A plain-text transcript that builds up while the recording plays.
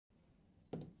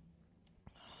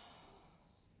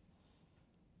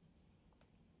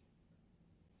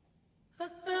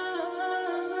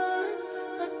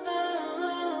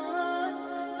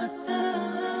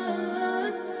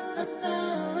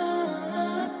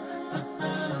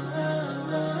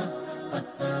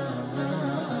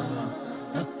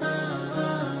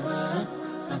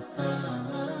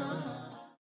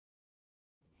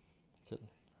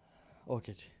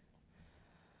Okay جی.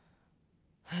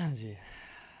 ہاں جی,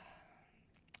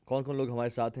 کون کون لوگ ہمارے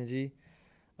ساتھ ہیں جی؟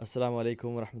 السلام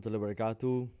علیکم ورحمۃ اللہ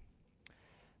وبرکاتہ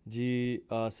جی.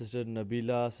 Sister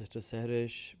Nabila, sister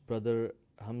Sehrish, brother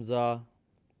حمزہ,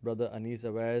 بردر انیس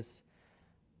اویس,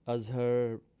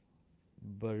 اظہر,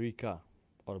 بریکہ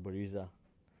اور بریزہ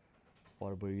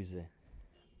اور بریزے.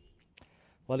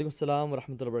 وعلیکم السلام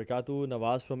ورحمۃ اللہ وبرکاتہ.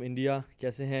 نواز فرام انڈیا,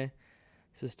 کیسے ہیں؟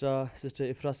 سسٹر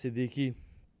افرا صدیقی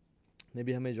نے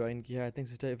بھی ہمیں جوائن کیا ہے. I think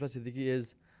sister Afra Siddiqui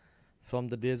is from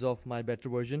the days of my better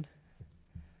version.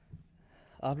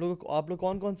 آپ لوگ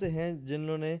کون کون سے ہیں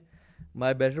جنہوں نے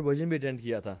مائی بیٹر ورژن بھی اٹینڈ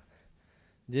کیا تھا؟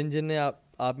 جن نے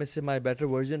آپ میں سے مائی بیٹر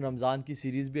ورژن رمضان کی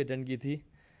سیریز بھی اٹینڈ کی تھی,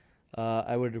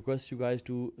 I would request you guys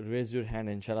to raise your hand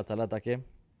in شاء اللہ تعالیٰ, تاکہ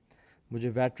مجھے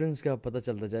ویٹرنس کا پتہ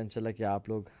چلتا جائے ان شاء اللہ کہ آپ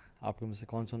لوگ میں سے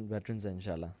کون ویٹرنس ہیں ان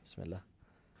شاء اللہ. بسم اللہ.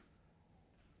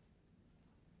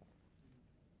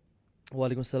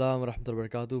 وعلیکم السلام ورحمۃ اللہ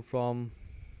وبرکاتہ فرام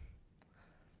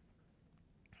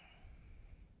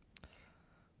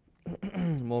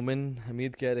مومن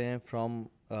حمید کہہ رہے ہیں فرام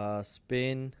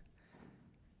اسپین.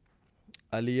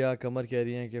 علیہ قمر کہہ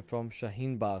رہی ہیں کہ فرام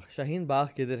شاہین باغ. شاہین باغ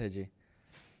کدھر ہے جی؟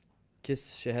 کس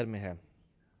شہر میں ہے؟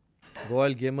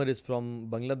 Royal gamer is from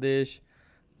Bangladesh.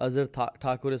 Azhar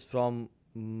Thakur is from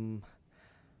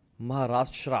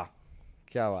Maharashtra.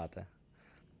 کیا بات ہے.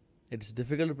 It's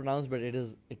difficult to pronounce but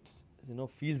it's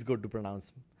feels good to pronounce.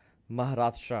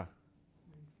 Maharashtra.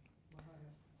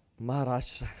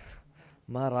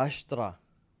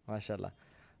 ماشاء اللہ.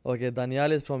 Okay.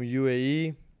 Daniyal is from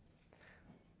UAE.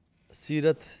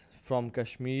 سیرت from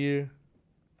Kashmir.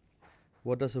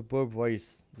 What a superb voice.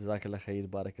 جزاک اللہ خیر,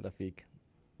 بارک اللہ فیک.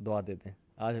 دعا دیتے ہیں,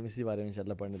 آج ہم اسی بارے میں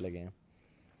انشاءاللہ پڑھنے لگے ہیں.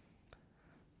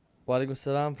 وعلیکم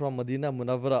السلام فرام مدینہ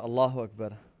منورہ. اللہ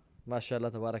اکبر, ماشاء اللہ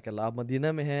تبارک اللہ. آپ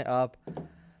مدینہ میں ہیں, آپ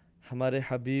ہمارے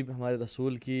حبیب ہمارے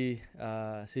رسول کی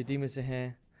سٹی میں سے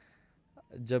ہیں.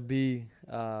 جب بھی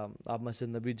آپ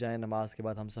مسجد نبی جائیں نماز کے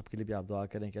بعد, ہم سب کے لیے بھی آپ دعا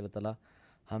کریں کہ اللہ تعالیٰ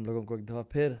ہم لوگوں کو ایک دفعہ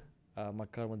پھر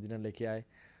مکہ اور مدینہ لے کے آئے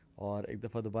اور ایک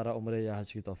دفعہ دوبارہ عمرہ یا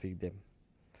حج کی توفیق دے.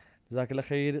 جزاک اللہ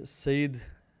خیر. Saeed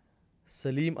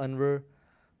Saleem Anwar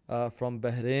from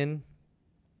Bahrain.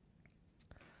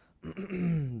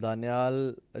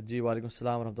 دانیال جی وعلیکم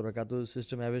السلام ورحمۃ اللہ وبرکاتہ.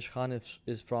 Sister Mehwish Khan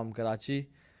is from Karachi.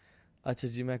 اچھا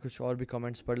جی, میں کچھ اور بھی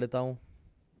کامنٹس پڑھ لیتا ہوں.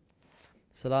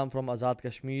 سلام فرام آزاد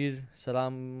کشمیر.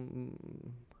 سلام,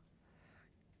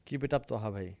 کیپ اٹ اپ تو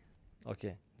ہاں بھائی.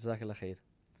 اوکے, جزاک اللہ خیر.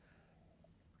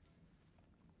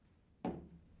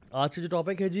 آج کا جو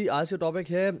ٹاپک ہے جی, آج کا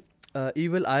ٹاپک ہے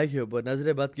ایول آئی کے اوپر,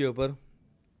 نظر بد کے اوپر,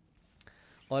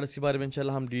 اور اس کے بارے میں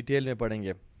انشاءاللہ ہم ڈیٹیل میں پڑھیں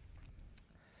گے.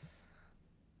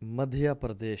 مدھیہ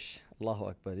پردیش. اللہ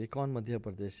اکبر, یہ کون مدھیہ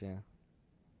پردیش سے ہیں؟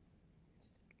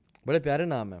 بڑے پیارے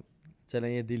نام ہیں. چلیں,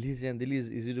 یہ دلی سے ہیں. دلی is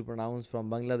easy to pronounce. From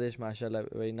بنگلہ دیش, ماشاء اللہ,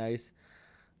 very nice.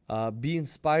 Be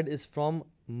inspired is from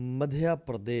Madhya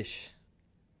Pradesh.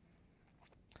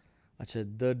 اچھا,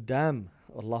 دا ڈیم.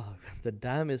 اللہ, دا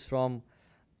ڈیم از فرام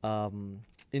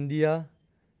انڈیا,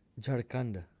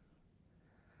 جھارکھنڈ.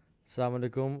 السلام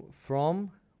علیکم فرام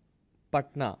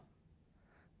پٹنہ.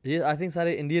 یہ آئی تھنک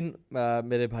سارے انڈین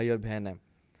میرے بھائی اور بہن ہیں.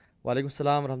 وعلیکم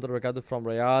السلام ورحمۃ اللہ وبرکاتہ فرام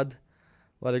ریاض.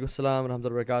 وعلیکم السلام ورحمۃ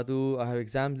اللہ وبرکاتہ. I have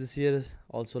exams this year.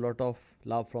 Also lot of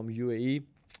love from UAE.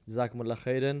 جزاکم اللہ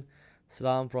خیرن.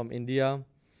 سلام from India.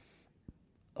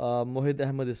 Mohd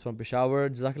Ahmad is from Peshawar.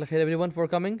 جزاک اللہ خیر everyone for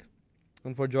coming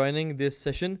and for joining this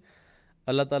session.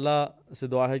 Allah تعالیٰ سے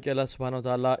دعا ہے کہ اللہ سبحانہ و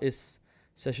تعالیٰ اس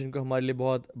سیشن کو ہمارے لیے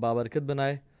بہت بابرکت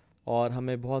بنائے اور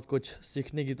ہمیں بہت کچھ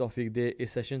سیکھنے کی توفیق دے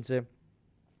اس سیشن سے.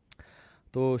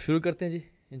 تو شروع کرتے ہیں جی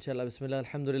انشاءاللہ. بسم اللہ,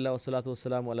 الحمدللہ والصلاۃ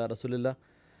والسلام علی رسول اللہ.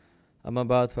 اما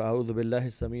بعد, فاعوذ باللہ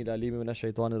السمیع العلیم من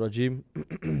الشیطان الرجیم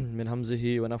من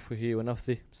حمزہ ونفخہ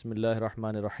ونفثہ. بسم اللہ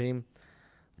الرحمن الرحیم.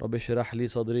 رب اشرح لی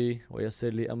صدری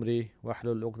ویسر لی امری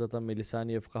واحلل عقدۃ من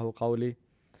لسانی یفقہوا قولی.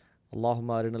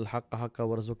 اللہم ارنا الحق حقا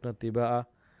وارزقنا اتباعہ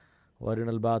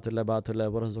وارنا الباطل باطلا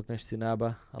وارزقنا اجتنابہ.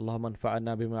 اللہم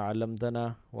انفعنا بما علمتنا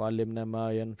وعلمنا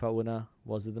ما ینفعنا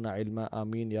وزدنا علما.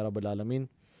 آمین یا رب العالمین.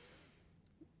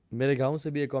 میرے گاؤں سے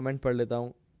بھی ایک کامنٹ پڑھ لیتا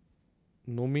ہوں.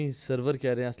 نومی سرور کہہ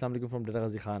رہے ہیں السلام علیکم فرام ڈیرہ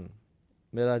غازی خان.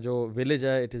 میرا جو ولیج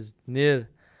ہے it is near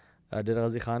Dera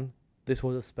Ghazi Khan. This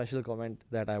was a special comment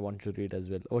that I want to read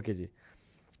as well. Okay جی,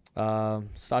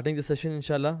 اسٹارٹنگ دا سیشن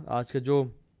انشاءاللہ. آج کا جو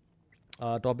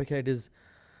ٹاپک ہے it is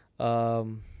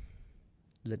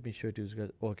let me show it use.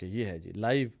 Okay, یہ ہے جی,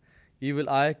 live evil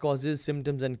eye causes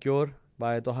symptoms and cure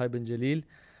by Taha bin Jaleel.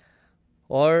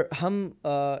 اور ہم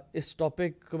اس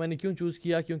ٹاپک کو میں نے کیوں چوز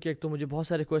کیا, کیونکہ ایک تو مجھے بہت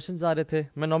سارے کویشچنز آ رہے تھے.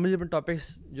 میں نارملی اپنے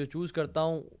ٹاپکس جو چوز کرتا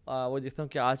ہوں وہ دیکھتا ہوں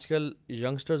کہ آج کل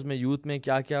ینگسٹرز میں, یوتھ میں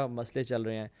کیا کیا مسئلے چل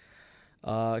رہے ہیں.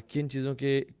 کن چیزوں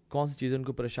کے کون سی چیزیں ان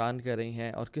کو پریشان کر رہی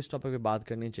ہیں اور کس ٹاپک پہ بات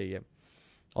کرنی چاہیے.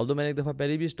 although میں نے ایک دفعہ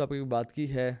پہلے بھی اس ٹاپک پہ بات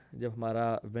کی ہے جب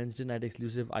ہمارا وینسڈے نائٹ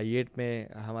ایکسکلوسیو I8 میں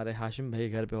ہمارے ہاشم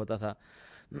بھائی گھر پہ ہوتا تھا,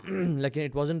 لیکن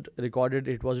it wasn't recorded,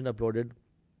 it wasn't uploaded.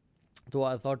 تو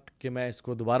آئی تھاٹ کہ میں اس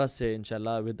کو دوبارہ سے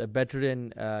انشاءاللہ with a better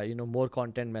and more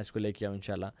content میں اس کو لے کے آؤں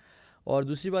انشاءاللہ. اور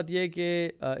دوسری بات یہ ہے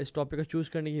کہ اس ٹاپک کو چوز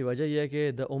کرنے کی وجہ یہ ہے کہ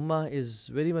دا امہ is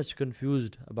very much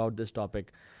confused about this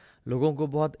topic. لوگوں کو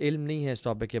بہت علم نہیں ہے اس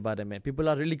ٹاپک کے بارے میں. People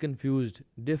are really confused,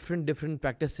 different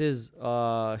practices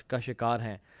کا شکار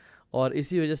ہیں, اور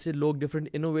اسی وجہ سے لوگ ڈفرینٹ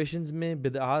انوویشنز میں,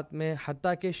 بدعات میں,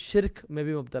 حتیٰ کہ شرک میں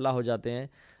بھی مبتلا ہو جاتے ہیں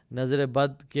نظر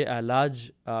بد کے علاج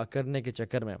کرنے کے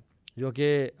چکر میں, جو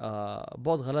کہ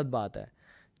بہت غلط بات ہے.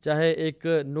 چاہے ایک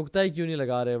نقطہ ہی کیوں نہیں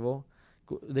لگا رہے وہ.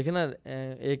 دیکھیں نا,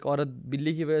 ایک عورت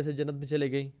بلی کی وجہ سے جنت میں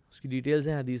چلے گئی, اس کی ڈیٹیلز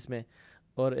ہیں حدیث میں,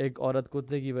 اور ایک عورت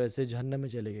کتے کی وجہ سے جہنم میں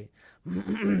چلے گئی.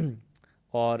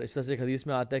 اور اس طرح سے ایک حدیث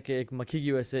میں آتا ہے کہ ایک مکھی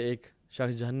کی وجہ سے ایک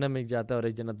شخص جہنم میں جاتا ہے اور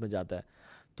ایک جنت میں جاتا ہے.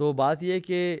 تو بات یہ ہے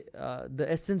کہ دا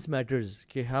ایسنس میٹرز,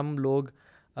 کہ ہم لوگ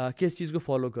کس چیز کو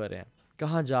فالو کر رہے ہیں,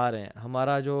 کہاں جا رہے ہیں,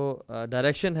 ہمارا جو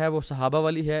ڈائریکشن ہے وہ صحابہ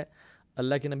والی ہے,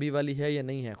 اللہ کے نبی والی ہے یا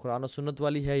نہیں ہے, قرآن و سنت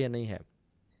والی ہے یا نہیں ہے,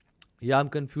 یا ہم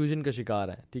کنفیوژن کا شکار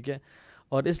ہیں. ٹھیک ہے,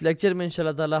 اور اس لیکچر میں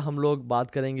انشاءاللہ تعالی ہم لوگ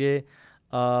بات کریں گے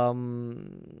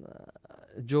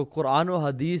جو قرآن و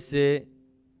حدیث سے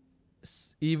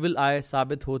ایول آئے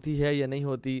ثابت ہوتی ہے یا نہیں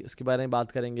ہوتی, اس کے بارے میں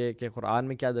بات کریں گے کہ قرآن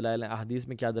میں کیا دلائل ہیں, احادیث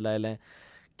میں کیا دلائل ہیں,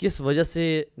 کس وجہ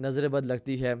سے نظر بد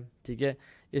لگتی ہے. ٹھیک ہے,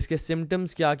 اس کے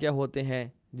سمٹمز کیا کیا ہوتے ہیں,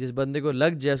 جس بندے کو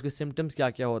لگ جائے اس کے سمٹمز کیا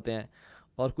کیا ہوتے ہیں,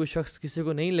 اور کوئی شخص کسی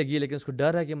کو نہیں لگی لیکن اس کو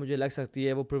ڈر ہے کہ مجھے لگ سکتی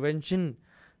ہے, وہ پریونشن,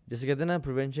 جیسے کہتے ہیں نا,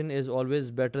 prevention is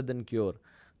always better than cure.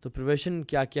 تو پریونشن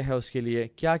کیا کیا ہے اس کے لیے,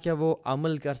 کیا کیا وہ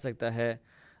عمل کر سکتا ہے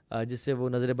جس سے وہ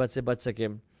نظر بد سے بچ سکے,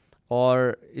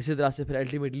 اور اسی طرح سے پھر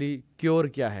الٹیمیٹلی کیور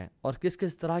کیا ہے, اور کس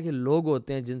کس طرح کے لوگ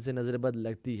ہوتے ہیں جن سے نظر بد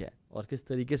لگتی ہے اور کس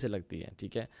طریقے سے لگتی ہے.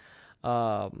 ٹھیک ہے,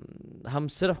 ہم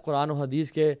صرف قرآن و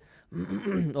حدیث کے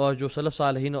اور جو سلف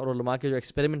صالحین اور علماء کے جو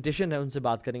ایکسپیریمنٹیشن ہے ان سے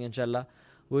بات کریں گے انشاءاللہ.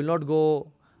 وی will not go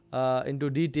into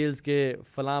details کہ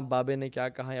فلاں بابے نے کیا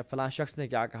کہا یا فلاں شخص نے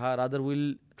کیا کہا, rather we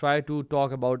will try to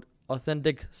talk about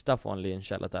authentic stuff only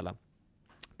انشاءاللہ تعالیٰ.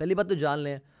 پہلی بات تو جان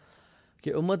لیں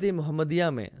کہ امت محمدیہ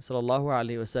میں صلی اللہ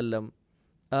علیہ وسلم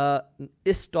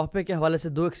اس ٹاپک کے حوالے سے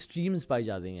دو ایکسٹریمز پائی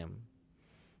جاتی ہیں.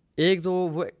 ایک تو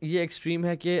وہ یہ ایکسٹریم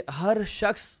ہے کہ ہر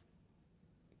شخص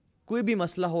کوئی بھی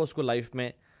مسئلہ ہو اس کو لائف میں,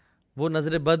 وہ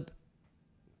نظر بد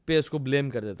پہ اس کو بلیم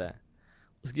کر دیتا ہے.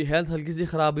 اس کی ہیلتھ ہلکی سی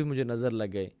خراب ہوئی, مجھے نظر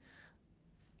لگ گئی.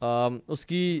 اس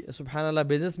کی سبحان اللہ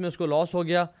بزنس میں اس کو لاس ہو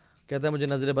گیا, کہتا ہے مجھے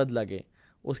نظر بد لگ گئی.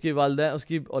 اس کی والدہ, اس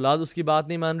کی اولاد اس کی بات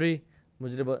نہیں مان رہی,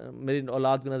 میری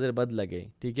اولاد کو نظر بد لگے.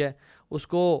 ٹھیک ہے, اس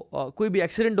کو کوئی بھی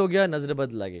ایکسیڈنٹ ہو گیا, نظر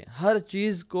بد لگے. ہر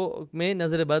چیز کو میں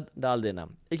نظر بد ڈال دینا,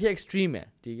 ایک ایکسٹریم ہے.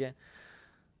 ٹھیک ہے,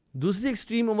 دوسری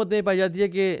ایکسٹریم امت میں پائی جاتی ہے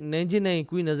کہ نہیں جی نہیں,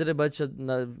 کوئی نظر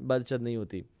بد نہیں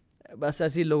ہوتی, بس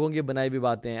ایسی لوگوں کی بنائی ہوئی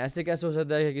باتیں ہیں. ایسے کیسے ہو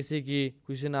سکتا ہے کہ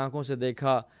کسی نے آنکھوں سے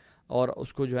دیکھا اور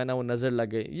اس کو جو ہے نا وہ نظر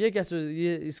لگ گئی. یہ کیسے,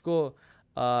 یہ اس کو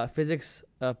فزکس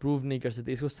پروو نہیں کر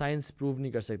سکتی, اس کو سائنس پروو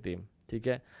نہیں کر سکتی. ٹھیک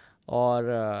ہے, اور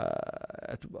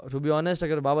ٹو بی آنیسٹ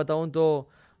اگر بات بتاؤں تو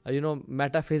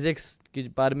میٹا فزکس کے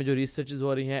بارے میں جو ریسرچز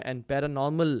ہو رہی ہیں اینڈ پیرا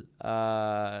نارمل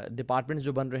ڈپارٹمنٹس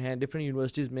جو بن رہے ہیں ڈفرینٹ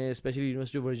یونیورسٹیز میں, especially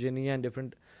university of Virginia and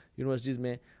different universities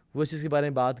میں, وہ اس چیز کے بارے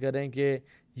میں بات کر رہے ہیں کہ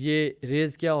یہ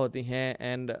ریز کیا ہوتی ہیں,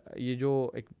 اینڈ یہ جو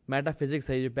ایک میٹا فزکس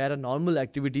ہے, یہ جو پیرا نارمل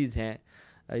ایکٹیویٹیز ہیں,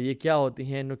 یہ کیا ہوتی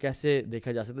ہیں, انہوں کیسے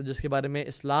دیکھا جا سکتا ہے, جس کے بارے میں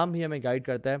اسلام ہی ہمیں گائیڈ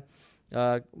کرتا ہے.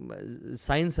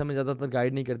 سائنس ہمیں زیادہ تر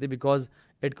گائیڈ نہیں کرتی, because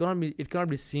it cannot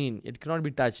be seen, it cannot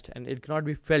be touched and it cannot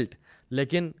be felt.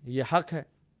 لیکن یہ حق ہے.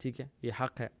 ٹھیک ہے, یہ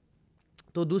حق ہے.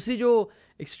 تو دوسری جو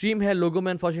ایکسٹریم ہے لوگوں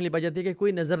میں انفارچونیٹلی پائی جاتی ہے کہ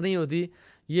کوئی نظر نہیں ہوتی,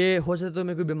 یہ ہو سکتا ہے تو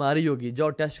میں کوئی بیماری ہوگی, جاؤ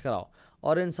ٹیسٹ کراؤ,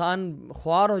 اور انسان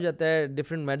خوار ہو جاتا ہے,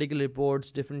 different medical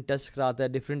reports, different test کراتا ہے,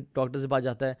 ڈفرینٹ ڈاکٹر سے پاس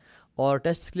جاتا ہے اور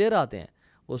ٹیسٹ کلیئر آتے ہیں,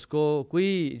 اس کو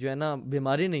کوئی جو ہے نا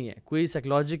بیماری نہیں ہے, کوئی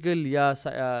سائیکلوجیکل یا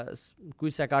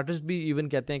کوئی سائیکاٹرسٹ بھی ایون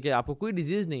کہتے ہیں کہ آپ کو کوئی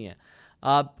ڈیزیز نہیں ہے,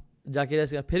 آپ جا کے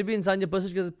پھر بھی انسان جب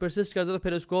پرسسٹ کرتا ہے تو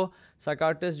پھر اس کو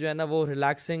سائیکاٹرسٹ جو ہے نا وہ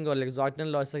ریلیکسنگ اور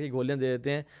لیگزاٹن اور اس طرح کی گولیاں دے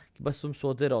دیتے ہیں کہ بس تم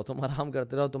سوتے رہو, تم آرام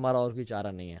کرتے رہو, تمہارا اور کوئی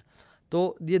چارہ نہیں ہے.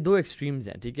 تو یہ دو ایکسٹریمز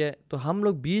ہیں. ٹھیک ہے, تو ہم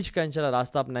لوگ بیچ کا انشاءاللہ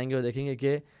راستہ اپنائیں گے اور دیکھیں گے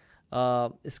کہ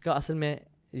اس کا اصل میں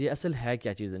یہ اصل ہے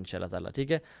کیا چیز انشاءاللہ تعالیٰ.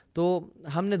 ٹھیک ہے, تو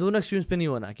ہم نے دونوں ایکسٹریمز پہ نہیں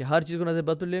ہونا کہ ہر چیز کو نظر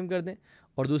بد پہ بلیم کر دیں,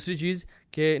 اور دوسری چیز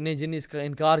کہ نہیں جن اس کا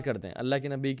انکار کر دیں, اللہ کے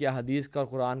نبی کی حدیث کا اور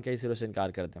قرآن کا اس سروں سے انکار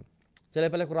کر دیں. چلے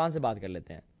پہلے قرآن سے بات کر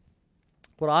لیتے ہیں.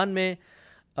 قرآن میں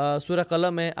سورہ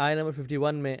قلم میں آیت نمبر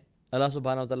 51 میں اللہ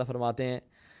سبحانہ وتعالیٰ فرماتے ہیں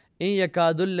ان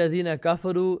یکاد الذین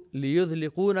کفروا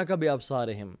لیذلقونک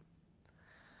بابصارہم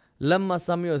لما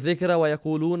سمعوا الذکر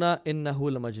ویقولون انہ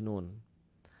لمجنون،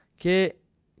 کہ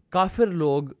کافر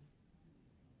لوگ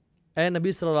اے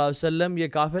نبی صلی اللہ علیہ وسلم، یہ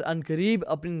کافر عنقریب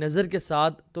اپنی نظر کے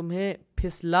ساتھ تمہیں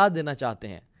پھسلا دینا چاہتے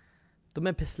ہیں،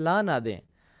 تمہیں پھسلا نہ دیں۔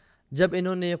 جب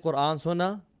انہوں نے یہ قرآن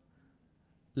سنا،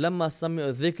 لما سمعوا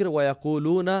الذکر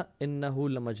ویقولون انہ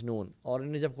لمجنون، اور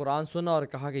انہوں نے جب قرآن سنا اور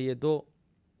کہا کہ یہ تو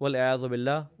والعیاذ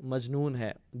باللہ مجنون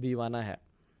ہے، دیوانہ ہے۔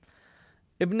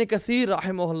 ابن کثیر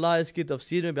رحمہ اللہ اس کی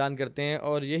تفسیر میں بیان کرتے ہیں،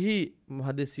 اور یہی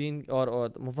محدثین اور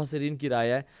مفسرین کی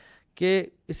رائے ہے کہ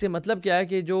اس سے مطلب کیا ہے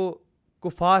کہ جو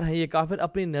کفار ہیں، یہ کافر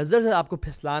اپنی نظر سے آپ کو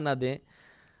پھسلا نہ دیں۔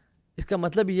 اس کا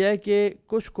مطلب یہ ہے کہ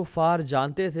کچھ کفار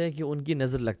جانتے تھے کہ ان کی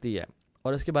نظر لگتی ہے،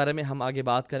 اور اس کے بارے میں ہم آگے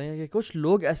بات کریں گے کہ کچھ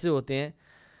لوگ ایسے ہوتے ہیں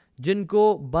جن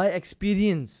کو by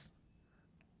experience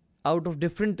out of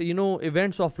different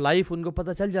events of life ان کو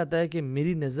پتہ چل جاتا ہے کہ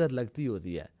میری نظر لگتی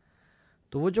ہوتی ہے۔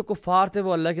 تو وہ جو کفار تھے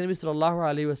وہ اللہ کے نبی صلی اللہ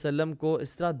علیہ وسلم کو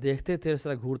اس طرح دیکھتے تھے، اس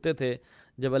طرح گھورتے تھے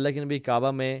جب اللہ کے نبی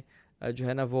کعبہ میں جو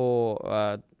ہے نا وہ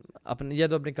اپنے یا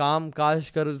تو اپنے کام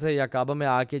کاج کر رہے تھے یا کعبہ میں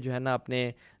آ کے جو ہے نا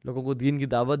اپنے لوگوں کو دین کی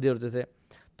دعوت دے رہے تھے،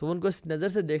 تو وہ ان کو اس نظر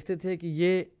سے دیکھتے تھے کہ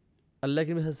یہ اللہ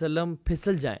کے نبی صلی اللہ علیہ وسلم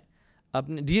پھسل جائیں،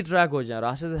 اپنے ڈی ٹریک ہو جائیں،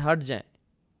 راستے سے ہٹ جائیں،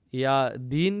 یا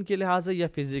دین کے لحاظ سے یا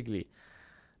فزیکلی۔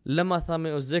 لما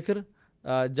سمعوا الذکر،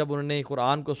 جب انہوں نے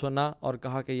قرآن کو سنا اور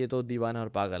کہا کہ یہ تو دیوانہ اور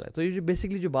پاگل ہے۔ تو یہ جو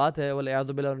بیسکلی جو بات ہے والعیاذ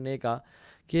باللہ، انہوں نے کہا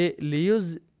کہ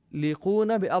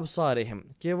لیقون بابصارہم،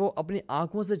 کہ وہ اپنی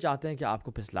آنکھوں سے چاہتے ہیں کہ آپ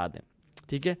کو پھسلا دیں،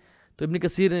 ٹھیک ہے۔ تو ابن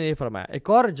کثیر نے یہ فرمایا۔ ایک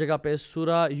اور جگہ پہ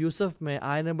سورہ یوسف میں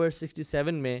آیت نمبر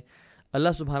 67 میں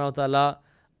اللہ سبحانہ و تعالیٰ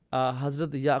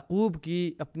حضرت یعقوب کی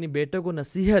اپنی بیٹے کو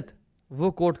نصیحت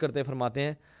وہ کوٹ کرتے فرماتے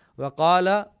ہیں، وقال،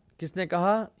 کس نے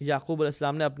کہا؟ یعقوب علیہ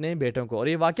السلام نے اپنے بیٹوں کو۔ اور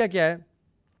یہ واقعہ کیا ہے؟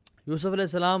 یوسف علیہ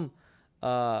السلام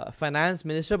فائنانس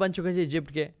منسٹر بن چکے تھے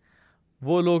ایجپٹ کے۔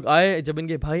 وہ لوگ آئے، جب ان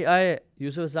کے بھائی آئے،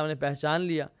 یوسف علیہ السلام نے پہچان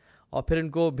لیا اور پھر ان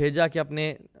کو بھیجا کہ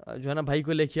اپنے جو ہے نا بھائی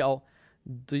کو لے کے آؤ۔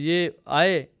 تو یہ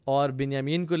آئے اور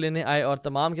بنیامین کو لینے آئے، اور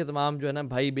تمام کے تمام جو ہے نا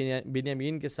بھائی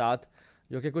بنیامین کے ساتھ،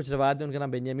 جو کہ کچھ روایت میں ان کا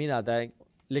نام بنیامین آتا ہے،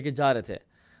 لے کے جا رہے تھے۔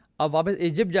 اب واپس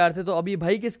ایجپٹ جا رہے تھے، تو اب یہ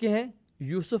بھائی کس کے ہیں؟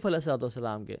 یوسف علیہ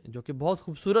السلام کے، جو کہ بہت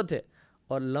خوبصورت تھے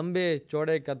اور لمبے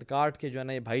چوڑے قد کاٹ کے جو ہے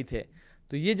نا یہ بھائی تھے۔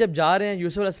 تو یہ جب جا رہے ہیں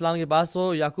یوسف علیہ السلام کے پاس،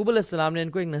 تو یعقوب علیہ السلام نے ان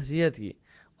کو ایک نصیحت کی،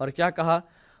 اور کیا کہا؟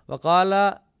 وقال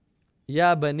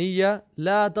یا بنی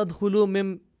لا تدخلوا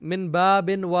من باب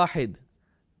واحد،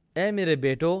 اے میرے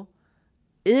بیٹو،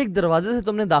 ایک دروازے سے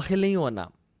تم نے داخل نہیں ہونا،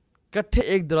 کٹھے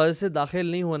ایک دروازے سے داخل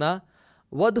نہیں ہونا۔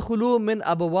 وادخلوا من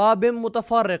ابواب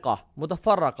متفرقہ،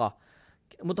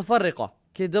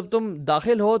 کہ جب تم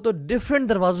داخل ہو تو ڈفرینٹ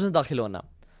دروازوں سے داخل ہونا،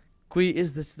 کوئی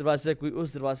اس دروازے سے، کوئی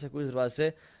اس دروازے سے، کوئی اس دروازے سے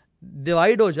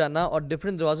ڈیوائیڈ ہو جانا اور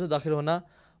ڈفرینٹ دروازوں سے داخل ہونا۔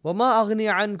 وما اغنی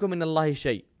عنکم من اللہ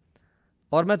شیء،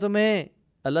 اور میں تمہیں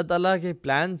اللہ تعالیٰ کے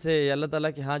پلان سے یا اللہ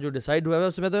تعالیٰ کے ہاں جو ڈیسائیڈ ہوا ہے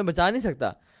اس میں تمہیں بچا نہیں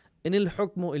سکتا۔ ان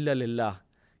الحکم الا للہ،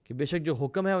 کہ بے شک جو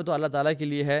حکم ہے وہ تو اللہ تعالیٰ کے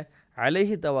لیے ہے۔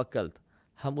 علیہ توکلت،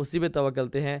 ہم اسی پہ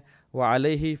توکلتے ہیں۔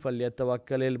 وعلیہ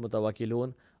فلیتوکل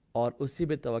المتوکلون، اور اسی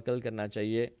پہ توکل کرنا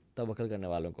چاہیے توکل کرنے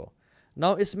والوں کو۔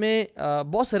 اس میں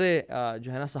بہت سارے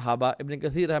جو ہے نا صحابہ، ابن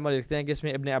کثیر رحمہ اللہ لکھتے ہیں کہ اس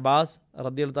میں ابن عباس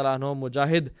رضی اللہ تعالیٰ عنہ،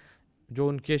 مجاہد جو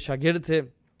ان کے شاگرد تھے،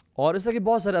 اور اس طرح کے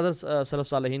بہت سارے ادر سلف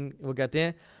صالحین، وہ کہتے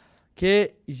ہیں کہ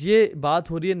یہ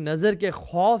بات ہو رہی ہے نظر کے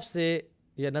خوف سے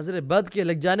یا نظر بد کے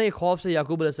لگ جانے کے خوف سے۔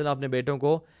 یعقوب علیہ السلام اپنے بیٹوں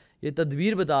کو یہ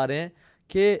تدبیر بتا رہے ہیں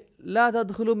کہ لا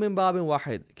تدخلوا من باب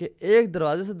واحد، کہ ایک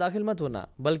دروازے سے داخل مت ہونا،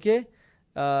 بلکہ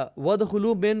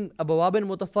وادخلوا من ابواب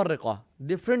متفرقہ،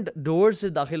 ڈفرینٹ ڈور سے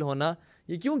داخل ہونا۔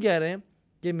 یہ کیوں کہہ رہے ہیں؟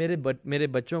 کہ میرے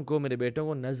بچوں کو، میرے بیٹوں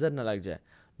کو نظر نہ لگ جائے،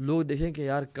 لوگ دیکھیں کہ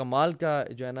یار کمال کا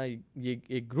جو ہے نا یہ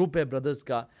ایک گروپ ہے بردرز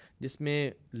کا، جس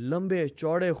میں لمبے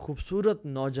چوڑے خوبصورت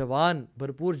نوجوان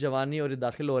بھرپور جوانی اور یہ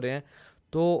داخل ہو رہے ہیں،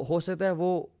 تو ہو سکتا ہے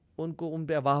وہ ان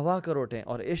پہ واہ واہ کر اٹھیں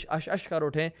اور عش کر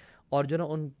اٹھیں، اور جو نا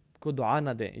ان کو دعا نہ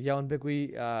دیں یا ان پہ کوئی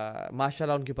ماشاء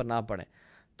اللہ ان کے پر نہ پڑیں۔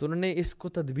 تو انہوں نے اس کو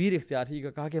تدبیر اختیار کی،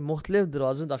 کہا کہ مختلف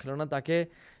دروازوں داخل ہونا، تاکہ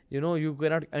یو کی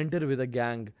not inter with a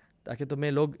gang, تاکہ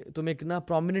تم ایک نا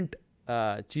پرومیننٹ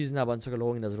چیز نہ بن سکے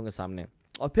لوگوں کی نظروں کے سامنے۔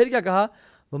 اور پھر کیا کہا؟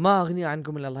 وما اغنی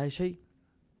عنکم من اللہ شیء،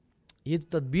 یہ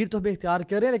تو تدبیر تو ہمیں اختیار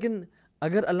کر رہے ہیں، لیکن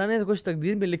اگر اللہ نے کچھ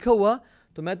تقدیر میں لکھا ہوا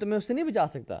تو میں تمہیں اس سے نہیں بچا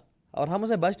سکتا، اور ہم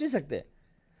اسے بچ نہیں سکتے۔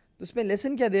 تو اس میں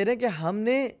لیسن کیا دے رہے ہیں کہ ہم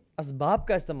نے اسباب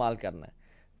کا استعمال کرنا ہے،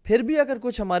 پھر بھی اگر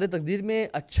کچھ ہمارے تقدیر میں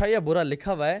اچھا یا برا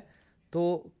لکھا ہوا ہے تو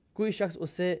کوئی شخص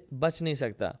اس سے بچ نہیں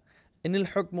سکتا۔ ان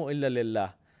الحکم الا للہ،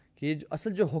 کہ یہ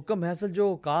اصل جو حکم ہے، اصل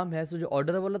جو کام ہے، اصل جو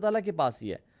آرڈر ہے وہ اللہ تعالیٰ کے پاس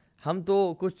ہی ہے، ہم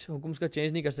تو کچھ حکم اس کا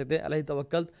چینج نہیں کر سکتے۔ علیہ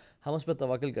توکلت، ہم اس پر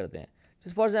توکل کرتے ہیں۔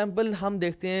 فار ایگزامپل ہم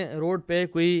دیکھتے ہیں روڈ پہ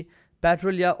کوئی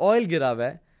پیٹرول یا آئل گرا ہوا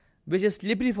ہے وچ از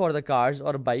سلپری فار دا کارز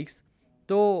اور بائکس،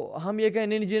 تو ہم یہ کہیں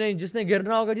نہیں جی نہیں، جس نے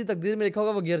گرنا ہوگا جی تقدیر میں لکھا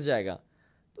ہوگا وہ گر جائے گا،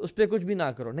 تو اس پہ کچھ بھی نہ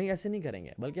کرو. نہیں، ایسے نہیں کریں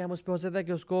گے، بلکہ ہم اس پہ ہو سکتا ہے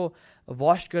کہ اس کو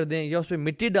واش کر دیں یا اس پہ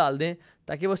مٹی ڈال دیں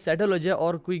تاکہ وہ سیٹل ہو جائے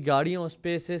اور کوئی گاڑیاں اس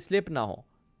پہ سے سلپ نہ ہو.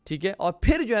 ٹھیک ہے، اور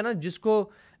پھر جو ہے نا جس کو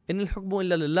ان الحکم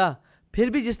الا للہ، پھر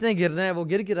بھی جس نے گرنا ہے وہ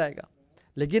گر گرائے گا.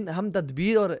 لیکن ہم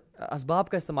تدبیر اور اسباب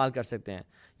کا استعمال کر سکتے ہیں.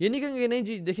 یہ نہیں کہیں گے نہیں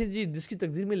جی دیکھیں جی جس کی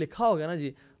تقدیر میں لکھا ہوگا نا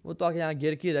جی وہ تو آ کے یہاں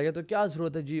گر کے رہ گیا، تو کیا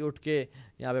ضرورت ہے جی اٹھ کے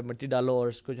یہاں پہ مٹی ڈالو اور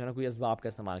اس کو جو ہے نا کوئی اسباب کا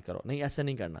استعمال کرو. نہیں، ایسا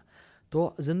نہیں کرنا. تو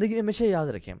زندگی میں ہمیشہ یاد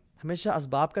رکھیں، ہمیشہ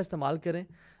اسباب کا استعمال کریں،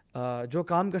 جو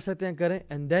کام کر سکتے ہیں کریں،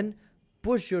 and then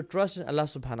push your trust in اللہ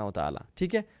سبحانہ و تعالیٰ.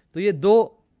 ٹھیک ہے، تو یہ 2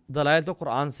 دلائل تو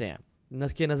قرآن سے ہیں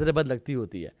کہ نظر بد لگتی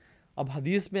ہوتی ہے. اب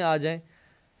حدیث میں آ جائیں.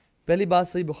 پہلی بات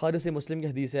صحیح بخاری سے مسلم کی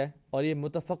حدیث ہے اور یہ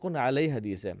متفق علیہ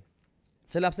حدیث ہے.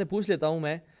 چلے آپ سے پوچھ لیتا ہوں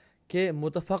میں کہ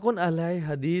متفق علیہ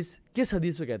حدیث کس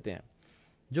حدیث کو کہتے ہیں،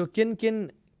 جو کن کن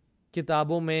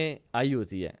کتابوں میں آئی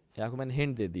ہوتی ہے؟ یا کو میں نے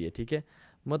ہنٹ دے دی ہے. ٹھیک ہے،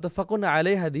 متفق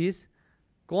علیہ حدیث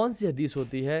کون سی حدیث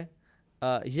ہوتی ہے؟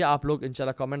 یہ آپ لوگ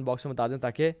انشاءاللہ کامنٹ باکس میں بتا دیں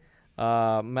تاکہ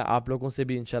میں آپ لوگوں سے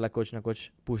بھی انشاءاللہ کچھ نہ کچھ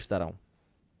پوچھتا رہوں.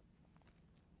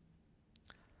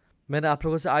 میں نے آپ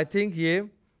لوگوں سے آئی تھنک یہ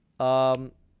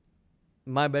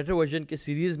مائی بیٹر ورژن کے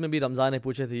سیریز میں بھی رمضان نے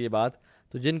پوچھے تھے یہ بات،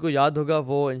 تو جن کو یاد ہوگا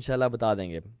وہ انشاءاللہ بتا دیں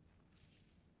گے.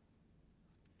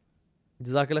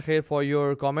 جزاک اللہ خیر فار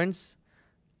یور کامنٹس.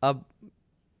 اب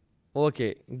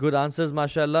اوکے، گڈ آنسرز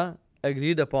ماشاء اللہ.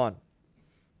 ایگریڈ اپون،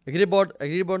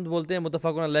 ایگری بانڈ بولتے ہیں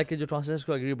متفق علیہ کے جو ٹرانسلیشن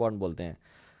کو ایگری بانڈ بولتے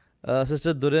ہیں.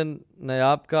 سسٹر درن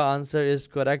نیاب کا آنسر از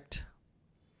کریکٹ.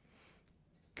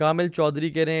 کامل چودھری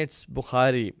کہہ رہے ہیں اٹس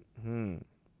بخاری.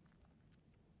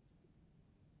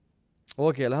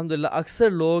 اوکے الحمدللہ، اکثر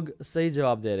لوگ صحیح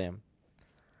جواب دے رہے ہیں.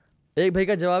 ایک بھائی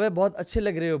کا جواب ہے بہت اچھے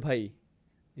لگ رہے ہو بھائی.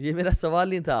 یہ میرا سوال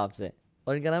نہیں تھا آپ سے،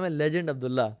 اور ان کا نام ہے لیجنڈ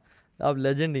عبداللہ. آپ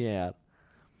لیجنڈ ہی ہیں یار،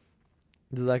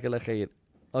 جزاک اللہ خیر.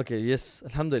 اوکے یس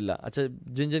الحمدللہ. اچھا،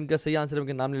 جن کا صحیح آنسر ہے ان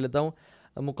کے نام لے لیتا ہوں.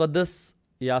 مقدس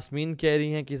یاسمین کہہ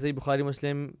رہی ہیں کہ صحیح بخاری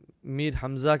مسلم. میر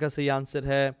حمزہ کا صحیح آنسر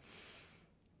ہے.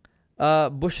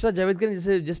 بشرا جاوید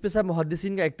کریں جس پہ سب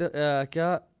محدثین کا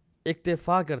کیا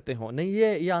اکتفا کرتے ہوں. نہیں،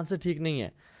 یہ آنسر ٹھیک نہیں ہے.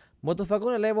 متفق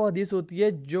علیہ وہ حدیث ہوتی ہے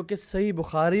جو کہ صحیح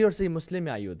بخاری اور صحیح مسلم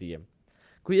میں آئی ہوتی ہے.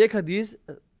 کوئی ایک حدیث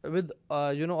ود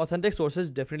authentic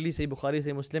sources، ڈیفینیٹلی صحیح بخاری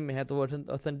صحیح مسلم میں ہے تو وہ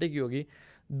authentic ہی ہوگی.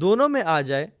 دونوں میں آ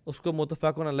جائے اس کو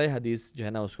متفق علیہ حدیث جو ہے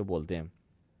نا اس کو بولتے ہیں.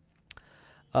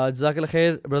 جزاک اللہ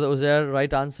خیر بردر عزیر،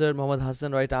 رائٹ آنسر. محمد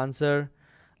حسن رائٹ آنسر.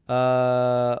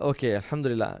 اوکے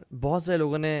الحمدللہ، بہت سے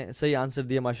لوگوں نے صحیح آنسر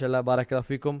دیا ماشاء اللہ. بارک اللہ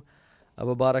فیکم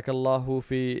وبارک اللہ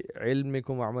فی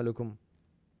علمکم وعملکم.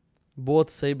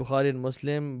 بہت صحیح بخاری اور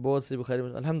مسلم، بہت صحیح بخاری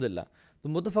مسلم الحمدللہ. تو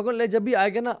متفق علیہ جب بھی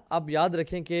آئے گا نا آپ یاد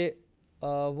رکھیں کہ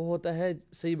وہ ہوتا ہے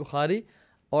صحیح بخاری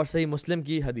اور صحیح مسلم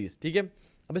کی حدیث. ٹھیک ہے،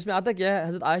 اب اس میں آتا کیا ہے،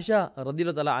 حضرت عائشہ رضی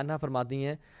اللہ تعالیٰ عنہ فرماتی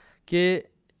ہیں کہ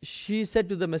she said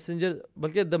to the messenger،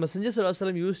 بلکہ the messenger صلی اللہ علیہ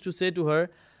وسلم used to say to her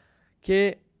کہ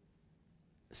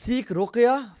seek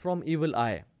Ruqaiya from evil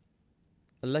eye.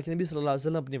 اللہ کے نبی صلی اللہ علیہ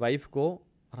وسلم اپنی وائف کو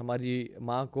اور ہماری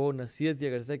ماں کو نصیحت کیا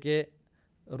کرتے کہ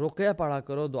رقیہ پڑھا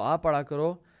کرو، دعا پڑھا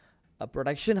کرو،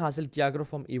 پروٹیکشن حاصل کیا کرو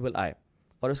فرام ایول آئی.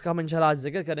 اور اس کا ہم انشاءاللہ آج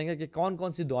ذکر کریں گے کہ کون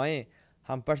کون سی دعائیں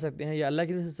ہم پڑھ سکتے ہیں، یا اللہ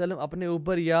کے نبی صلی اللہ علیہ وسلم اپنے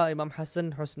اوپر یا امام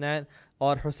حسن حسنین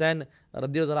اور حسین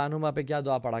رضی اللہ عنہما پہ کیا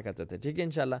دعا پڑھا کرتے تھے. ٹھیک ہے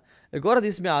انشاءاللہ. ایک اور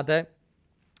حدیث میں آتا ہے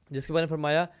جس کے بارے میں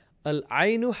فرمایا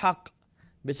العین حق،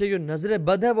 بے شک جو نظر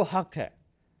بد ہے وہ حق ہے.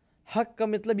 حق کا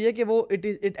مطلب یہ کہ وہ اٹ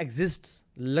ایگزسٹس،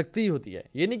 لگتی ہوتی ہے.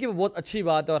 یہ نہیں کہ وہ بہت اچھی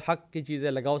بات ہے اور حق کی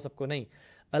چیزیں لگاؤ سب کو، نہیں.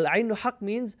 العین حق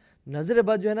مینز نظر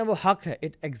بد جو ہے نا وہ حق ہے،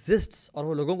 اٹ ایگزسٹس اور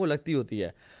وہ لوگوں کو لگتی ہوتی ہے.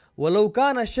 وَلَوْ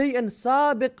كَانَ شَيْئًا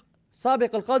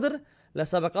سابق القدر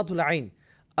لَسَبَقَتْهُ الْعَيْنُ.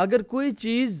 اگر کوئی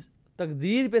چیز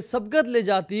تقدیر پہ سبقت لے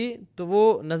جاتی تو وہ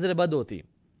نظر بد ہوتی.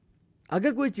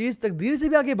 اگر کوئی چیز تقدیر سے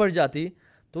بھی آگے بڑھ جاتی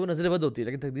تو وہ نظر بد ہوتی،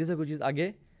 لیکن تقدیر سے کوئی چیز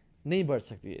آگے نہیں بڑھ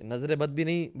سکتی، نظر بد بھی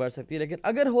نہیں بڑھ سکتی. لیکن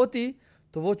اگر ہوتی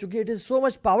تو وہ چونکہ it is so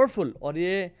much powerful اور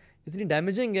یہ اتنی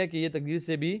ڈیمیجنگ ہے کہ یہ تقدیر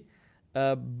سے بھی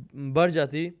بڑھ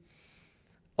جاتی.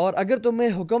 اور اگر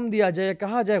تمہیں حکم دیا جائے،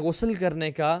 کہا جائے غسل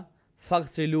کرنے کا،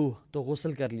 فغسلوہ، تو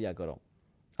غسل کر لیا کرو.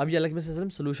 اب یہ اللہ کے نبی صلی اللہ علیہ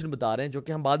وسلم سلوشن بتا رہے ہیں جو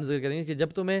کہ ہم بعد میں ذکر کریں گے کہ جب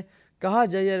تمہیں کہا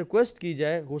جائے یا ریکویسٹ کی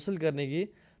جائے غسل کرنے کی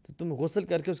تو تم غسل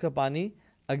کر کے اس کا پانی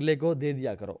اگلے کو دے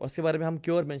دیا کرو. اس کے بارے میں ہم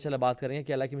کیور میں انشاءاللہ بات کریں گے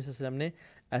کہ اللہ کے نبی صلی اللہ علیہ وسلم نے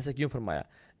ایسا کیوں فرمایا.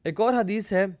 ایک اور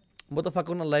حدیث ہے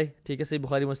متفقن علیہ، ٹھیک ہے، صحیح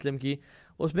بخاری مسلم کی.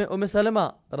 اس میں ام سلمہ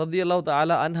رضی اللہ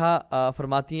تعالی عنہا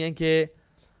فرماتی ہیں کہ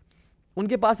ان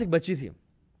کے پاس ایک بچی تھی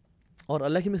اور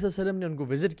اللہ کے نبی صلی اللہ علیہ وسلم نے ان کو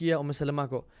وزٹ کیا ام سلمہ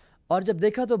کو، اور جب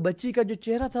دیکھا تو بچی کا جو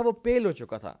چہرہ تھا وہ پیل ہو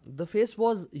چکا تھا. دا فیس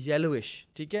واز یلوش،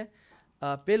 ٹھیک ہے،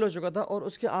 پیل ہو چکا تھا، اور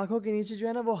اس کے آنکھوں کے نیچے جو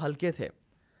ہے نا وہ ہلکے تھے.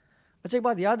 اچھا ایک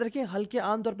بات یاد رکھیں، ہلکے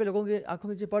عام طور پہ لوگوں کے آنکھوں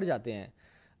کے نیچے پڑ جاتے ہیں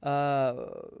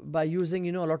by using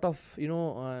lot of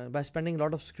by spending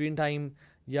lot of screen time,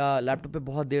 یا لیپ ٹاپ پہ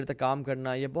بہت دیر تک کام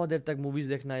کرنا، یا بہت دیر تک موویز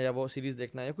دیکھنا، یا وہ سیریز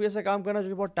دیکھنا، یا کوئی ایسا کام کرنا جو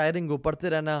کہ بہت ٹائرنگ ہو، پڑھتے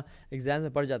رہنا، ایگزام میں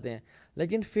پڑھ جاتے ہیں.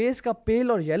 لیکن فیس کا پیل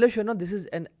اور یلوش ہونا، دس از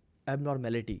این ایب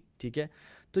نارمیلٹی. ٹھیک ہے،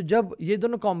 تو جب یہ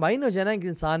دونوں کمبائن ہو جائے نا ایک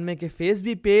انسان میں، کہ فیس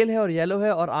بھی پیل ہے اور یلو ہے،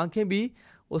 اور آنکھیں بھی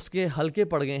اس کے ہلکے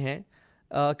پڑ گئے ہیں،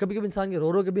 کبھی کبھی انسان کے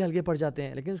رو کے بھی ہلکے پڑ جاتے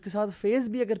ہیں، لیکن اس کے ساتھ فیس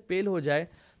بھی اگر پیل ہو جائے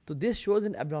تو this shows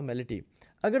an abnormality.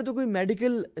 اگر تو کوئی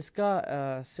میڈیکل اس کا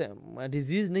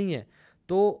ڈیزیز نہیں ہے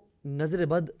تو نظر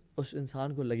بد اس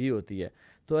انسان کو لگی ہوتی ہے.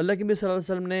 تو اللہ کے نبی صلی اللہ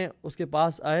علیہ وسلم نے اس کے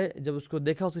پاس آئے، جب اس کو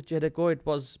دیکھا اس کے چہرے کو، اٹ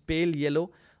واز پیل یلو،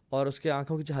 اور اس کے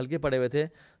آنکھوں کے ہلکے پڑے ہوئے تھے،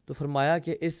 تو فرمایا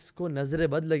کہ اس کو نظر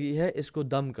بد لگی ہے، اس کو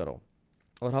دم کرو.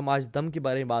 اور ہم آج دم کے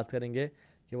بارے میں بات کریں گے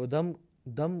کہ وہ دم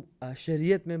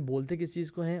شریعت میں بولتے کس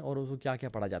چیز کو ہیں، اور اس کو کیا کیا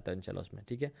پڑھا جاتا ہے انشاءاللہ اس میں.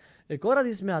 ٹھیک ہے، ایک اور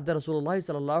حدیث میں آتا ہے رسول اللہ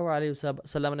صلی اللہ علیہ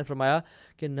وسلم نے فرمایا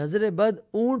کہ نظر بد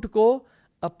اونٹ کو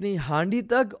اپنی ہانڈی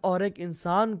تک اور ایک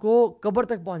انسان کو قبر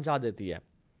تک پہنچا دیتی ہے.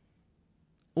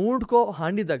 اونٹ کو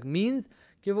ہانڈی تک مینز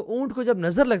کہ وہ اونٹ کو جب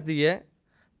نظر لگتی ہے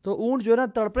تو اونٹ جو ہے نا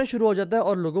تڑپنے شروع ہو جاتا ہے،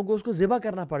 اور لوگوں کو اس کو ذبح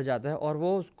کرنا پڑ جاتا ہے، اور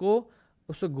وہ اس کو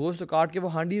گوشت کاٹ کے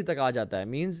وہ ہانڈی تک آ جاتا ہے.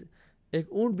 مینز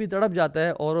ایک اونٹ بھی تڑپ جاتا ہے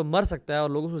اور وہ مر سکتا ہے، اور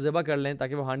لوگ اس کو ذبح کر لیں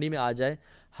تاکہ وہ ہانڈی میں آ جائے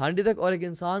ہانڈی تک، اور ایک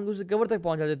انسان کو اسے قبر تک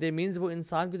پہنچا دیتی ہے. مینز وہ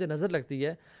انسان کو جو نظر لگتی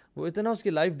ہے وہ اتنا اس کی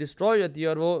لائف ڈسٹروائے ہو جاتی ہے،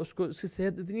 اور وہ اس کی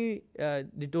صحت اتنی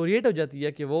ڈیٹوریٹ ہو جاتی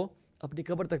ہے کہ وہ اپنی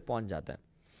قبر تک پہنچ جاتا ہے.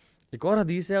 ایک اور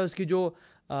حدیث ہے اس کی جو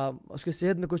اس کی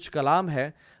صحت میں کچھ کلام ہے،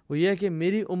 وہ یہ ہے کہ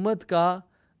میری امت کا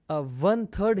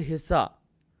 1/3 حصہ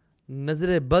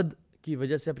نظر بد کی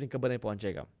وجہ سے اپنی قبر میں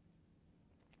پہنچے گا.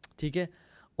 ٹھیک ہے،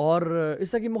 اور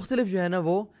اس طرح کی مختلف جو ہے نا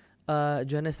وہ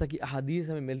جو ہے نا اس طرح کی احادیث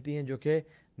ہمیں ملتی ہیں جو کہ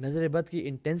نظر بد کی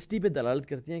انٹینسٹی پہ دلالت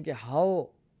کرتی ہیں کہ how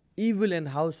evil and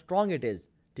how strong it is.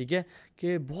 ٹھیک ہے،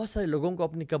 کہ بہت سارے لوگوں کو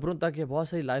اپنی قبروں تک یا بہت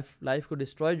ساری لائف کو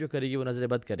ڈسٹروائے جو کرے گی وہ نظر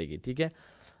بد کرے گی. ٹھیک ہے،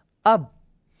 اب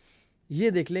یہ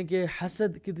دیکھ لیں کہ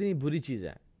حسد کتنی بری چیز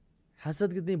ہے.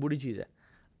 حسد کتنی بری چیز ہے.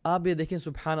 آپ یہ دیکھیں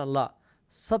سبحان اللہ،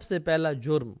 سب سے پہلا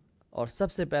جرم اور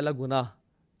سب سے پہلا گناہ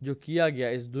جو کیا گیا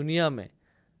اس دنیا میں،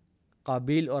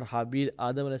 قابیل اور حابیل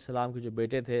آدم علیہ السلام کے جو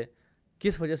بیٹے تھے،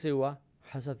 کس وجہ سے ہوا؟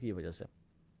 حسد کی وجہ سے.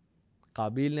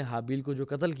 قابیل نے حابیل کو جو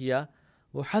قتل کیا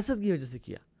وہ حسد کی وجہ سے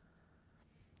کیا.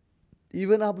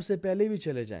 ایون آپ اس سے پہلے بھی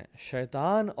چلے جائیں،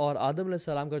 شیطان اور آدم علیہ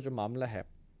السلام کا جو معاملہ ہے،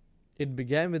 اٹ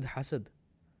began with حسد،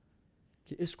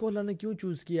 کہ اس کو اللہ نے کیوں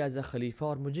چوز کیا ایز اے خلیفہ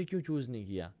اور مجھے کیوں چوز نہیں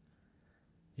کیا؟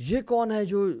 یہ کون ہے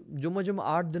جو جمعہ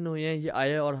 8 دن ہوئے ہیں یہ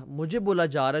آیا اور مجھے بولا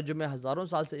جا رہا ہے، جو میں ہزاروں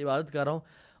سال سے عبادت کر رہا ہوں،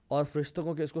 اور فرشتوں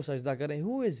کو کہ اس کو سجدہ کریں.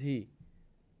 ہو از ہی؟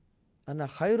 انا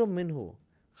خیر منہ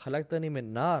خلقتنی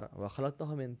من نار وخلقتہ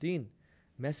من طین.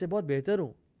 میں سے بہت بہتر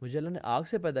ہوں، مجھے اللہ نے آگ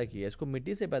سے پیدا کیا، اس کو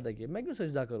مٹی سے پیدا کیا، میں کیوں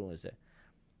سجدہ کروں اسے؟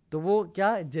 تو وہ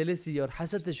کیا جیلسی اور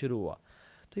حسد سے شروع ہوا.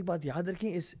 تو ایک بات یاد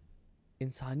رکھیں اس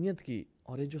انسانیت کی،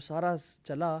 اور یہ جو سارا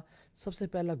چلا، سب سے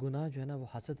پہلا گناہ جو ہے نا وہ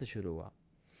حسد سے شروع ہوا.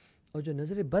 اور جو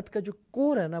نظر بد کا جو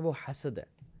کور ہے نا وہ حسد ہے.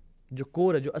 جو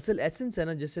کور ہے، جو اصل ایسنس ہے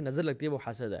نا جس سے نظر لگتی ہے وہ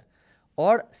حسد ہے.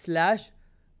 اور سلیش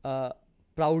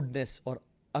پراؤڈنس اور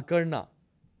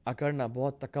اکڑنا،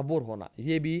 بہت تکبر ہونا،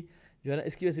 یہ بھی جو ہے نا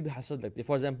اس کی وجہ سے بھی حسد لگتی ہے.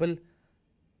 فار ایگزامپل،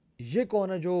 یہ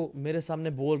کون ہے جو میرے سامنے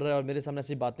بول رہا ہے اور میرے سامنے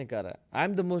ایسی باتیں کر رہا ہے؟ I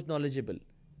am the most knowledgeable.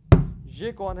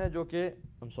 یہ کون ہے جو کہ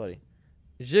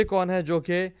یہ کون ہے جو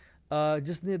کہ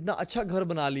جس نے اتنا اچھا گھر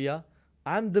بنا لیا؟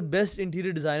 I am the best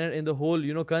interior designer in the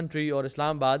whole country اور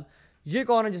اسلام آباد. یہ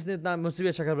کون ہے جس نے اتنا مجھ سے بھی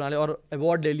اچھا گھر بنا لیا اور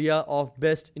ایوارڈ لے لیا آف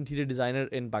بیسٹ انٹیریئر ڈیزائنر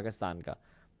ان پاکستان کا؟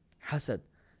 حسد.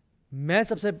 میں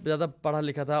سب سے زیادہ پڑھا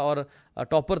لکھا تھا اور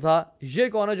ٹاپر تھا، یہ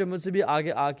کون ہے جو مجھ سے بھی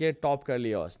آگے آ کے ٹاپ کر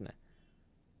لیا اس نے؟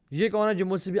 یہ کون ہے جو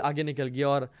مجھ سے بھی آگے نکل گیا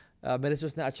اور میرے سے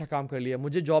اس نے اچھا کام کر لیا،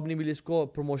 مجھے جاب نہیں ملی، اس کو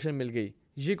پروموشن مل گئی؟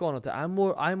 یہ کون ہوتا ہے؟ I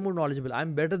am more knowledgeable, I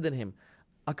am better than ہم.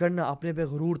 اکڑنا، اپنے پہ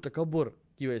غرور، تکبر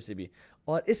کی وجہ سے بھی.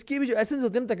 اور اس کی بھی جو ایسنس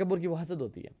ہوتی ہے نا تکبر کی، وہ حسد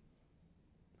ہوتی ہے.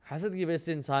 حسد کی وجہ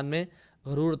سے انسان میں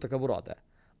غرور و تکبر آتا ہے،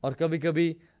 اور کبھی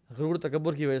کبھی غرور و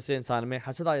تکبر کی وجہ سے انسان میں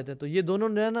حسد آ جاتا ہے. تو یہ دونوں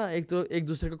جو ہے نا ایک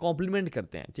دوسرے کو کمپلیمنٹ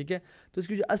کرتے ہیں. ٹھیک ہے، تو اس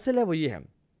کی جو اصل ہے وہ یہ ہے،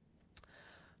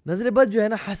 نظر بد جو ہے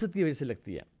نا حسد کی وجہ سے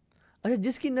لگتی ہے. اچھا،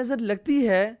 جس کی نظر لگتی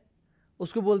ہے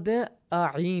اس کو بولتے ہیں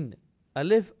آعین،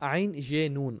 الف عین یہ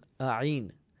نون، آعین.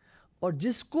 اور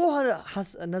جس کو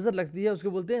نظر لگتی ہے اس کو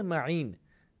بولتے ہیں معین،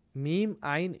 میم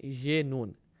عین یہ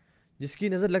نون. جس کی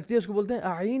نظر لگتی ہے اس کو بولتے ہیں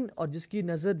آعین، اور جس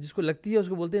کو لگتی ہے اس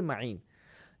کو بولتے ہیں معین.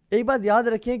 ایک بات یاد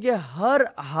رکھیں کہ ہر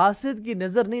حاسد کی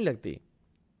نظر نہیں لگتی.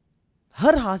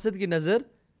 ہر حاسد کی نظر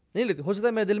نہیں لگتی. ہو سکتا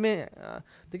ہے میرے دل میں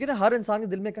دیکھیں نا، ہر انسان کے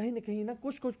دل میں کہیں نہ کہیں نا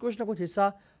کچھ نہ کچھ حصہ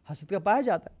حسد کا پایا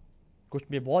جاتا ہے، کچھ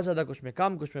میں بہت زیادہ، کچھ میں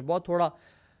کم، کچھ میں بہت تھوڑا.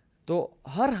 تو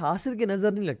ہر حاسد کی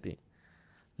نظر نہیں لگتی.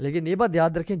 لیکن یہ بات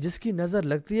یاد رکھیں جس کی نظر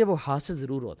لگتی ہے وہ حاسد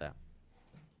ضرور ہوتا ہے.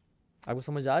 آپ کو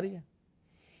سمجھ آ رہی ہے؟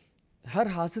 ہر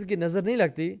حاسد کی نظر نہیں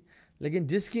لگتی، لیکن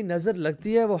جس کی نظر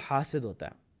لگتی ہے وہ حاسد ہوتا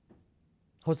ہے.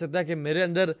 ہو سکتا ہے کہ میرے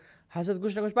اندر حسد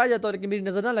کچھ نہ کچھ پایا جاتا ہے لیکن میری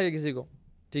نظر نہ لگے کسی کو،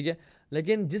 ٹھیک ہے،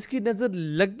 لیکن جس کی نظر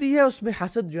لگتی ہے اس میں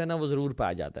حسد جو ہے نا وہ ضرور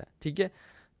پایا جاتا ہے. ٹھیک ہے،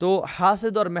 تو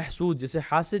حاسد اور محسود، جسے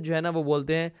حاسد جو ہے نا وہ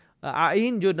بولتے ہیں،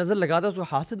 عین جو نظر لگاتا ہے اس کو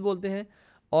حاسد بولتے ہیں،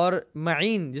 اور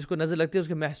معین جس کو نظر لگتی ہے اس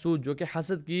کے محسود، جو کہ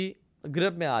حسد کی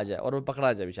گرفت میں آ جائے اور وہ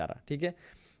پکڑا جائے بیچارہ. ٹھیک ہے،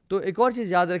 تو ایک اور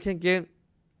چیز یاد رکھیں کہ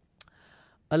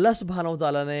اللہ سبحانہ و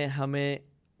تعالیٰ نے ہمیں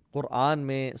قرآن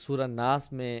میں سورہ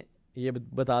ناس میں یہ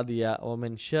بتا دیا،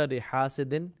 وَمِن شَرِّ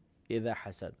حَاسِدٍ اِذَا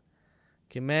حَسَد،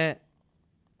 کہ میں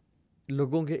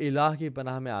لوگوں کے الہ کی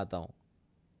پناہ میں آتا ہوں.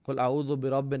 قُلْ اعوذ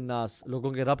برب الناس،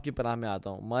 لوگوں کے رب کی پناہ میں آتا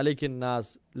ہوں. مالک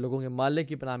الناس، لوگوں کے مالک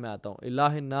کی پناہ میں آتا ہوں.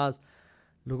 الہ الناس،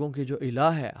 لوگوں کے جو الہ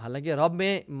ہے. حالانکہ رب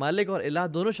میں مالک اور الہ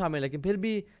دونوں شامل ہیں، لیکن پھر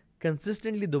بھی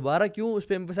کنسسٹنٹلی دوبارہ کیوں اس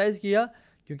پہ ایمفسائز کیا؟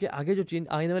 کیونکہ آگے جو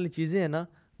آنے والی چیزیں ہیں نا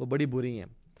وہ بڑی بری ہیں.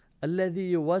 الذی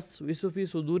یوسوس فی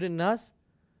صدور الناس،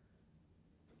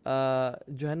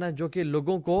 جو ہے نا جو کہ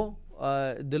لوگوں کو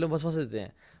دلوں میں وسوسے دیتے ہیں.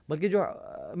 بلکہ جو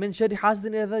من شر حاسد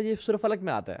اذا، یہ سورہ فلق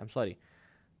میں آتا ہے. سوری،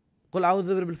 قل اعوذ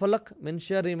برب الفلق من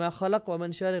شر ما خلق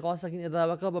ومن شر غاسق اذا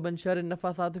وقب ومن شر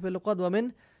النفاثات فی العقد ومن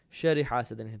شر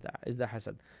حاسد اذا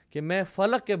حسد، کہ میں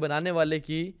فلق کے بنانے والے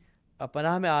کی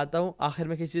پناہ میں آتا ہوں. آخر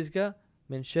میں کس چیز کا؟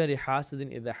 من شر حاسد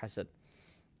اذا حسد،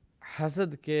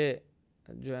 حسد کے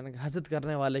جو ہے نا حسد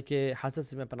کرنے والے کے حسد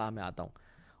سے میں پناہ میں آتا ہوں.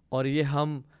 اور یہ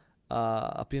ہم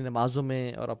اپنی نمازوں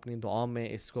میں اور اپنی دعاؤں میں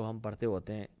اس کو ہم پڑھتے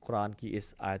ہوتے ہیں، قرآن کی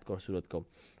اس آیت کو اور صورت کو.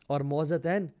 اور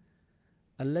معوذتین،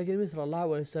 اللہ کے نبی صلی اللہ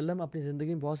علیہ وسلم اپنی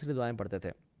زندگی میں بہت ساری دعائیں پڑھتے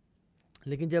تھے،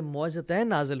 لیکن جب معوذتین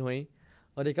نازل ہوئیں،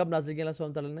 اور یہ کب نازل کیا اللہ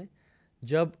سبحانہ تعالیٰ نے؟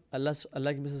 جب اللہ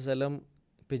کے نبی صلی اللہ علیہ وسلم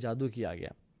پہ جادو کیا گیا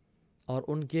اور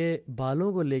ان کے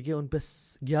بالوں کو لے کے ان پہ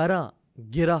 11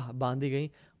 گرہ باندھی گئیں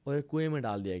اور ایک کنویں میں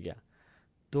ڈال دیا گیا.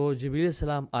 تو جبریل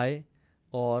السلام آئے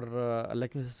اور اللہ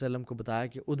کے نبی صلی اللہ علیہ وسلم کو بتایا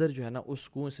کہ ادھر جو ہے نا اس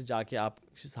کنویں سے جا کے آپ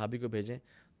کسی صحابی کو بھیجیں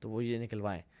تو وہ یہ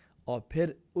نکلوائیں. اور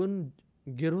پھر ان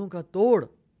گرہوں کا توڑ،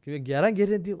 کیونکہ 11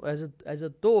 گرہیں تھیں، ایز اے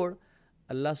توڑ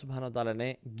اللہ سبحانہ وتعالیٰ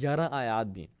نے 11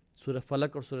 آیات دیں. سورہ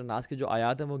فلق اور سورہ ناس کی جو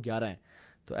آیات ہیں وہ 11 ہیں،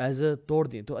 تو ایز اے توڑ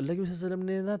دیں. تو اللہ کے نبی صلی اللہ علیہ وسلم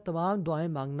نے نا تمام دعائیں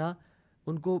مانگنا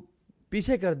ان کو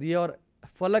پیچھے کر دیا اور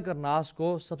فلق اور ناس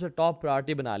کو سب سے ٹاپ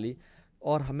پرائرٹی بنا لی،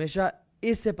 اور ہمیشہ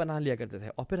اس سے پناہ لیا کرتے تھے.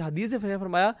 اور پھر حدیث میں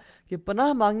فرمایا کہ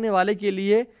پناہ مانگنے والے کے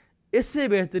لیے اس سے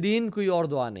بہترین کوئی اور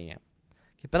دعا نہیں ہے،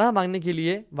 کہ پناہ مانگنے کے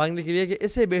لیے کہ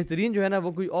اس سے بہترین جو ہے نا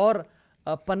وہ کوئی اور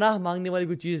پناہ مانگنے والی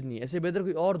کوئی چیز نہیں ہے، اس سے بہتر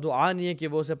کوئی اور دعا نہیں ہے کہ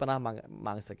وہ اسے پناہ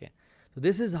مانگ سکیں. تو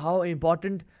دس از ہاؤ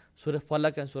امپورٹنٹ سورہ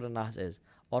فلق اینڈ سورہ ناس از.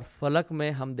 اور فلق میں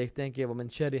ہم دیکھتے ہیں کہ ومن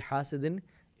شر حاسد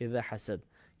اذا حسد،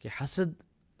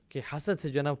 کہ حسد سے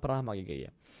جو ہے نا پناہ مانگی گئی ہے.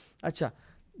 اچھا،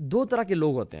 2 طرح کے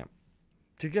لوگ ہوتے ہیں،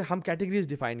 ٹھیک ہے، ہم کیٹیگریز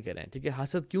ڈیفائن کریں. ٹھیک ہے،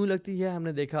 حسد کیوں لگتی ہے ہم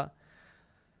نے دیکھا،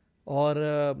 اور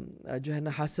جو ہے نا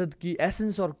حسد کی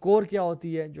ایسنس اور کور کیا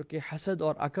ہوتی ہے، جو کہ حسد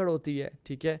اور اکڑ ہوتی ہے.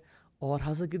 ٹھیک ہے، اور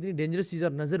حسد کتنی ڈینجرس چیز ہے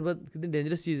اور نظر بد کتنی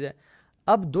ڈینجرس چیز ہے.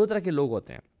 اب 2 طرح کے لوگ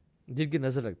ہوتے ہیں جن کی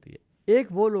نظر لگتی ہے. ایک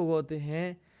وہ لوگ ہوتے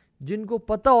ہیں جن کو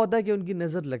پتہ ہوتا ہے کہ ان کی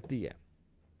نظر لگتی ہے،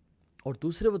 اور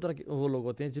دوسرے وہ لوگ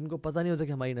ہوتے ہیں جن کو پتہ نہیں ہوتا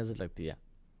کہ ہماری نظر لگتی ہے.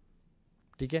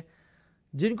 ٹھیک ہے،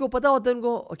 جن کو پتہ ہوتا ہے ان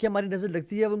کو کہ ہماری نظر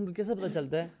لگتی ہے، ان کو کیسے پتہ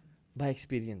چلتا ہے؟ By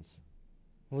experience.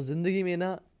 وہ زندگی میں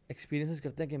نا ایکسپیرینسز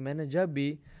کرتے ہیں کہ میں نے جب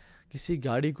بھی کسی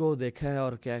گاڑی کو دیکھا ہے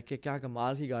اور کیا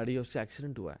کمال کی گاڑی ہے، اس سے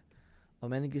ایکسیڈنٹ ہوا ہے، اور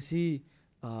میں نے کسی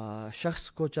شخص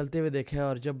کو چلتے ہوئے دیکھا ہے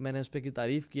اور جب میں نے اس پہ کی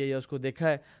تعریف کی ہے یا اس کو دیکھا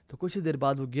ہے تو کچھ ہی دیر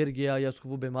بعد وہ گر گیا یا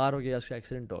وہ بیمار ہو گیا یا اس کا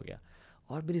ایکسیڈنٹ ہو گیا.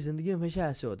 اور میری زندگی میں ہمیشہ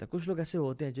ایسے ہوتا ہے. کچھ لوگ ایسے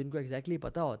ہوتے ہیں جن کو ایگزیکٹلی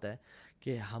پتہ ہوتا ہے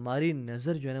کہ ہماری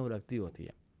نظر جو ہے نا وہ لگتی ہوتی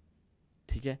ہے.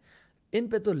 ٹھیک ہے، ان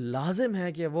پہ تو لازم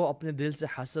ہے کہ وہ اپنے دل سے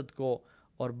حسد کو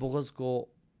اور بغض کو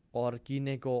اور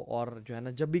کینے کو اور جو ہے نا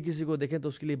جب بھی کسی کو دیکھیں تو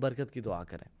اس کے لیے برکت کی دعا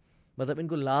کریں. مطلب ان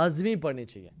کو لازمی پڑھنی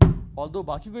چاہیے، although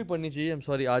باقی کو ہی پڑھنی چاہیے.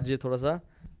 سوری، آج یہ تھوڑا سا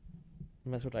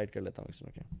میں اس کو ٹائٹ کر لیتا ہوں اس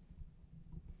میں.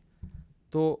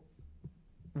 تو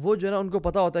وہ جو ہے نا ان کو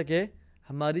پتہ ہوتا ہے کہ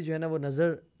ہماری جو ہے نا وہ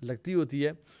نظر لگتی ہوتی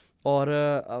ہے، اور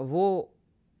وہ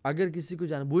اگر کسی کو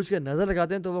جان بوجھ کے نظر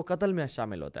لگاتے ہیں تو وہ قتل میں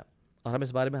شامل ہوتا ہے، اور ہم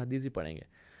اس بارے میں حدیث ہی پڑھیں گے.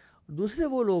 دوسرے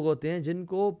وہ لوگ ہوتے ہیں جن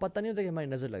کو پتہ نہیں ہوتا کہ ہماری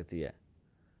نظر لگتی ہے.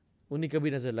 انہیں کبھی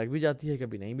نظر لگ بھی جاتی ہے،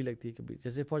 کبھی نہیں بھی لگتی ہے. کبھی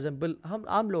جیسے فار ایگزامپل ہم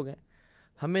عام لوگ ہیں،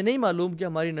 ہمیں نہیں معلوم کہ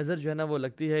ہماری نظر جو ہے نا وہ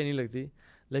لگتی ہے یا نہیں لگتی،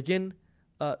 لیکن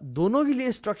دونوں کے لیے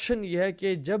انسٹرکشن یہ ہے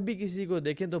کہ جب بھی کسی کو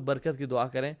دیکھیں تو برکت کی دعا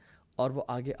کریں، اور وہ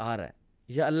آگے آ رہا ہے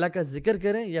یا اللہ کا ذکر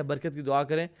کریں یا برکت کی دعا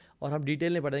کریں. اور ہم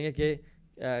ڈیٹیل میں پڑھیں گے کہ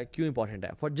کیوں امپورٹنٹ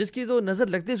ہے. جس کی تو نظر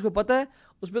لگتی ہے اس کو پتہ ہے،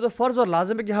 اس پہ تو فرض اور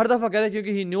لازم ہے کہ ہر دفعہ کرے، کیونکہ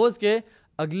ہی نوز کہ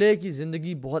اگلے کی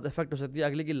زندگی بہت افیکٹ ہو سکتی ہے,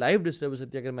 اگلے کی لائف ڈسٹرب ہو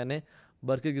سکتی ہے اگر میں نے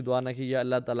برکت کی دعا نہ کی یا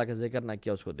اللہ تعالیٰ کا ذکر نہ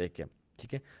کیا اس کو دیکھ کے,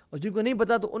 ٹھیک ہے. اور جن کو نہیں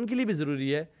پتا تو ان کے لیے بھی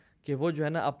ضروری ہے کہ وہ جو ہے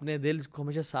نا اپنے دل کو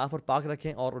ہمیشہ صاف اور پاک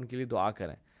رکھیں اور ان کے لیے دعا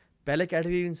کریں. پہلے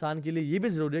کیٹیگری انسان کے لیے یہ بھی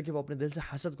ضروری ہے کہ وہ اپنے دل سے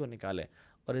حسد کو نکالے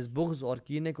اور اس بغض اور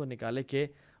کینے کو نکالے کہ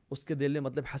اس کے دل میں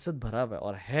مطلب حسد بھرا ہوا ہے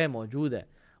اور ہے موجود ہے.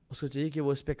 اس کو چاہیے کہ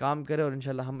وہ اس پہ کام کرے, اور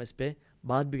انشاءاللہ ہم اس پہ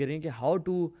بات بھی کریں گے کہ how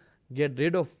to get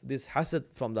rid of this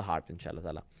حسد فرام دا ہارٹ انشاءاللہ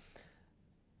تعالیٰ.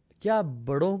 کیا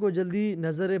بڑوں کو جلدی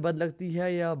نظر بد لگتی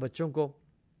ہے یا بچوں کو؟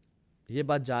 یہ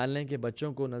بات جان لیں کہ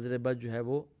بچوں کو نظر بد جو ہے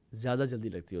وہ زیادہ جلدی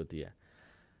لگتی ہوتی ہے.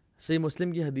 صحیح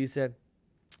مسلم کی حدیث ہے,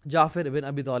 جعفر بن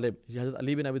ابی طالب, یہ حضرت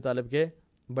علی بن ابی طالب کے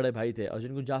بڑے بھائی تھے اور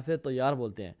جن کو جعفر طیار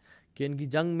بولتے ہیں, کہ ان کی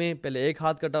جنگ میں پہلے ایک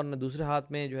ہاتھ کٹا, انہوں نے دوسرے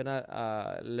ہاتھ میں جو ہے نا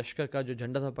لشکر کا جو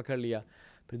جھنڈا تھا پکڑ لیا,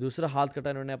 پھر دوسرا ہاتھ کٹا,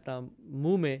 انہوں نے اپنا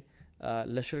منہ میں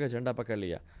لشکر کا جھنڈا پکڑ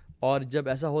لیا, اور جب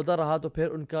ایسا ہوتا رہا تو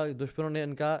پھر ان کا دشمنوں نے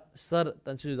ان کا سر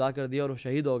تن سے جدا کر دیا اور وہ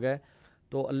شہید ہو گئے.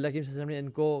 تو اللہ کے وسلم نے ان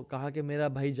کو کہا کہ میرا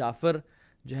بھائی جعفر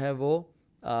جو ہے وہ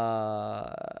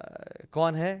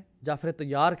کون ہے؟ جعفر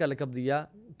طیار کا لقب دیا.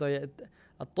 تو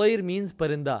طیر مینز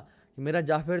پرندہ, میرا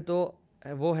جعفر تو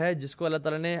وہ ہے جس کو اللہ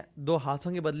تعالیٰ نے 2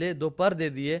 ہاتھوں کے بدلے 2 پر دے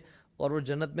دیے اور وہ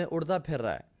جنت میں اڑتا پھر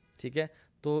رہا ہے, ٹھیک ہے.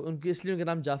 تو ان کی اس لیے ان کا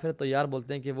نام جعفر طیار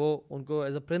بولتے ہیں کہ وہ ان کو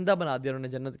ایز اے پرندہ بنا دیا انہوں نے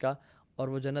جنت کا, اور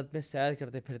وہ جنت میں سیر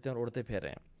کرتے پھرتے ہیں اور اڑتے پھر رہے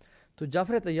ہیں. تو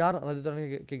جعفر طیار رضی اللہ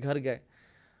عنہ کے گھر گئے,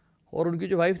 اور ان کی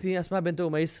جو وائف تھیں اسماء بنت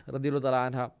امیس رضی اللہ تعالیٰ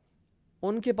عنہ,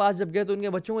 ان کے پاس جب گئے تو ان کے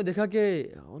بچوں کو دیکھا کہ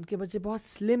ان کے بچے بہت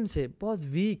سلم سے, بہت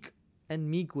ویک اینڈ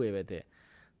میک ہوئے ہوئے تھے.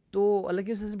 تو اللہ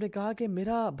کے وسلم نے کہا کہ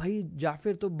میرا بھائی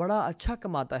جعفر تو بڑا اچھا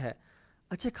کماتا ہے,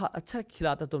 اچھا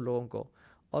کھلاتا تم لوگوں کو,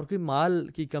 اور کوئی مال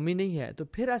کی کمی نہیں ہے, تو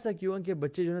پھر ایسا کیوں ہے کہ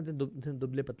بچے جو ہے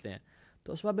دبلے پتلے ہیں؟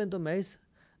 تو اسماء بنت امیس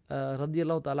رضی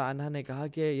اللہ تعالیٰ عنہ نے کہا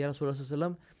کہ یا رسول اللہ صلی اللہ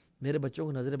علیہ وسلم, میرے بچوں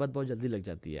کو نظر بد بہت جلدی لگ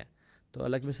جاتی ہے. تو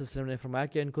اللہ کے وسلم صلی اللہ علیہ وسلم نے فرمایا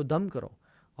کہ ان کو دم کرو,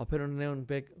 اور پھر انہوں نے ان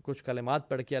پہ کچھ کلمات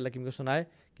پڑھ کے اللہ کے کو سنائے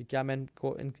کہ کیا میں ان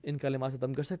کو ان کلمات سے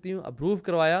دم کر سکتی ہوں. اپروو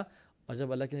کروایا, اور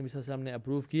جب اللہ کے نبی صلی اللہ علیہ وسلم نے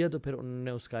اپروو کیا تو پھر انہوں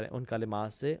نے ان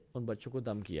کلمات سے ان بچوں کو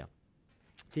دم کیا,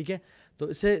 ٹھیک ہے. تو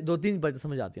اس سے 2-3 باتیں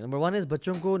سمجھ آتی ہیں. نمبر 1 ہے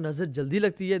بچوں کو نظر جلدی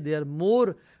لگتی ہے, دے آر مور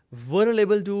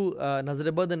ورنیبل ٹو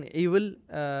نظر بد اینڈ ایول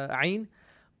عین.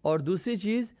 اور دوسری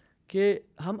چیز کہ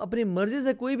ہم اپنی مرضی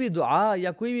سے کوئی بھی دعا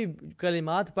یا کوئی بھی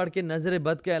کلمات پڑھ کے نظر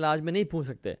بد کے علاج میں نہیں پھونک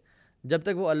سکتے جب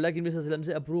تک وہ اللہ کے نبی صلی اللہ علیہ وسلم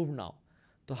سے اپروو نہ ہو.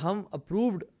 تو ہم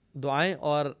اپرووڈ دعائیں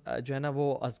اور جو ہے نا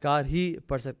وہ اذکار ہی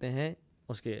پڑھ سکتے ہیں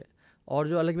اس کے. اور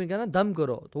جو اللہ کے نبی کہا نا دم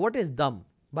کرو, تو what is them?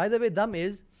 By the وے دم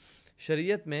از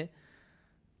شریعت میں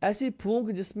ایسی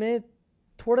پھونک جس میں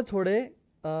تھوڑے تھوڑے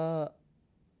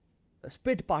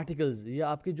اسپٹ پارٹیکلز یا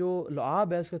آپ کی جو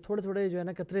لعاب ہے اس کے تھوڑے تھوڑے جو ہے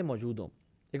نا قطرے موجود ہوں.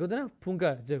 ایک ہوتا ہے نا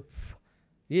پھونکا جو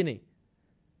یہ نہیں,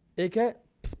 ایک ہے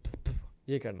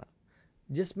یہ کرنا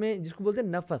جس کو بولتے ہیں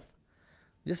نفث,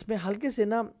 جس میں ہلکے سے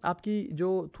نا آپ کی جو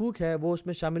تھوک ہے وہ اس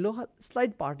میں شامل ہو,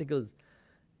 سلائٹ پارٹیکلز.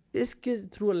 اس کے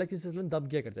تھرو اللہ کے وسلم دم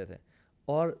کیا کرتے تھے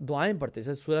اور دعائیں پڑھتے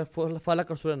تھے, سورہ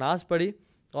فلق اور سورہ ناس پڑھی,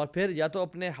 اور پھر یا تو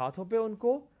اپنے ہاتھوں پہ ان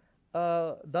کو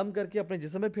دم کر کے اپنے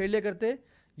جسم میں پھیر لیا کرتے,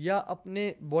 یا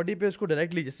اپنے باڈی پہ اس کو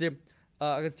ڈائریکٹلی, جیسے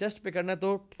اگر چیسٹ پہ کرنا ہے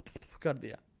تو کر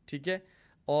دیا, ٹھیک ہے,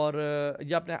 اور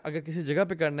یا اپنے اگر کسی جگہ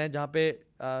پہ کرنا ہے جہاں پہ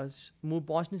منہ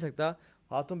پہنچ نہیں سکتا,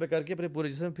 ہاتھوں پہ کر کے پھر پورے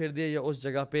جسم پھیر دیا یا اس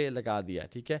جگہ پہ لگا دیا,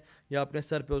 ٹھیک ہے, یا اپنے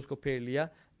سر پہ اس کو پھیر لیا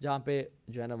جہاں پہ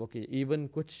جو ہے نا وہ کہ ایون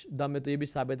کچھ دم میں تو یہ بھی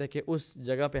ثابت ہے کہ اس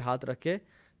جگہ پہ ہاتھ رکھ کے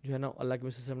جو ہے نا اللہ کے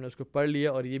وسلم نے اس کو پڑھ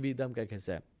لیا, اور یہ بھی دم کا ایک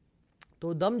حصہ ہے.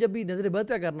 تو دم جب بھی نظر بد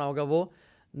کا کرنا ہوگا وہ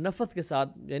نفث کے ساتھ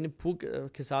یعنی پھونک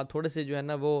کے ساتھ تھوڑے سے جو ہے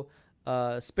نا وہ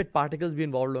اسپٹ پارٹیکلز بھی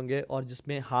انوالوڈ ہوں گے, اور جس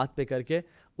میں ہاتھ پہ کر کے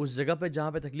اس جگہ پہ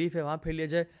جہاں پہ تکلیف ہے وہاں پھیر لیا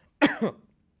جائے,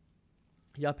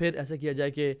 یا پھر ایسا کیا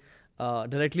جائے کہ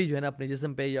ڈائریکٹلی جو ہے نا اپنے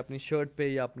جسم پہ یا اپنی شرٹ پہ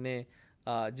یا اپنے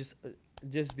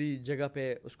جس بھی جگہ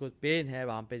پہ اس کو پین ہے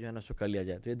وہاں پہ جو ہے نا اس کو کر لیا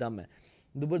جائے. تو یہ دم ہے.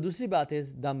 دوسری بات ہے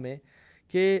اس دم میں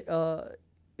کہ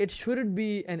it shouldn't be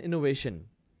an innovation.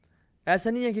 ایسا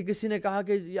نہیں ہے کہ کسی نے کہا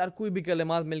کہ یار کوئی بھی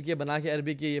کلمات مل کے بنا کے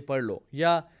عربی کے یہ پڑھ لو,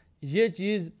 یا یہ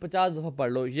چیز 50 دفعہ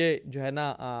پڑھ لو, یہ جو ہے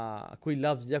نا کوئی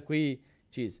لفظ یا کوئی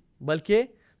چیز, بلکہ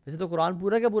ویسے تو قرآن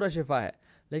پورا کا پورا شفا ہے,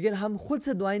 لیکن ہم خود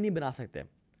سے دعائیں نہیں بنا سکتے.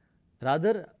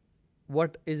 Rather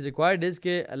what is required is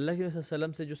کہ اللہ کے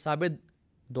وسلم سے جو ثابت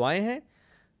دعائیں ہیں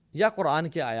یا قرآن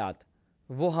کے آیات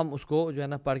وہ ہم اس کو جو ہے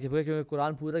نا پڑھ کے پڑھیں, کیونکہ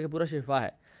قرآن پورا کا پورا شفا ہے.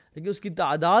 لیکن اس کی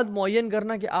تعداد معین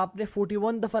کرنا کہ آپ نے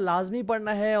 41 دفعہ لازمی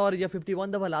پڑھنا ہے اور یا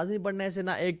 51 دفعہ لازمی پڑھنا ہے, اسے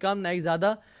نہ ایک کم نہ ایک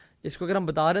زیادہ, اس کو اگر ہم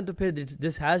بتا رہے ہیں تو پھر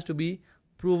this has to be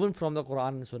proven from the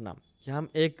Quran and Sunnah, کہ ہم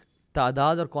ایک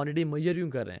تعداد اور کوانٹٹی میئر کیوں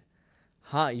کر رہے ہیں.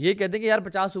 ہاں یہ کہتے ہیں کہ یار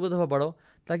 50 صبح دفعہ پڑھو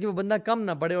تاکہ وہ بندہ کم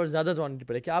نہ پڑھے اور زیادہ کوانٹٹی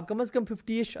پڑھے, کہ آپ کم از کم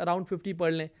 50-ish اراؤنڈ 50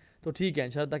 پڑھ لیں تو ٹھیک ہے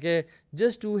انشاءاللہ, تاکہ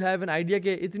just to have an idea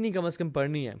کہ اتنی کم از کم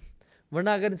پڑھنی ہے. ورنہ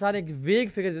اگر انسان ایک ویگ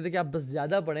فکر دیتے کہ آپ بس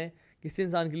زیادہ پڑھیں, کسی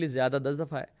انسان کے لیے زیادہ 10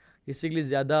 دفعہ ہے, کسی کے لیے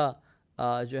زیادہ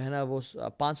جو ہے نا وہ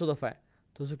 500 دفعہ ہے,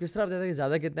 تو اس کو کس طرح بتاتا ہے کہ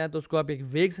زیادہ کتنا ہے, تو اس کو آپ ایک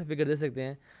ویگ سے فکر دے سکتے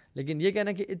ہیں. لیکن یہ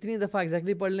کہنا کہ اتنی دفعہ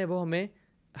ایگزیکٹلی پڑھ لیں, وہ ہمیں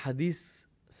حدیث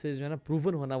سے جو ہے نا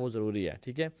پروون ہونا وہ ضروری ہے.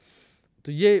 ٹھیک ہے,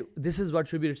 تو یہ this is what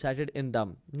should be recited in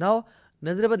them. Now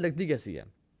نظر بد لگتی کیسی ہے؟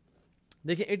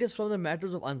 دیکھیں, it is from the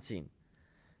matters of unseen,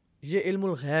 یہ علم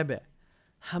الغیب ہے.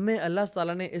 ہمیں اللہ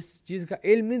تعالیٰ نے اس چیز کا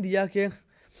علم نہیں دیا کہ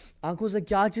آنکھوں سے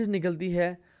کیا چیز نکلتی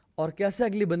ہے اور کیسے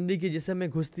اگلی بندی کی جسم میں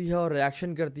گھستی ہے اور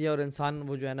ریاکشن کرتی ہے اور انسان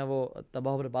وہ جو ہے نا وہ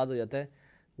تباہ و برباد ہو جاتا ہے.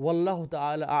 واللہ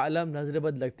تعالی اعلم نظر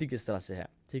بد لگتی کس طرح سے ہے.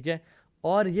 ٹھیک ہے,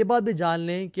 اور یہ بات بھی جان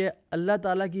لیں کہ اللہ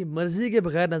تعالیٰ کی مرضی کے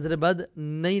بغیر نظر بد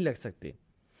نہیں لگ سکتی.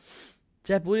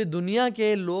 چاہے پوری دنیا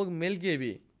کے لوگ مل کے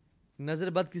بھی نظر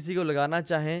بد کسی کو لگانا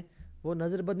چاہیں, وہ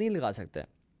نظر بد نہیں لگا سکتے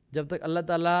جب تک اللہ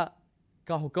تعالیٰ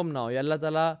کا حکم نہ ہو یا اللہ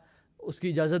تعالیٰ اس کی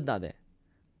اجازت نہ دیں.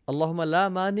 اللہم لا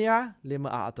مانع لما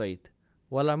اعطیت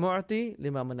ولا معطی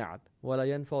لما منعت ولا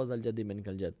ينفع ذا الجد منک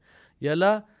الجد. یا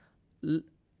اللہ,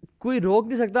 کوئی روک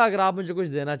نہیں سکتا اگر آپ مجھے کچھ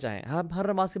دینا چاہیں. ہم ہر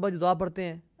نماز کے بعد یہ دعا پڑھتے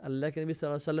ہیں, اللہ کے نبی صلی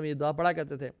اللہ علیہ وسلم یہ دعا پڑھا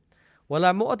کرتے تھے,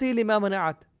 ولا معطی لما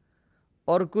منعت,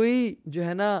 اور کوئی جو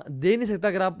ہے نا دے نہیں سکتا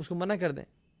اگر آپ اس کو منع کر دیں.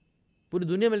 پوری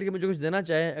دنیا مل کے مجھے کچھ دینا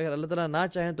چاہے, اگر اللہ تعالیٰ نہ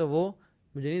چاہیں تو وہ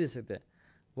مجھے نہیں دے سکتے.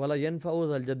 ولا ينفع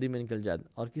ذا الجد منک الجد,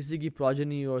 اور کسی کی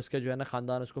پروجنی اور اس کا جو ہے نا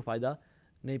خاندان اس کو فائدہ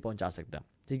نہیں پہنچا سکتا.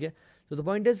 ٹھیک ہے, تو دا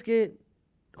پوائنٹ از کہ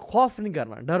خوف نہیں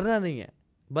کرنا, ڈرنا نہیں ہے,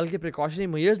 بلکہ پریکاشنری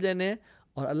میئرز لینے ہیں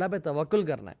اور اللہ پہ توکل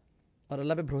کرنا ہے اور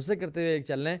اللہ پہ بھروسے کرتے ہوئے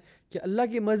چلنا ہے کہ اللہ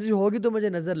کی مرضی ہوگی تو مجھے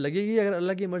نظر لگے گی, اگر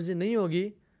اللہ کی مرضی نہیں ہوگی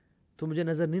تو مجھے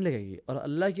نظر نہیں لگے گی. اور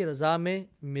اللہ کی رضا میں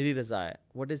میری رضا ہے.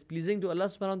 What is pleasing to Allah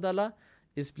سبحانہ و تعالیٰ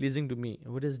is pleasing to me,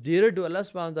 what is dear to Allah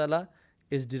سبحانہ و تعالیٰ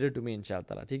از ڈیئر ٹو می انشاء اللہ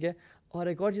تعالیٰ. ٹھیک ہے, اور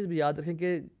ایک اور چیز بھی یاد رکھیں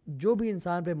کہ جو بھی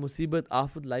انسان پہ مصیبت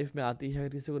آفت لائف میں آتی ہے,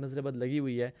 اگر کسی کو نظر بد لگی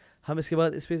ہوئی ہے, ہم اس کے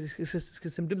بعد اس کے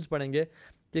سمٹمز پڑھیں گے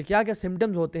کہ کیا کیا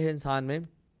سمٹمز ہوتے ہیں انسان میں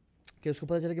کہ اس کو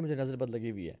پتہ چلے کہ مجھے نظر بد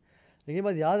لگی ہوئی ہے. لیکن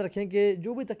بات یاد رکھیں کہ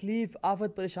جو بھی تکلیف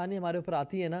آفت پریشانی ہمارے اوپر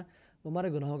آتی ہے نا, وہ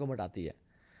ہمارے گناہوں کو مٹاتی ہے.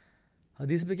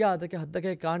 حدیث میں کیا آتا ہے کہ حتیٰ کہ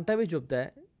ایک کانٹا بھی چبھتا ہے,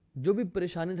 جو بھی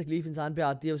پریشانی تکلیف انسان پہ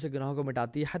آتی ہے اسے گناہوں کو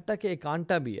مٹاتی ہے. حتیٰ کہ ایک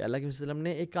کانٹا بھی, اللہ کے وسلم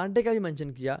نے ایک کانٹے کا بھی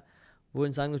منشن کیا, وہ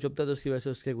انسان کو چبھتا ہے تو اس کی وجہ سے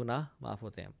اس کے گناہ معاف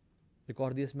ہوتے ہیں. ایک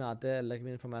اور حدیث میں آتا ہے اللہ کے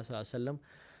نبی فرمایا صلی اللہ علیہ وسلم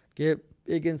کہ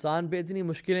ایک انسان پہ اتنی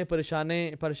مشکلیں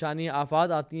پریشانیاں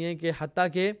آفات آتی ہیں کہ حتیٰ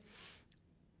کہ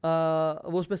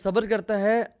وہ اس پہ صبر کرتا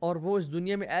ہے اور وہ اس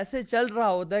دنیا میں ایسے چل رہا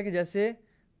ہوتا ہے کہ جیسے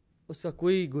اس کا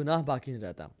کوئی گناہ باقی نہیں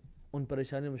رہتا ان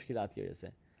پریشانی مشکلات کی وجہ سے.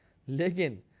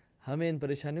 لیکن ہمیں ان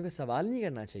پریشانیوں کا سوال نہیں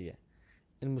کرنا چاہیے,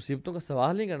 ان مصیبتوں کا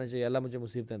سوال نہیں کرنا چاہیے اللہ مجھے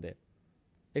مصیبتیں دے.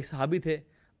 ایک صحابی تھے,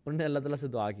 انہوں نے اللہ تعالیٰ سے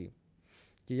دعا کی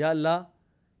کہ یا اللہ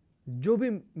جو بھی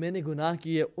میں نے گناہ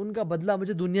کیے ان کا بدلہ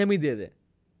مجھے دنیا میں ہی دے دے,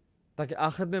 تاکہ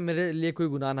آخرت میں میرے لیے کوئی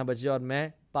گناہ نہ بچے اور میں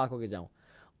پاک ہو کے جاؤں.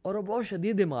 اور وہ بہت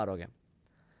شدید بیمار ہو گئے.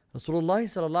 رسول اللہ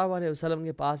صلی اللہ علیہ وسلم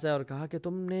کے پاس آئے اور کہا کہ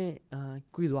تم نے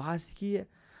کوئی دعا کی ہے؟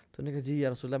 تو انہوں نے کہا جی یا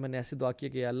رسول اللہ, میں نے ایسی دعا کی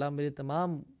کہ اللہ میرے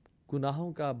تمام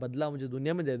گناہوں کا بدلہ مجھے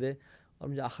دنیا میں دے دے اور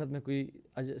مجھے آخرت میں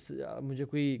مجھے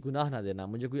کوئی گناہ نہ دینا,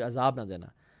 مجھے کوئی عذاب نہ دینا.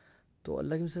 تو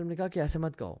اللہ کے وسلم نے کہا کہ ایسے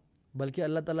مت کہو, بلکہ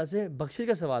اللہ تعالیٰ سے بخشش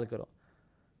کا سوال کرو.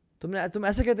 تم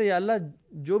ایسے کہتے یا اللہ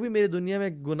جو بھی میری دنیا میں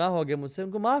گناہ ہو گئے مجھ سے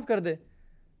ان کو معاف کر دے.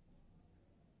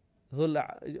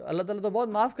 اللہ تعالیٰ تو بہت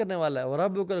معاف کرنے والا ہے.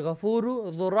 وَرَبُّكَ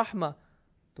الْغَفُورُ ذُو الرَّحْمَةِ,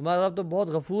 تمہارا رب تو بہت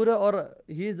غفور ہے اور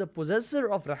ہی از دا پوزیسر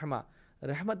آف رحمہ,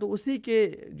 رحمت تو اسی کے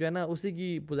جو ہے نا اسی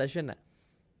کی پوزیشن ہے.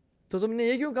 تو تم نے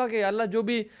یہ کیوں کہا کہ اللہ جو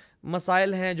بھی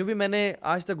مسائل ہیں, جو بھی میں نے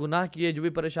آج تک گناہ کیے, جو بھی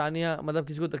پریشانیاں مطلب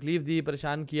کسی کو تکلیف دی,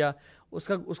 پریشان کیا,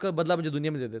 اس کا بدلہ مجھے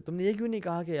دنیا میں دے دے. تم نے یہ کیوں نہیں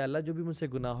کہا کہ اللہ جو بھی مجھ سے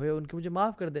گناہ ہوئے ان کے مجھے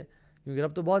معاف کر دے, کیونکہ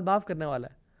رب تو بہت معاف کرنے والا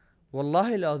ہے.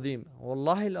 واللہ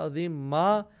العظیم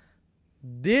ماں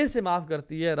دیر سے معاف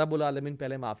کرتی ہے, رب العالمین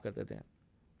پہلے معاف کر دیتے ہیں.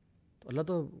 تو اللہ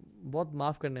تو بہت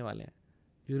معاف کرنے والے ہیں.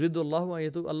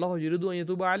 اللہ یرید ان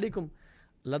یتوب علیکم,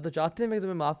 اللہ تو چاہتے ہیں میں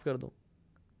تمہیں معاف کر دوں.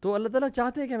 تو اللہ تعالیٰ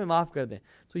چاہتے ہیں کہ ہمیں معاف کر دیں.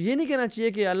 تو یہ نہیں کہنا چاہیے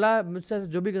کہ اللہ مجھ سے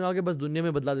جو بھی گناہ ہو گیا بس دنیا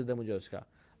میں بدلا دیتا ہے مجھے اس کا,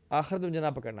 آخرت میں مجھے نہ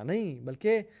پکڑنا. نہیں,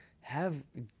 بلکہ ہیو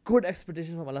گڈ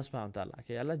ایکسپیکٹیشن فرام اللہ سبحانہ و تعالیٰ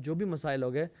کہ اللہ جو بھی مسائل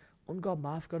ہو گئے ان کو آپ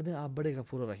معاف کر دیں, آپ بڑے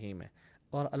غفور و رحیم ہیں.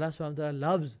 اور اللہ سبحانہ و تعالیٰ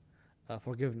لوز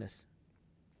فارگیونیس.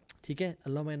 ٹھیک ہے,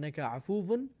 اللہم انک عفو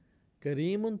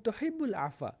کریم تحب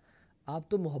العفو, آپ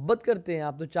تو محبت کرتے ہیں,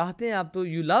 آپ تو چاہتے ہیں, آپ تو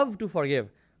یو لو ٹو فارگیو,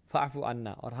 فاعف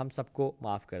عنا, اور ہم سب کو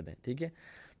معاف کر دیں. ٹھیک ہے,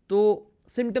 تو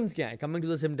سمٹمز کیا ہیں؟ کمنگ ٹو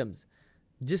دا سمٹمز,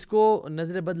 جس کو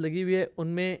نظر بد لگی ہوئی ہے ان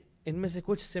میں سے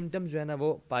کچھ سمٹمز جو ہے نا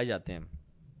وہ پائے جاتے ہیں.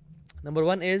 نمبر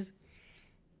 1 از,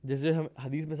 جیسے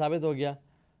حدیث میں ثابت ہو گیا,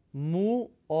 منہ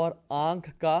اور آنکھ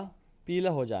کا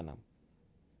پیلا ہو جانا.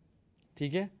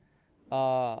 ٹھیک ہے.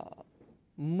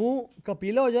 منہ کا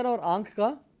پیلا ہو جانا اور آنکھ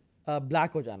کا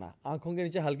بلیک ہو جانا, آنکھوں کے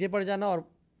نیچے ہلکے پڑ جانا, اور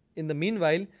ان دا مین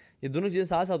وائل یہ دونوں چیزیں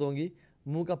ساتھ ساتھ ہوں گی.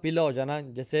 منہ کا پیلا ہو جانا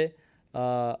جیسے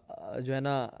جو ہے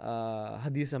نا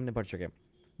حدیث ہم نے پڑھ چکے.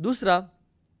 دوسرا,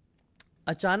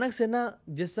 اچانک سے نا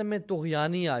جسم میں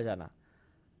طغیانی آ جانا,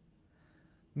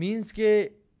 مینس کہ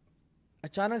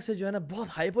اچانک سے جو ہے نا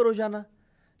بہت ہائپر ہو جانا,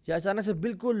 یا اچانک سے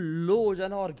بالکل لو ہو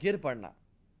جانا اور گر پڑنا.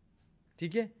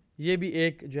 ٹھیک ہے, یہ بھی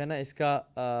ایک جو ہے نا اس کا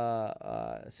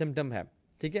سمٹم ہے.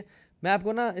 ٹھیک ہے, میں آپ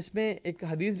کو نا اس میں ایک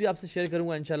حدیث بھی آپ سے شیئر کروں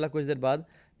گا انشاءاللہ کچھ دیر بعد,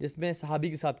 جس میں صحابی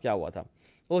کے ساتھ کیا ہوا تھا.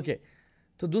 اوکے,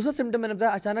 تو دوسرا سمٹم میں نے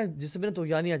بتایا اچانک جسم میں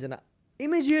طغیانی آ جانا,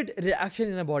 immediate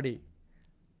reaction in a body.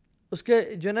 اس کے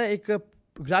جو ہے نا ایک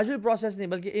گریجول پروسیس نہیں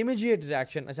بلکہ امیجیٹ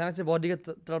ریئیکشن, اچانک سے باڈی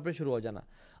کا تڑپنا شروع ہو جانا,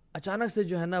 اچانک سے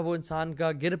جو ہے نا وہ انسان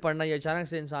کا گر پڑنا, یا اچانک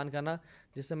سے انسان کا نا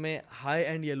جسم میں ہائی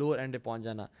اینڈ یا لوور اینڈ پہ پہنچ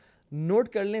جانا. نوٹ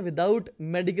کر لیں without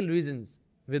medical reasons,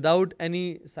 without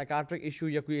any psychiatric issue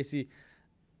یا کوئی ایسی.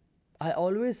 I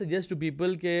always suggest to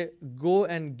people کہ go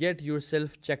and get your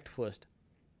self checked first.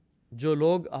 جو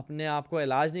لوگ اپنے آپ کو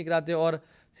علاج نہیں کراتے اور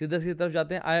سیدھا سیدھی طرف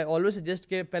جاتے ہیں, آئی آلویز سجیسٹ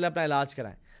کہ پہلے اپنا علاج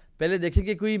کرائیں. پہلے دیکھیں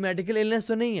کہ کوئی میڈیکل ایلنس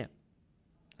تو نہیں ہے,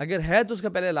 اگر ہے تو اس کا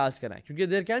پہلے علاج کرائیں, کیونکہ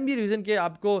دیر کین بی ریزن کہ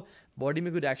آپ کو باڈی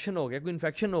میں کوئی ریئیکشن ہو گیا, کوئی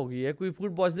انفیکشن ہو گئی ہے, کوئی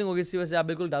فوڈ پوائزننگ ہو گئی, اسی وجہ سے آپ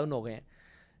بالکل ڈاؤن ہو گئے ہیں.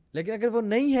 لیکن اگر وہ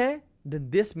نہیں ہے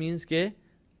دین دس مینس کہ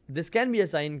دس کین بی اے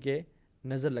سائن کہ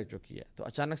نظر لگ چکی ہے. تو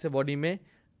اچانک سے باڈی میں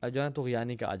جو ہے نا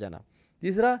طغیانی کا آ جانا.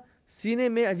 تیسرا, سینے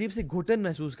میں عجیب سی گھٹن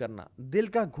محسوس کرنا, دل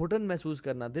کا گھٹن محسوس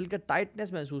کرنا, دل کا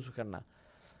ٹائٹنس محسوس کرنا,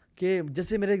 کہ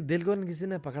جیسے میرے دل کو کسی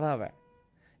نے پکڑا ہوا ہے.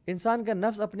 انسان کا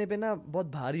نفس اپنے پہ نا بہت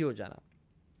بھاری ہو جانا.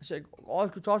 اچھا, اور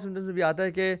کچھ اور سمٹمس بھی آتا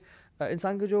ہے کہ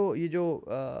انسان کا جو یہ جو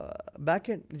بیک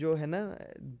جو ہے نا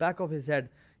بیک آف ہز ہیڈ,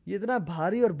 یہ اتنا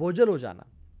بھاری اور بوجھل ہو جانا,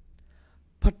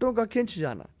 پھٹوں کا کھنچ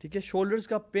جانا. ٹھیک ہے, شولڈرز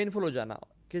کا پینفل ہو جانا,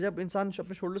 کہ جب انسان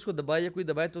اپنے شولڈرز کو دبائے یا کوئی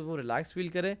دبائے تو وہ ریلیکس فیل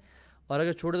کرے, اور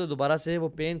اگر چھوڑے تو دوبارہ سے وہ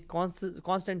پین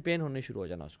کانسٹنٹ پین ہونے شروع ہو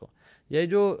جانا اس کو. یہ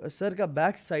جو سر کا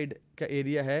بیک سائڈ کا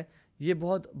ایریا ہے یہ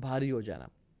بہت بھاری ہو جانا.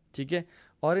 ٹھیک ہے,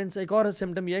 اور ان سے ایک اور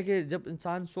سمٹم یہ ہے کہ جب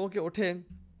انسان سو کے اٹھے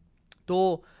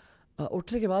تو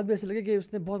اٹھنے کے بعد بھی ایسے لگے کہ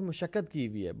اس نے بہت مشقت کی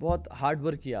ہوئی ہے, بہت ہارڈ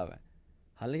ورک کیا ہوا ہے.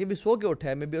 حالانکہ بھی سو کے اٹھا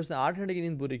ہے, میں بھی اس نے 8 گھنٹے کی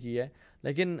نیند پوری کی ہے,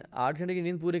 لیکن 8 گھنٹے کی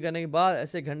نیند پوری کرنے کے بعد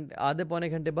ایسے آدھے پونے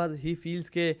گھنٹے بعد ہی فیلز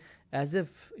کہ ایز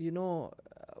ایف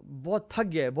بہت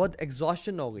تھک گیا ہے, بہت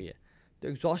ایگزاسشن ہو گئی ہے. تو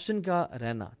ایگزاسشن کا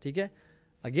رہنا. ٹھیک ہے,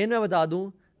 اگین میں بتا دوں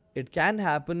it can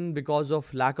happen because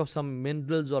of lack of some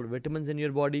minerals اور وٹامنز ان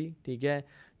یور باڈی. ٹھیک ہے,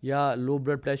 یا لو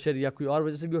بلڈ پریشر یا کوئی اور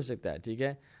وجہ سے بھی ہو سکتا ہے. ٹھیک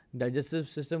ہے, ڈائجسٹو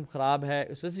سسٹم خراب ہے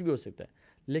اس وجہ سے بھی ہو سکتا ہے.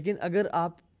 لیکن اگر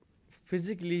آپ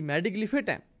فزیکلی میڈیکلی فٹ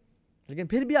ہیں لیکن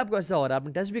پھر بھی آپ کو ایسا ہو رہا ہے, آپ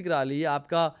نے ٹیسٹ بھی کرا لی, آپ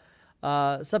کا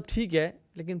سب ٹھیک ہے,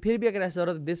 لیکن پھر بھی اگر ایسا ہو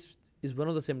رہا ہے تو دس از ون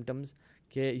آف دا سمٹمس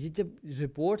کہ یہ جب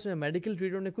رپورٹس میں میڈیکل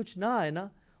ٹریٹمنٹ میں کچھ نہ آئے نا,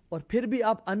 اور پھر بھی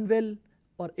آپ انویل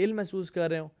اور ill محسوس کر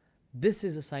رہے ہو, دس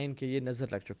از اے سائن کہ یہ نظر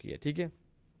لگ چکی ہے. ٹھیک ہے,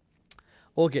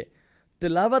 اوکے.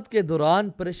 تلاوت کے دوران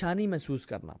پریشانی محسوس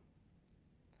کرنا.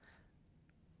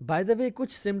 بائی دا وے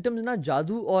کچھ سمٹمز نا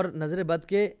جادو اور نظر بد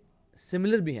کے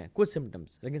سملر بھی ہیں, کچھ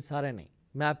سمٹمز, لیکن سارے نہیں.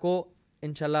 میں آپ کو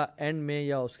انشاءاللہ اینڈ میں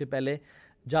یا اس کے پہلے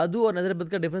جادو اور نظر بد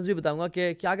کا ڈفرینس بھی بتاؤں گا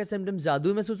کہ کیا کیا سمٹمز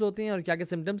جادو محسوس ہوتے ہیں اور کیا کیا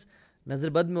سمٹمز نظر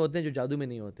بد میں ہوتے ہیں جو جادو میں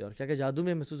نہیں ہوتے, اور کیا کیا جادو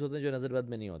میں محسوس ہوتے ہیں جو نظر بد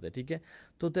میں نہیں ہوتے. ٹھیک ہے,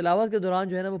 تو تلاوت کے دوران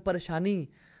جو ہے نا وہ پریشانی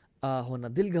ہونا,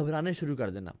 دل گھبرانے شروع کر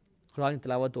دینا. قرآن کی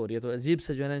تلاوت ہو رہی ہے تو عجیب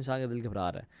سے جو ہے نا انسان کا دل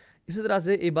گھبرا رہا ہے. اسی طرح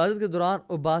سے عبادت کے دوران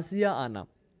اباسیہ آنا,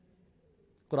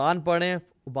 قرآن پڑھیں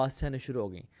اباسیہ آنے شروع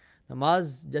ہو گئیں,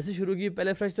 نماز جیسے شروع کی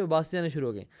پہلے فریش تو اباسیہ آنے شروع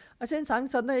ہو گئیں. اچھا, انسان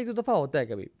کے ساتھ نا ایک دو دفعہ ہوتا ہے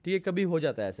کبھی, ٹھیک ہے, کبھی ہو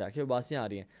جاتا ہے ایسا کہ اباسیاں آ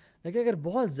رہی ہیں, لیکن اگر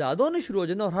بہت زیادہ ہونے شروع ہو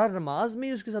جائے نا اور ہر نماز میں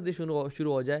ہی اس کے ساتھ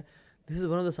شروع ہو جائے, دس از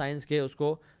ون آف دا سائنس کہ اس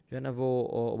کو جو ہے نا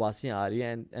وہ اباسیاں آ رہی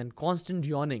ہیں اینڈ کانسٹنٹ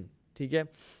یوننگ. ٹھیک ہے,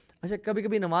 اچھا, کبھی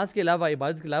کبھی نماز کے علاوہ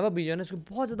عبادت کے علاوہ بھی جو ہے نا اس کو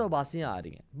بہت زیادہ اباسیاں آ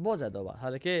رہی ہیں, بہت زیادہ.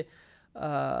 حالانکہ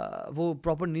وہ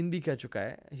پراپر نیند بھی کر چکا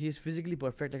ہے, ہی از فزیکلی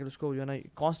پرفیکٹ, لیکن اس کو جو ہے نا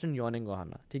کانسٹنٹ یوننگ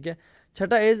آنا. ٹھیک ہے.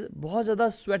 چھٹا از بہت زیادہ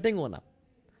سویٹنگ ہونا,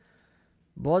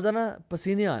 بہت زیادہ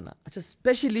پسینے آنا. اچھا,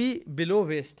 اسپیشلی بلو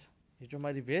ویسٹ, یہ جو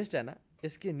ہماری ویسٹ ہے نا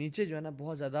اس کے نیچے جو ہے نا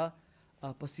بہت زیادہ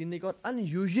پسینے کا اور ان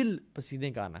یوزول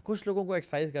پسینے کا آنا. کچھ لوگوں کو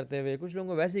ایکسرسائز کرتے ہوئے, کچھ لوگوں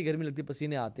کو ویسے ہی گرمی لگتی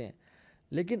پسینے آتے ہیں,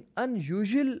 لیکن ان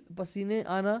یوزول پسینے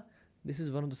آنا, دس از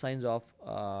one of the signs of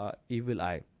evil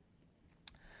آئی.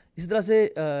 اسی طرح سے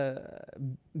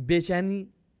بے چینی,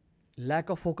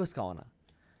 لیک آف فوکس کا ہونا,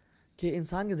 کہ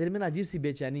انسان کے دل میں نا عجیب سی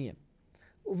بے چینی ہے,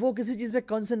 وہ کسی چیز پہ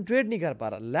کنسنٹریٹ نہیں کر پا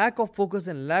رہا. Lack of focus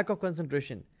and lack of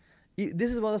concentration,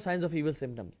 this is one of the signs of evil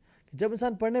symptoms. جب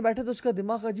انسان پڑھنے بیٹھے تو اس کا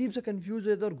دماغ عجیب سے کنفیوز ہو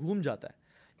جاتا ہے اور گھوم جاتا ہے,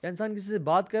 یا انسان کسی سے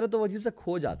بات کرے تو وہ عجیب سے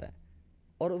کھو جاتا ہے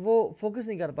اور وہ فوکس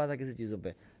نہیں کر پاتا کسی چیزوں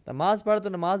پہ. نماز پڑھ تو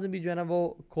نماز میں بھی جو ہے نا وہ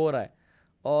کھو رہا ہے،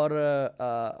 اور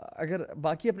اگر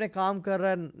باقی اپنے کام کر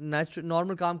رہا ہے،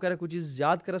 نارمل کام کر رہا ہے، کوئی چیز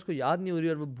یاد کر رہا ہے، اس کو یاد نہیں ہو رہی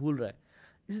اور وہ بھول رہا ہے.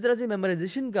 اسی طرح سے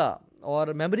میمورائزیشن کا اور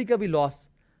میموری کا بھی لاس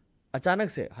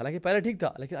اچانک سے، حالانکہ پہلے ٹھیک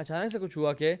تھا لیکن اچانک سے کچھ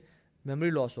ہوا کہ میموری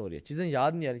لاس ہو رہی ہے، چیزیں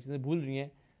یاد نہیں آ رہی، چیزیں بھول رہی ہیں.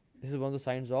 دس از one of the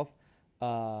signs of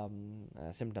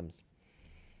symptoms.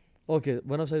 Okay,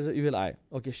 one of signs of evil eye.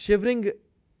 Okay, shivering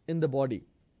in the body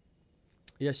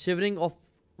یا shivering of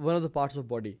one of the parts of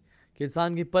body, کہ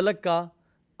انسان کی پلک کا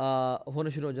ہونا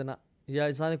شروع ہو جانا، یا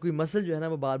انسان کوئی مسل جو ہے نا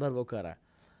وہ بار بار وہ کر رہا ہے.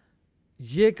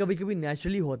 یہ کبھی کبھی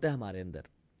نیچرلی ہوتا ہے ہمارے اندر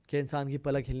کہ انسان کی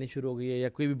پلک ہلنی شروع ہو گئی ہے، یا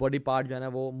کوئی بھی باڈی پارٹ جو ہے نا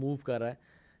وہ موو کر رہا ہے.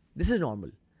 This is normal.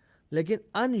 لیکن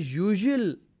ان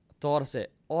یوزول طور سے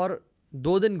اور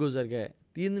 2 دن گزر گئے،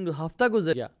 3 دن، ہفتہ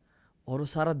گزر گیا اور وہ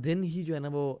سارا دن ہی جو ہے نا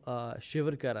وہ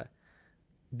شیور کر رہا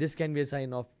ہے، this can be a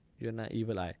sign of جو ہے نا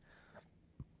evil eye.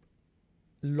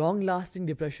 Long lasting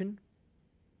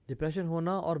depression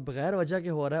ہونا اور بغیر وجہ کے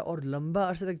ہو رہا ہے اور لمبا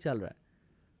عرصے تک چل رہا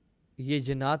ہے، یہ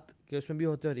جنات کے اس میں بھی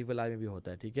ہوتا ہے اور ایول آئی میں بھی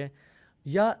ہوتا ہے. ٹھیک ہے.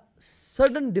 یا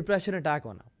سڈن ڈپریشن اٹیک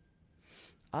ہونا،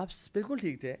 آپ بالکل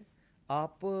ٹھیک تھے،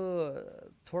 آپ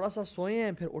تھوڑا سا سوئے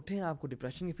ہیں، پھر اٹھے ہیں، آپ کو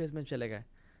ڈپریشن کی فیز میں چلے گئے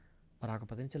اور آپ کو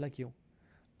پتہ نہیں چلا کیوں.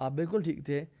 آپ بالکل ٹھیک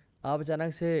تھے، آپ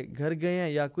اچانک سے گھر گئے ہیں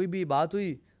یا کوئی بھی بات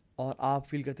ہوئی اور آپ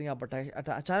فیل کرتے ہیں آپ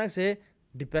اچانک سے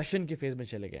ڈپریشن کی فیز میں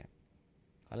چلے گئے،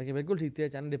 حالانکہ بالکل ٹھیک تھے،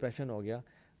 اچانک ڈپریشن ہو گیا.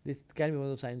 This can be one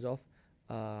of the signs of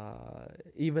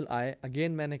evil eye.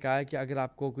 Again میں نے کہا ہے کہ اگر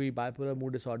آپ کو کوئی بائیپولر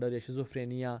موڈ ڈس آرڈر یا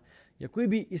شیزوفرینیا یا کوئی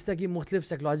بھی اس طرح کی مختلف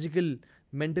سائیکولوجیکل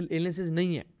مینٹل ایلنسز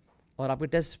نہیں ہیں اور آپ کے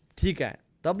ٹیسٹ ٹھیک ہے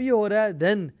تب یہ ہو رہا ہے،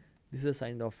 then this is a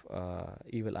sign of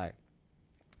evil eye.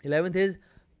 11th is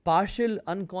partial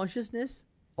unconsciousness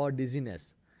اور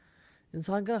ڈیزینس.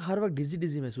 انسان کا ہر وقت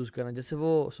ڈیزی محسوس کرنا، جیسے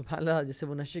وہ سبحان اللہ جیسے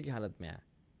وہ نشے کی حالت میں ہے.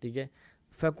 ٹھیک ہے.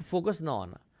 فوکس نہ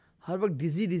ہونا، ہر وقت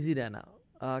ڈیزی رہنا،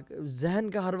 ذہن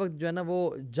کا ہر وقت جو ہے نا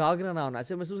وہ جاگنا نہ ہونا،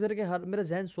 ایسے محسوس کرے کہ میرا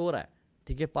ذہن سو رہا ہے.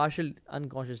 ٹھیک ہے. پارشل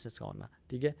انکانشیسنیس کا ہونا.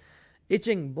 ٹھیک ہے.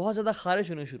 ایچنگ، بہت زیادہ خارش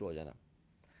ہونے شروع ہو جانا،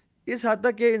 اس حد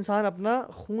تک کہ انسان اپنا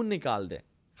خون نکال دے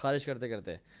خارش کرتے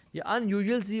کرتے، یا ان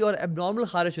یوزول سی اور ایب نارمل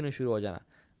خارش ہونے شروع ہو جانا.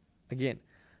 Again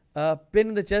pain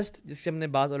in the chest, جس کی ہم نے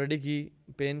بات آلریڈی کی،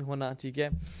 پین ہونا. ٹھیک ہے.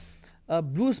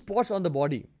 بلو اسپاٹس آن دا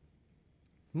باڈی،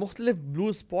 مختلف بلو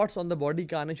اسپاٹس آن دا باڈی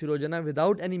کا آنے شروع ہو جانا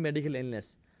without any medical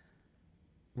illness,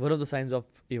 one of the signs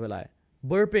of evil eye.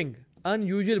 Burping, in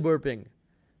usual burping,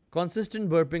 consistent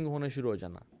burping ہونا شروع ہو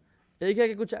جانا. ایک ہے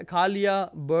کہ کچھ کھا لیا،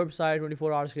 برپس آئے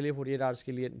 24 آورس کے لیے، 48 آورس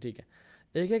کے لیے. ٹھیک ہے.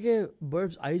 ایک ہے کہ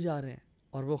برپس آئی جا رہے ہیں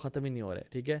اور وہ ختم ہی نہیں ہو رہے.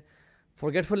 ٹھیک ہے.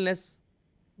 فارگیٹفلنس،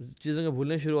 چیزوں کو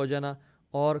بھولنے شروع ہو جانا،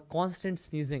 اور کانسٹنٹ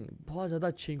سنیزنگ، بہت زیادہ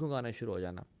چھینکوں کا آنا شروع ہو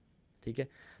جانا. ٹھیک ہے.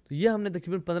 تو یہ ہم نے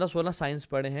تقریباً 15-16 سائنس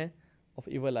پڑھے ہیں آف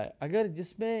ایول آئی. اگر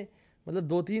جس میں مطلب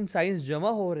 2-3 سائنس جمع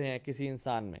ہو رہے ہیں کسی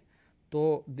انسان میں،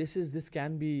 تو this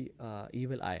can be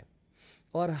evil eye.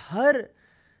 اور ہر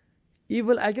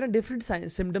ایول آئی کے نا ڈفرینٹ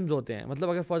سمٹمز ہوتے ہیں. مطلب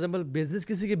اگر فار ایگزامپل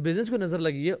کسی کے بزنس کو نظر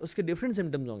لگی ہے، اس کے ڈفرینٹ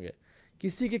سمٹمز ہوں گے.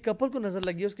 کسی کے کپل کو نظر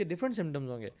لگی ہے، اس کے ڈفرینٹ سمٹمز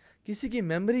ہوں گے. کسی کی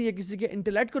میموری یا کسی کے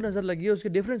انٹلیکٹ کو نظر لگی ہے، اس کے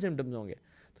ڈفرینٹ سمٹمز ہوں گے.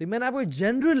 تو میں نے آپ کو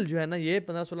جنرل جو ہے نا یہ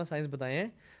 15-16 سائنس بتائے ہیں،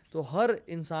 تو ہر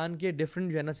انسان کے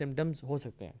ڈفرینٹ جو ہے نا سمٹمز ہو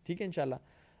سکتے ہیں. ٹھیک ہے. انشاءاللہ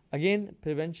again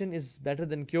prevention is better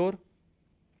than cure.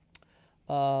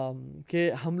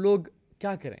 کہ ہم لوگ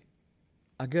کیا کریں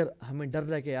اگر ہمیں ڈر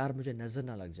رہا ہے کہ یار مجھے نظر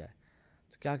نہ لگ جائے،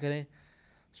 تو کیا کریں؟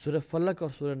 سورہ فلق اور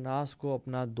سورہ ناس کو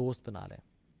اپنا دوست بنا لیں،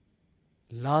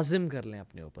 لازم کر لیں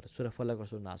اپنے اوپر سورہ فلق اور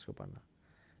سورہ ناس کو پڑھنا.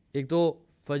 ایک تو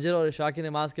فجر اور عشاء کی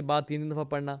نماز کے بعد 3 دفعہ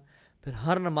پڑھنا، پھر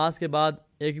ہر نماز کے بعد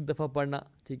 1 دفعہ پڑھنا.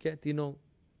 ٹھیک ہے. تینوں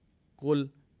کل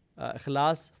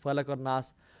اخلاص، فلق اور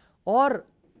ناس. اور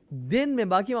دن میں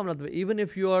باقی معاملات میں، even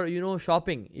if you are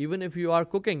shopping, even if you are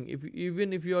cooking,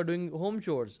 even if you are doing home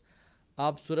chores,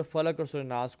 آپ سورہ فلق اور سورہ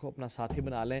ناس کو اپنا ساتھی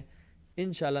بنا لیں،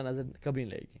 انشاءاللہ نظر کبھی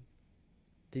نہیں لگے گی.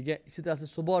 ٹھیک ہے. اسی طرح سے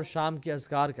صبح اور شام کے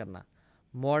اذکار کرنا،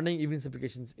 مارننگ ایوننگ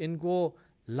سپلیکیشنز، ان کو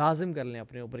لازم کر لیں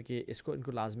اپنے اوپر کہ ان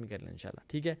کو لازمی کر لیں انشاءاللہ.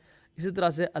 ٹھیک ہے. اسی طرح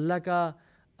سے اللہ کا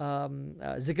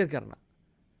ذکر کرنا،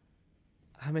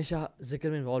 ہمیشہ ذکر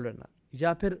میں انوالو رہنا.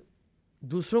 یا پھر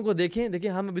دوسروں کو دیکھیں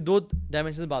ہم ابھی 2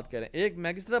 ڈائمینشن بات کر رہے ہیں، ایک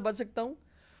میں کس طرح بچ سکتا ہوں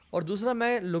اور دوسرا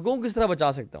میں لوگوں کو کس طرح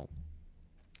بچا سکتا ہوں.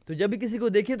 تو جب بھی کسی کو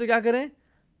دیکھیں تو کیا کریں؟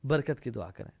 برکت کی دعا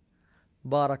کریں.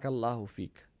 بارک اللہ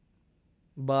فیک،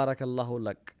 بارک اللہ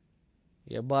لک،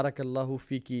 یا بارک اللہ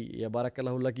فیکی، یا بارک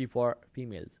اللہ لکی فار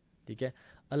فیمیلز. ٹھیک ہے.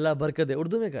 اللہ برکت دے،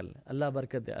 اردو میں کر لیں، اللہ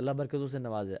برکت دے، اللہ برکتوں سے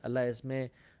نوازے، اللہ اس میں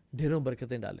ڈھیروں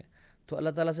برکتیں ڈالیں. تو اللہ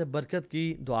تعالیٰ سے برکت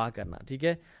کی دعا کرنا. ٹھیک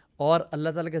ہے. اور اللہ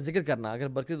تعالیٰ کا ذکر کرنا. اگر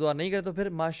برکت دعا نہیں کرے تو پھر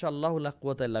ماشاء اللہ لا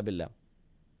قوت الا باللہ.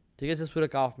 ٹھیک ہے. سورہ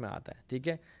کاف میں آتا ہے. ٹھیک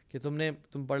ہے. کہ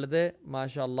تم پڑھ لیتے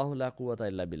ماشاء اللہ لا قوت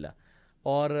الا باللہ.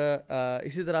 اور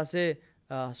اسی طرح سے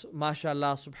ماشاء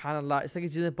اللہ سبحان اللہ اس طرح کی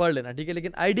چیزیں پڑھ لینا, ٹھیک ہے.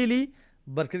 لیکن آئیڈیلی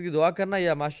برکت کی دعا کرنا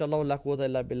یا ماشاء اللہ لا قوت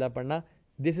الا باللہ پڑھنا,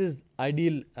 دس از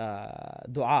آئیڈیل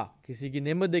دعا. کسی کی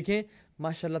نعمت دیکھیں,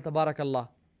 ماشاء اللہ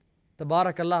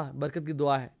تبارک اللہ برکت کی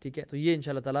دعا ہے, ٹھیک ہے. تو یہ ان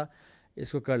شاء اللہ تعالیٰ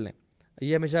اس کو کر لیں.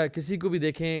 یہ ہمیشہ کسی کو بھی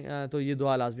دیکھیں تو یہ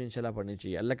دعا لازمی ان شاء اللہ پڑھنی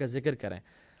چاہیے. اللہ کا ذکر کریں.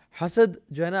 حسد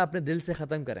جو ہے نا اپنے دل سے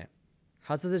ختم کریں,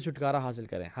 حسد سے چھٹکارا حاصل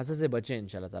کریں, حسد سے بچیں ان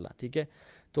شاء اللہ تعالیٰ, ٹھیک ہے.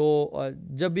 تو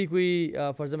جب بھی کوئی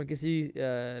فرض میں کسی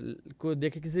کو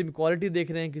دیکھے, کسی میں کوالٹی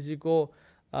دیکھ رہے ہیں,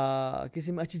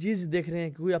 کسی میں اچھی چیز دیکھ رہے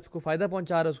ہیں, کوئی آپ کو فائدہ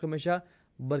پہنچا رہا ہے, اس کو ہمیشہ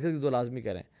برکت کی دعا لازمی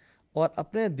کریں, اور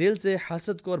اپنے دل سے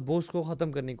حسد کو اور بغض کو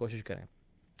ختم کرنے کی کوشش کریں,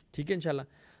 ٹھیک ہے ان شاء اللہ.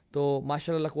 تو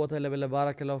ماشاء اللہ قوت الا باللہ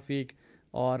بارک اللہ فیک.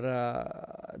 اور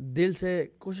دل سے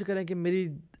کوشش کریں کہ میری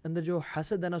اندر جو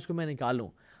حسد ہے نا اس کو میں نکالوں,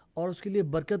 اور اس کے لیے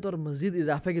برکت اور مزید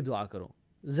اضافے کی دعا کروں,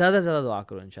 زیادہ سے زیادہ دعا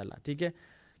کروں ان شاء اللہ, ٹھیک ہے.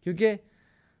 کیونکہ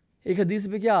ایک حدیث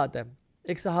میں کیا آتا ہے,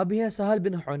 ایک صحابی ہیں سہل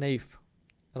بن حنیف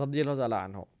رضی اللہ تعالیٰ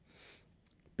عنہ.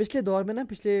 پچھلے دور میں نا,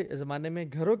 پچھلے زمانے میں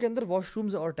گھروں کے اندر واش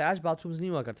رومز اور اٹیچ باتھ رومز نہیں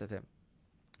ہوا کرتے تھے,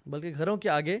 بلکہ گھروں کے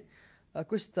آگے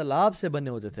کچھ تالاب سے بنے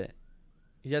ہوتے تھے,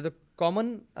 یا تو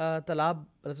کامن تالاب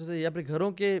رہتے تھے, یا پھر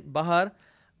گھروں کے باہر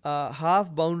ہاف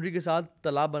باؤنڈری کے ساتھ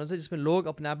تالاب بنے تھے, جس میں لوگ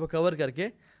اپنے آپ کو کور کر کے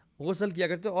غسل کیا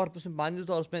کرتے اور اس میں پانی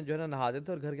ہوتا اور اس میں جو ہے نا نہاتے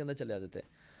تھے اور گھر کے اندر چلے جاتے تھے.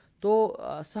 تو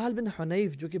سہل بن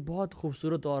حنیف جو کہ بہت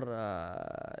خوبصورت اور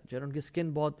جو ہے نا ان کی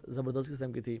اسکن بہت زبردست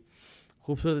قسم کی تھی,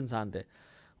 خوبصورت انسان تھے,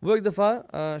 وہ ایک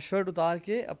دفعہ شرٹ اتار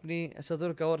کے اپنی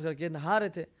صدر کور کر کے نہا رہے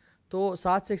تھے. تو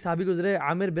ساتھ سے ایک صحابی گزرے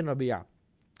عامر بن ربیعہ.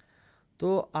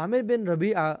 تو عامر بن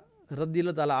ربیعہ رضی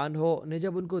اللہ تعالیٰ عنہ نے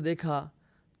جب ان کو دیکھا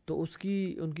تو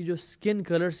ان کی جو اسکن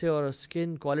کلر سے اور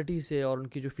اسکن کوالٹی سے اور ان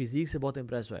کی جو فزیک سے بہت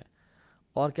امپریس ہوئے,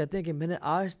 اور کہتے ہیں کہ میں نے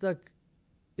آج تک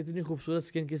اتنی خوبصورت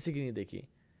اسکن کسی کی نہیں دیکھی,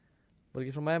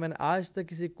 بلکہ فرمایا میں نے آج تک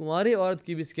کسی کنواری عورت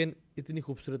کی بھی اسکن اتنی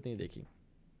خوبصورت نہیں دیکھی,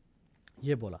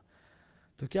 یہ بولا.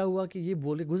 تو کیا ہوا کہ یہ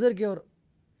بولے گزر گیا, اور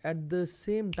at the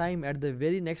same time at the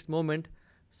very next moment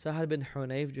Sahl bin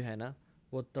Hanif جو ہے نا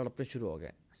وہ تڑپنے شروع ہو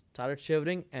گئے, start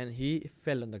shivering and he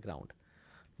fell on the ground.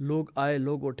 لوگ آئے,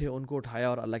 لوگ اٹھے, ان کو اٹھایا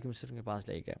اور اللہ کے مسلم کے پاس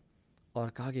لے گئے اور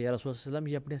کہا کہ یا رسول اللہ صلی اللہ علیہ وسلم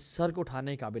یہ اپنے سر کو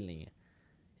اٹھانے کے قابل نہیں ہے,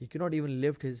 ہی کی not even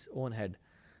lift his own head.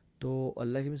 تو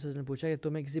اللہ کے مسلم نے پوچھا کہ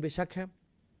تمہیں کسی پہ شک ہے؟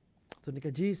 تو انہوں نے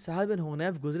کہا جی سہل بن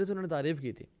حنیف گزرے تو انہوں نے تعریف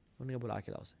کی تھی. انہوں نے کہا بلا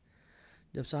کے لاؤ اسے.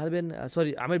 جب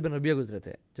عامر بن ربیعہ گزرے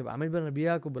تھے, جب عامر بن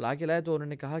ربیعہ کو بلا کے لائے تو انہوں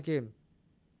نے کہا کہ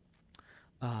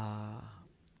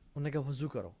انہوں نے کہا وضو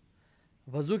کرو.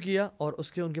 وضو کیا اور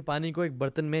ان کے پانی کو ایک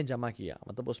برتن میں جمع کیا,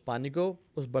 مطلب اس پانی کو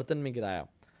اس برتن میں گرایا,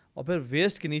 اور پھر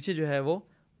ویسٹ کے نیچے جو ہے وہ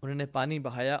انہوں نے پانی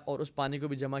بہایا اور اس پانی کو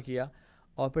بھی جمع کیا,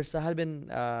 اور پھر سہل بن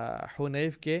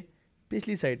حنیف کے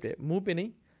پچھلی سائڈ پہ, منہ پہ نہیں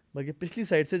بلکہ پچھلی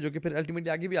سائڈ سے, جو کہ پھر الٹیمیٹلی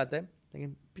آگے بھی آتا ہے,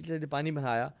 لیکن پچھلی سائڈ پانی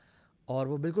بہایا اور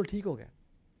وہ بالکل ٹھیک ہو گئے.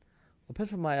 اور پھر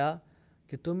فرمایا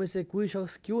کہ تم میں سے کوئی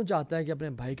شخص کیوں چاہتا ہے کہ اپنے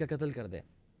بھائی کا قتل کر دے؟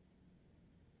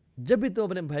 جب بھی تم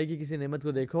اپنے بھائی کی کسی نعمت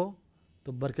کو دیکھو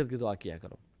تو برکت کی دعا کیا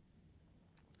کرو.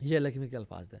 یہ اللہ کے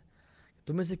الفاظ ہے.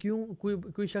 تم میں سے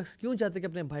کوئی شخص کیوں چاہتا ہے کہ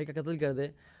اپنے بھائی کا قتل کر دے,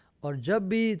 اور جب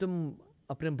بھی تم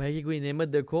اپنے بھائی کی کوئی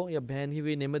نعمت دیکھو یا بہن کی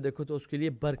کوئی نعمت دیکھو تو اس کے لیے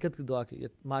برکت کی دعا کی.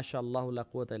 ماشاء اللہ لا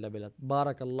قوت الا باللہ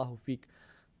بارک اللہ فیک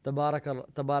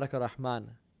تبارک الرحمن,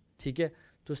 ٹھیک ہے.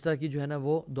 تو اس طرح کی جو ہے نا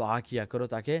وہ دعا کیا کرو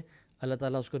تاکہ اللہ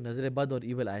تعالیٰ اس کو نظر بد اور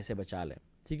ایول آئے سے بچا لے,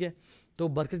 ٹھیک ہے. تو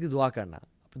برکت کی دعا کرنا,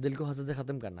 اپنے دل کو حسد سے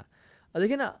ختم کرنا. اب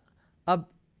دیکھیں نا, اب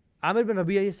عامر بن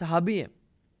ربیعہ یہ صحابی ہیں,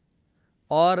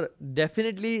 اور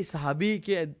ڈیفینیٹلی صحابی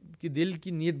کی دل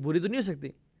کی نیت بری تو نہیں ہو سکتی,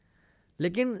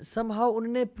 لیکن سم ہاؤ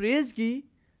انہوں نے پریز کی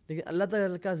لیکن اللہ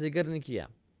تعالیٰ کا ذکر نہیں کیا.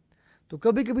 تو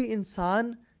کبھی کبھی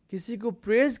انسان کسی کو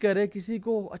پریز کرے, کسی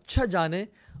کو اچھا جانے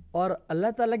اور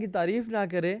اللہ تعالیٰ کی تعریف نہ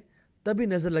کرے تبھی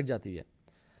نظر لگ جاتی ہے.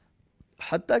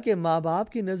 حتیٰ کہ ماں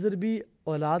باپ کی نظر بھی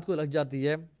اولاد کو لگ جاتی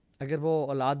ہے. اگر وہ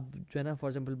اولاد جو ہے نا فار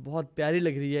ایگزامپل بہت پیاری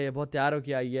لگ رہی ہے یا بہت تیار ہو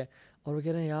کے آئی ہے, اور وہ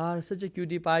کہہ رہے ہیں یار سچ اے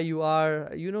cutie pi you are,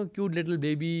 you know cute little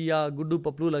baby, یا گڈو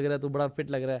پپلو لگ رہا ہے تو بڑا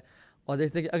فٹ لگ رہا ہے, اور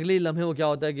دیکھتے ہیں کہ اگلے لمحے وہ کیا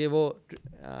ہوتا ہے کہ وہ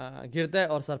گرتا ہے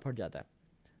اور سر پھٹ جاتا ہے.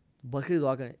 برکت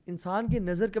دعا کریں. انسان کی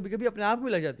نظر کبھی کبھی اپنے آپ کو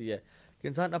بھی لگ جاتی ہے کہ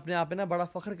انسان اپنے آپ پہ نا بڑا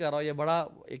فخر کر رہا ہو یا بڑا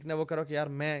ایک نہ وہ کرو کہ یار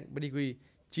میں بڑی کوئی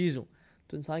چیز ہوں,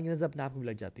 تو انسان کی نظر اپنے آپ کو بھی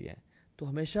لگ جاتی ہے. تو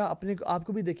ہمیشہ اپنے آپ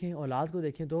کو بھی دیکھیں, اولاد کو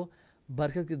دیکھیں تو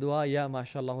برکت کی دعا یا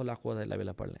ماشاء اللہ لا قوت الا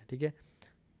باللہ پڑھ لیں, ٹھیک ہے.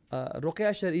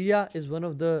 رقیہ شرعیہ از ون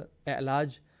آف دا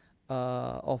علاج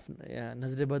آف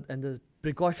نظر بد اینڈ دا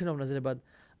پریکاشن آف نظر بد.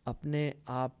 اپنے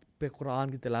آپ پہ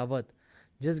قرآن کی تلاوت,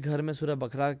 جس گھر میں سورہ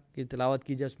بقرہ کی تلاوت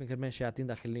کی جائے اس میں گھر میں شیاطین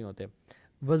داخل نہیں ہوتے.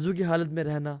 وضو کی حالت میں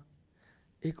رہنا.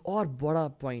 ایک اور بڑا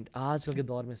پوائنٹ آج کل کے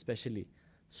دور میں اسپیشلی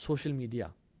سوشل میڈیا,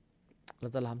 اللہ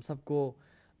تعالیٰ ہم سب کو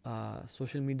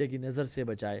سوشل میڈیا کی نظر سے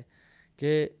بچائے,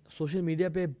 کہ سوشل میڈیا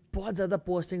پہ بہت زیادہ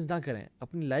پوسٹنگز نہ کریں,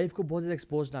 اپنی لائف کو بہت زیادہ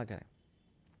ایکسپوز نہ کریں.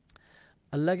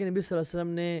 اللہ کے نبی صلی اللہ علیہ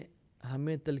وسلم نے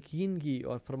ہمیں تلقین کی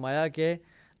اور فرمایا کہ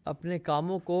اپنے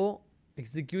کاموں کو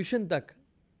ایگزیکیوشن تک,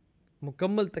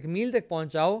 مکمل تکمیل تک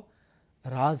پہنچاؤ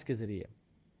راز کے ذریعے.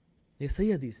 یہ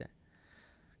صحیح حدیث ہے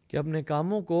کہ اپنے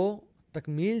کاموں کو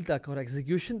تکمیل تک اور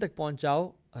ایگزیکیوشن تک پہنچاؤ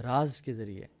راز کے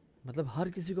ذریعے. مطلب ہر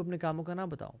کسی کو اپنے کاموں کا نہ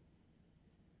بتاؤ.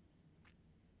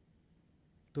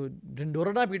 تو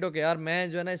ڈنڈورا نہ پیٹو کہ یار میں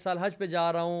جو ہے نا اس سال حج پہ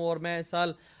جا رہا ہوں, اور میں اس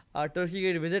سال ٹرکی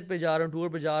کے وزٹ پہ جا رہا ہوں, ٹور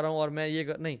پہ جا رہا ہوں, اور میں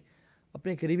یہ نہیں.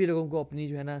 اپنے قریبی لوگوں کو اپنی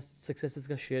جو ہے نا سکسیسز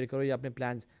کا شیئر کرو, یا اپنے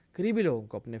پلانز قریبی لوگوں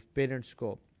کو, اپنے پیرنٹس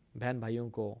کو, بہن بھائیوں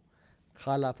کو,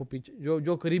 خالہ پھوپھی,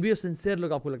 جو قریبی اور سنسیئر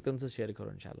لوگ آپ کو لگتے ہیں ان سے شیئر کرو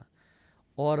انشاءاللہ.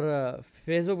 اور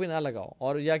فیس بک پہ نہ لگاؤ.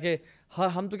 اور یا کہ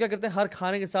ہم تو کیا کرتے ہیں, ہر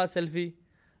کھانے کے ساتھ سیلفی,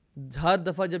 ہر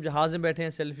دفعہ جب جہاز میں بیٹھے ہیں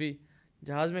سیلفی,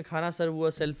 جہاز میں کھانا سرو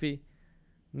ہوا سیلفی,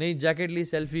 نئی جیکٹ لی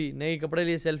سیلفی, نئی کپڑے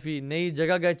لیے سیلفی, نئی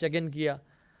جگہ گئے چیک ان کیا.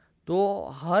 تو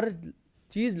ہر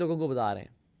چیز لوگوں کو بتا رہے ہیں,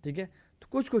 ٹھیک ہے. تو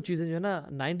کچھ چیزیں جو ہے نا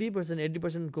 90%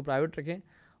 80% کو پرائیویٹ رکھیں,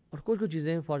 اور کچھ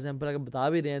چیزیں فار ایگزامپل اگر بتا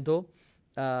بھی رہے ہیں تو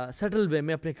سٹل وے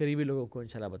میں اپنے قریبی لوگوں کو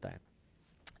انشاءاللہ بتائیں,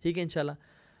 ٹھیک ہے انشاءاللہ.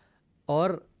 اور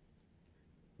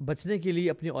بچنے کے لیے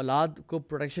اپنی اولاد کو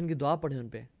پروٹیکشن کی دعا پڑھیں ان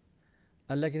پہ.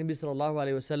 اللہ کے نبی صلی اللہ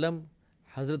علیہ وسلم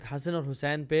حضرت حسن اور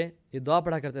حسین پہ یہ دعا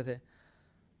پڑھا کرتے تھے,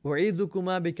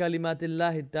 وَعِيذُكُمَا بِكَلِمَاتِ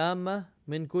اللَّهِ التَّامَّةِ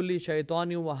مِنْ كُلِّ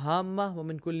شَيْطَانٍ وَهَامَّةٍ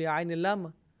وَمِنْ كُلِّ عَيْنٍ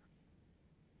لَامَّةٍ.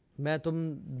 میں تم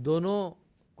دونوں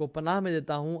کو پناہ میں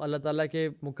دیتا ہوں اللہ تعالیٰ کے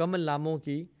مکمل ناموں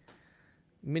کی,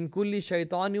 من کل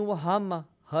شیطان و ہامہ,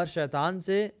 ہر شیطان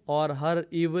سے اور ہر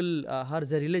ایول, ہر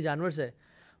زہریلے جانور سے,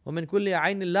 ومن کل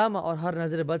عین لامہ, اور ہر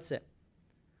نظر بد سے.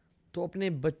 تو اپنے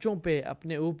بچوں پہ,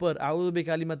 اپنے اوپر اعوذ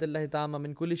بکلمات اللہ تامہ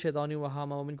من کل شیطان و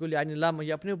ہامہ ومن کل عین لامہ,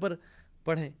 یہ اپنے اوپر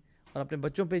پڑھیں, اور اپنے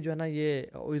بچوں پہ جو ہے نا یہ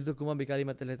اعوذکما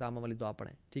بکلمات اللہ تامہ والی دعا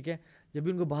پڑھیں, ٹھیک ہے. جب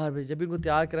بھی ان کو باہر بھیج, جب بھی ان کو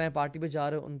تیار کرائیں, پارٹی پہ جا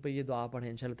رہے ہو, ان پہ یہ دعا پڑھیں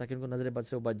انشاءاللہ, تاکہ ان کو نظر بد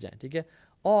سے وہ بچ جائیں, ٹھیک ہے.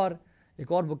 اور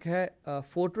ایک اور بک ہے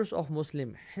فورٹریس آف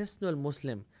مسلم, حصن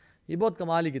المسلم. یہ بہت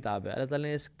کمال کی کتاب ہے, اللہ تعالیٰ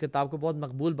نے اس کتاب کو بہت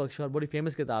مقبول بخشا, اور بڑی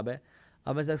فیمس کتاب ہے.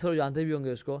 اب میں سے اکثر جانتے بھی ہوں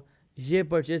گے اس کو. یہ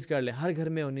پرچیز کر لیں, ہر گھر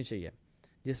میں ہونی چاہیے,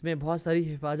 جس میں بہت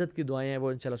ساری حفاظت کی دعائیں ہیں,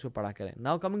 وہ انشاءاللہ اس کو پڑھا کریں.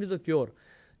 Now coming to the cure,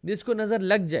 جس کو نظر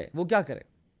لگ جائے وہ کیا کرے.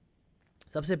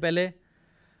 سب سے پہلے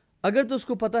اگر تو اس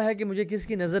کو پتہ ہے کہ مجھے کس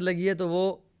کی نظر لگی ہے, تو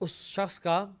وہ اس شخص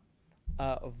کا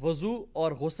وضو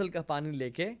اور غسل کا پانی لے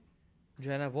کے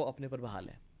جو ہے نا وہ اپنے پر بہا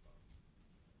لیں,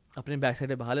 اپنے بیک سائڈ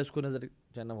پہ بہا لیں, اس کو نظر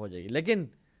جو ہے نا ہو جائے گی.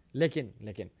 لیکن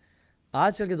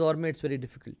آج کل کے دور میں it's very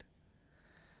difficult.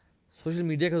 Social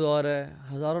media کا دور ہے,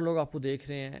 ہزاروں لوگ آپ کو دیکھ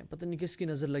رہے ہیں, پتہ نہیں کس کی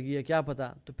نظر لگی ہے, کیا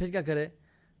پتہ. تو پھر کیا کرے,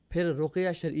 پھر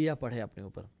رقیہ شرعیہ پڑھے, اپنے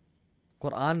اوپر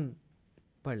قرآن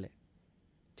پڑھ لیں,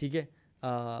 ٹھیک ہے.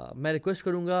 میں ریکویسٹ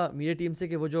کروں گا میڈیا ٹیم سے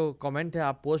کہ وہ جو کامنٹ ہے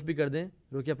آپ پوسٹ بھی کر دیں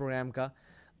رقیہ پروگرام کا.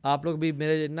 آپ لوگ بھی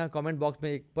میرے نا کامنٹ باکس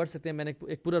میں پڑھ سکتے ہیں. میں نے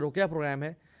ایک پورا رقیہ پروگرام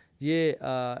ہے, یہ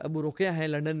ابو رقیہ ہیں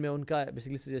لنڈن میں, ان کا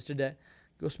بیسیکلی سجیسٹڈ ہے,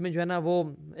 کہ اس میں جو ہے نا وہ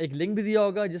ایک لنک بھی دیا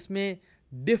ہوگا جس میں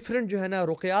ڈفرینٹ جو ہے نا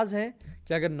رقیاز ہیں,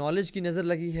 کہ اگر نالج کی نظر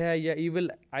لگی ہے, یا ایول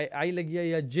آئی لگی ہے,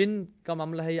 یا جن کا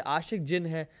معاملہ ہے, یا عاشق جن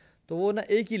ہے, تو وہ نا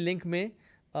ایک ہی لنک میں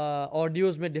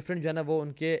آڈیوز میں ڈفرینٹ جو ہے نا وہ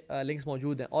ان کے لنکس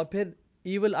موجود ہیں. اور پھر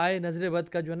ایول آئی, نظر بد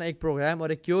کا جو ہے نا ایک پروگرام, اور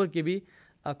ایک کیور کے بھی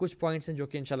کچھ پوائنٹس ہیں جو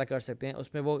کہ انشاءاللہ کر سکتے ہیں.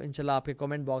 اس میں وہ انشاءاللہ آپ کے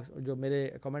کامنٹ باکس, جو میرے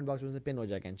کامنٹ باکس میں سے پن ہو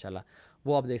جائے گا انشاءاللہ,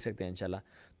 وہ آپ دیکھ سکتے ہیں انشاءاللہ.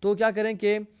 تو کیا کریں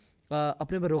کہ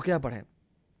اپنے پر رقیہ پڑھیں.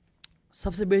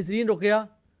 سب سے بہترین رقیہ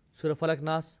سورہ فلق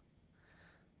ناس,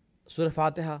 سورہ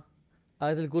فاتحہ,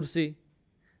 آیت الکرسی,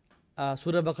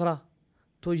 سورہ بقرہ.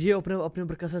 تو یہ اپنے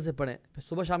اوپر کثرت سے پڑھیں. پھر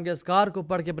صبح شام کے اذکار کو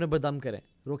پڑھ کے اپنے پر دم کریں,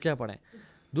 رقیہ پڑھیں.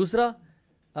 دوسرا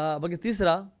بلکہ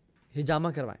تیسرا, حجامہ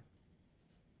کروائیں.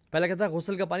 پہلا کہتا ہے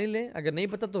غسل کا پانی لیں, اگر نہیں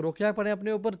پتہ تو رقیہ پڑھیں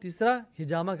اپنے اوپر. تیسرا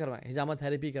حجامہ کروائیں, حجامہ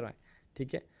تھیراپی کروائیں,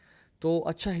 ٹھیک ہے. تو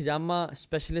اچھا حجامہ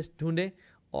اسپیشلسٹ ڈھونڈیں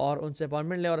اور ان سے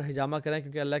اپائنٹمنٹ لیں اور حجامہ کریں,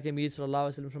 کیونکہ اللہ کے نبی صلی اللہ علیہ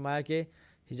وسلم نے فرمایا کہ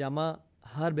حجامہ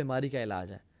ہر بیماری کا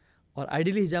علاج ہے. اور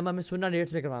آئیڈیلی حجامہ ہمیں سنہ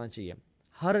ڈیٹس میں کروانا چاہیے.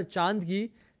 ہر چاند کی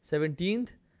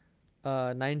 17th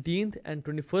 19th اینڈ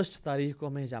 21st تاریخ کو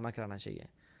ہمیں حجامہ کرانا چاہیے.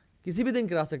 کسی بھی دن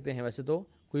کرا سکتے ہیں ویسے تو,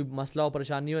 کوئی مسئلہ ہو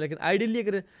پریشانی ہو, لیکن آئیڈیلی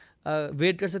اگر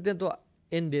ویٹ کر سکتے ہیں تو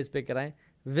ان ڈیز پہ کرائیں.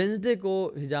 وینسڈے کو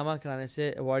حجامہ کرانے سے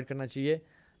اوائڈ کرنا چاہیے.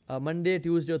 منڈے,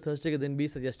 ٹیوزڈے اور تھرسڈے کے دن بھی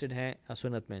سجیسٹڈ ہیں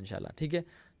سنت میں انشاءاللہ, ٹھیک ہے.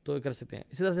 تو کر سکتے ہیں.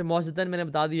 اسی طرح سے موعظتاً میں نے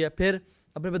بتا دیا. پھر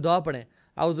اپنے پہ دعا پڑھیں,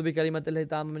 اعوذ بکلمات اللہ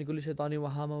التامہ من کل شیطان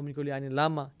وہامہ ومن کل عین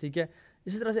لامہ, ٹھیک ہے.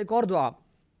 اسی طرح سے ایک اور دعا,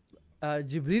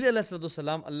 جبریل علیہ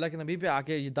السلام اللہ کے نبی پہ آ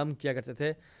کے یہ دم کیا کرتے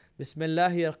تھے, بسم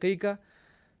اللہ ارقیک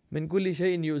من کل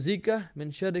شیء یؤذیک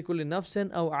من شر کل نفس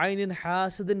او عین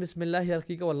حاسد بسم اللہ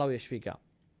ارقیک واللہ یشفیک,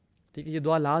 ٹھیک ہے. یہ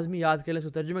دعا لازمی یاد کر لیں, اس کو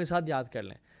ترجمے کے ساتھ یاد کر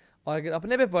لیں. اور اگر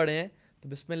اپنے پہ پڑھیں تو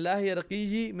بسم اللہ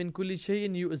یرقیجی من کل شیء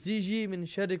یؤذیجی من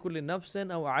شر کل نفس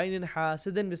او عین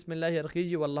حاسد بسم اللہ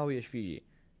یرقیجی واللہ یشفیجی.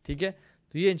 ٹھیک ہے,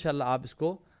 تو یہ انشاءاللہ آپ اس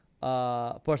کو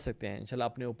پڑھ سکتے ہیں انشاءاللہ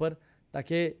اپنے اوپر,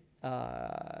 تاکہ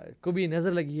کو بھی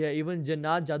نظر لگی ہے, ایون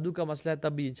جنات جادو کا مسئلہ ہے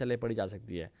تب بھی انشاءاللہ پڑھی جا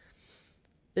سکتی ہے.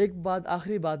 ایک بات,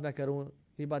 آخری بات میں کروں,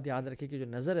 یہ بات یاد رکھیں کہ جو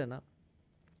نظر ہے نا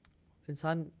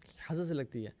انسان حسد سے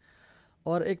لگتی ہے,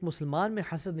 اور ایک مسلمان میں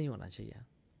حسد نہیں ہونا چاہیے.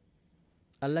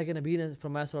 اللہ کے نبی نے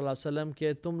فرمایا صلی اللہ علیہ وسلم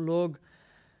کہ تم لوگ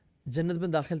جنت میں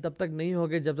داخل تب تک نہیں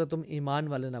ہوگے جب تک تم ایمان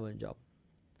والے نہ بن جاؤ,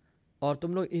 اور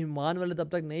تم لوگ ایمان والے تب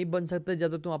تک نہیں بن سکتے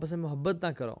جب تک تم آپس میں محبت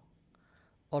نہ کرو,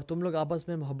 اور تم لوگ آپس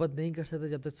میں محبت نہیں کر سکتے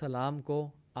جب تک سلام کو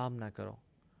عام نہ کرو.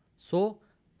 سو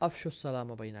افشوا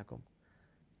السلام بینکم,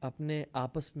 اپنے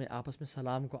آپس میں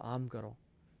سلام کو عام کرو.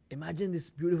 امیجن دس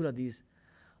بیوٹیفل حدیث.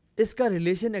 اس کا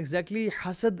ریلیشن ایگزیکٹلی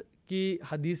حسد کی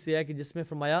حدیث سے ہے کہ جس میں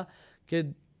فرمایا کہ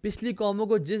پچھلی قوموں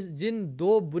کو جن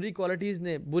دو بری کوالٹیز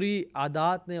نے, بری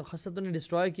عادات نے, خصلتوں نے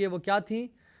ڈسٹروائے کیے, وہ کیا تھیں؟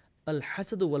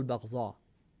 الحسد والبغضاء,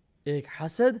 ایک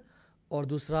حسد اور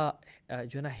دوسرا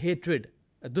جو ہے نا ہیٹرڈ,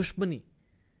 دشمنی.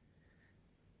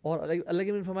 اور اللہ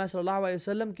کے نبی نے فرمایا صلی اللہ علیہ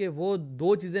وسلم کہ وہ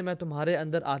دو چیزیں میں تمہارے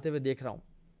اندر آتے ہوئے دیکھ رہا ہوں,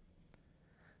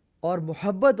 اور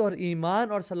محبت اور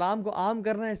ایمان اور سلام کو عام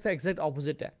کرنا اس کا ایگزیکٹ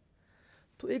اپوزٹ ہے.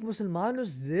 تو ایک مسلمان اس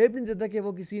زیب نہیں دیتا کہ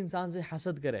وہ کسی انسان سے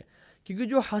حسد کرے, کیونکہ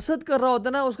جو حسد کر رہا ہوتا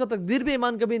ہے نا اس کا تقدیر پہ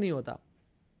ایمان کبھی نہیں ہوتا.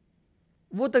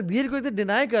 وہ تقدیر کو اتنے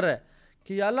ڈینائی کر رہا ہے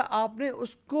کہ یا اللہ آپ نے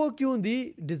اس کو کیوں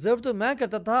دی, ڈیزرو تو میں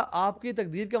کرتا تھا, آپ کی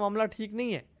تقدیر کا معاملہ ٹھیک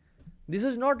نہیں ہے, دس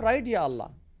از ناٹ رائٹ یا اللہ,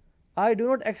 I do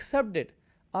not accept it.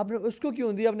 آپ نے اس کو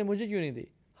کیوں دی, آپ نے مجھے کیوں نہیں دی,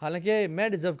 حالانکہ میں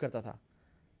ڈیزرو کرتا تھا.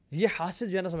 یہ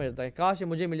حاسد جو ہے نا سمجھتا ہے کاش یہ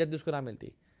مجھے مل جاتی اس کو نہ ملتی,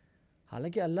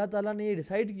 حالانکہ اللہ تعالیٰ نے یہ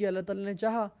ڈیسائیڈ کیا, اللہ تعالیٰ نے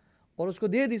چاہا اور اس کو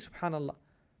دے دی. سبحان اللہ.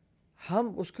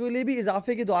 ہم اس کے لیے بھی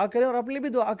اضافے کی دعا کریں اور اپنے لیے بھی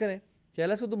دعا کریں کہ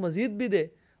اللہ اس کو تو مزید بھی دے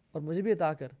اور مجھے بھی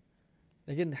عطا کر.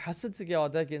 لیکن حسد سے کیا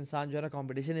ہوتا ہے کہ انسان جو ہے نا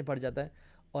کمپٹیشن میں پڑ جاتا ہے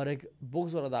اور ایک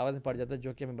بغض اور عداوت میں پڑ جاتا ہے,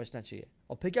 جو کہ ہمیں بچنا چاہیے.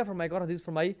 اور پھر کیا فرمائی, اور حدیث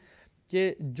فرمائی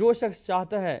کہ جو شخص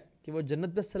چاہتا ہے کہ وہ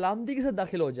جنت پہ سلامتی کے ساتھ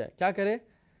داخل ہو جائے, کیا کرے؟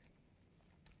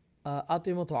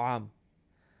 اطعموا الطعام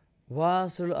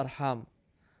واصلوا الارحام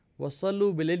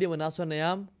وصلوا باللیل والناس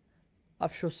نیام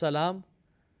افشوا السلام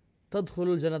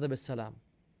تدخلوا الجنت بالسلام.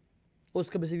 اس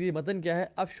کا بیسیکلی متن کیا ہے؟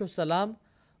 افشوا السلام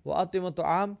واطعموا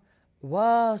الطعام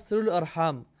واصلوا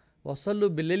الارحام وصلوا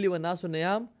باللیل والناس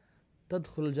نیام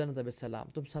تدخلوا الجنت بالسلام.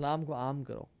 تم سلام کو عام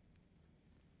کرو,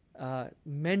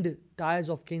 مینڈ ٹائز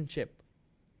آف کنشپ,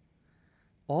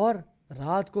 اور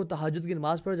رات کو تہجد کی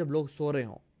نماز پڑھو جب لوگ سو رہے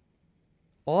ہوں,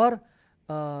 اور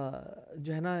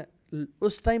جو ہے نا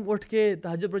اس ٹائم اٹھ کے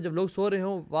تہجد پڑھو جب لوگ سو رہے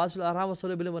ہوں. واصلوا الارحام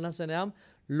وصلوا باللیل والناس نیام,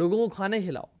 لوگوں کو کھانے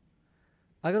کھلاؤ.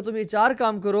 اگر تم یہ چار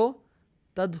کام کرو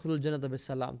تدخلوا الجنت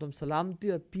بالسلام, تم سلامتی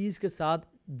اور پیس کے ساتھ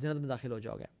جنت میں داخل ہو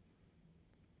جاؤ گے.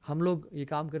 ہم لوگ یہ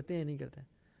کام کرتے ہیں نہیں کرتے؟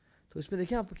 تو اس میں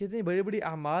دیکھیں آپ کہتے ہیں بڑی بڑی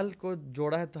اعمال کو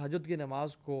جوڑا ہے, تہجد کی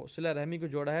نماز کو, صلہ رحمی کو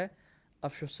جوڑا ہے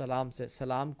افشوا السلام سے,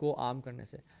 سلام کو عام کرنے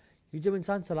سے. کیونکہ جب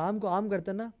انسان سلام کو عام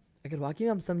کرتا ہے نا, اگر واقعی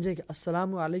میں ہم سمجھیں کہ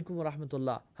السلام علیکم ورحمۃ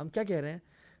اللہ, ہم کیا کہہ رہے ہیں؟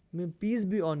 may peace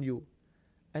be on you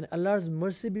and Allah's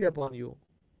mercy be upon you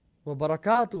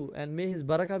وبرکاتہ and may his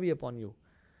barakah be upon you.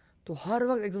 تو ہر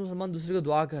وقت ایک مسلمان دوسرے کو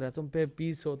دعا کر رہا ہے, تم پہ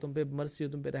پیس ہو, تم پہ مرسی ہو,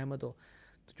 تم پہ رحمت ہو.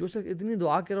 تو جو شخص اتنی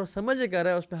دعا کر رہا ہے اور سمجھے کر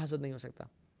رہا ہے, اس پہ حسد نہیں ہو سکتا.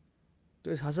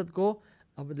 تو اس حسد کو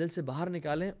اپنے دل سے باہر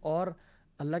نکالیں اور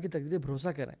اللہ کی تقدیر پہ بھروسہ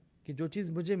کریں کہ جو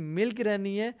چیز مجھے مل کے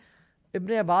رہنی ہے.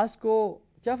 ابن عباس کو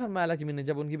کیا فرمایا اللہ کی میں نے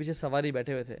جب ان کے پیچھے سواری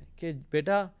بیٹھے ہوئے تھے کہ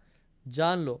بیٹا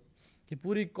جان لو کہ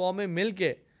پوری قومیں مل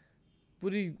کے,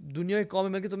 پوری دنیا کی قومیں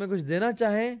مل کے تمہیں کچھ دینا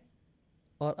چاہیں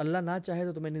اور اللہ نہ چاہے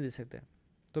تو تمہیں نہیں دے سکتے.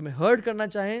 تمہیں ہرٹ کرنا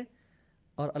چاہیں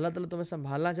اور اللہ تعالیٰ تمہیں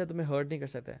سنبھالنا چاہے تمہیں ہرٹ نہیں کر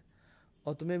سکتے,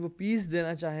 اور تمہیں وہ پیس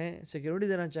دینا چاہیں, سیکیورٹی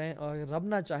دینا چاہیں, اور رب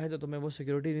نہ چاہے تو تمہیں وہ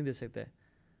سیکیورٹی نہیں دے سکتے.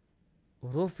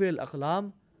 رفع الاقلام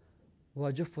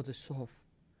وجفت الصحف,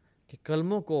 کہ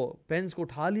کلموں کو, پینس کو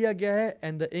اٹھا لیا گیا ہے,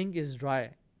 and the ink is dry,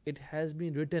 it has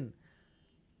been written.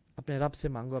 اپنے رب سے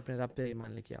مانگو, اپنے رب پہ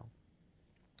ایمان لے کے آؤ.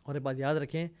 اور ایک بات یاد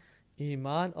رکھیں,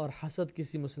 ایمان اور حسد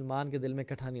کسی مسلمان کے دل میں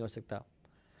اکٹھا نہیں ہو سکتا.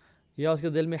 یا اس کے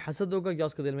دل میں حسد ہوگا یا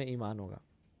اس کے دل میں ایمان ہوگا.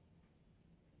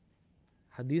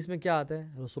 حدیث میں کیا آتا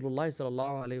ہے؟ رسول اللہ صلی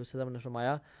اللہ علیہ وسلم نے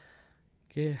فرمایا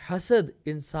کہ حسد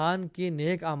انسان کی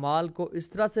نیک اعمال کو اس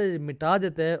طرح سے مٹا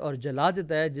دیتا ہے اور جلا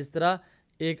دیتا ہے جس طرح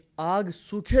ایک آگ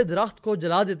سوکھے درخت کو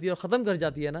جلا دیتی ہے اور ختم کر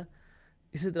جاتی ہے نا,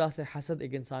 اسی طرح سے حسد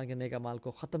ایک انسان کے نیک اعمال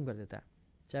کو ختم کر دیتا ہے.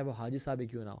 چاہے وہ حاجی صاحب ہی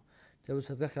کیوں نہ ہو, چاہے وہ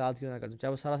صدقہ خیرات کیوں نہ کرتے ہوں,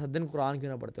 چاہے وہ سارا دن قرآن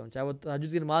کیوں نہ پڑھتے ہوں, چاہے وہ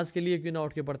تہجد کی نماز کے لیے کیوں نہ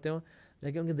اٹھ کے پڑھتے ہوں,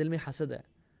 لیکن ان کے دل میں حسد ہے.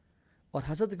 اور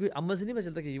حسد کوئی عمل سے نہیں پتہ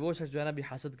چلتا کہ وہ شخص جو ہے نا بھی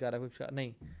حسد کر رہا ہے,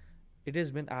 نہیں, it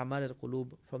is من اعمال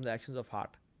القلوب, from the actions of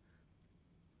heart.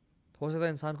 ہو سکتا ہے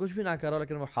انسان کچھ بھی نہ کر رہا ہو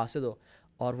لیکن وہ حاسد ہو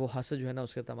اور وہ حسد جو ہے نا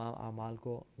اس کے تمام اعمال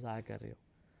کو ضائع کر رہی ہو.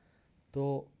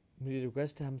 تو میری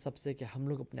ریکویسٹ ہے ہم سب سے کہ ہم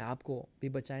لوگ اپنے آپ کو بھی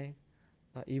بچائیں,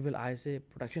 ایول آئی سے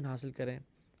پروٹیکشن حاصل کریں,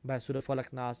 بہ سورۃ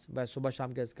فلق ناس, بہ صبح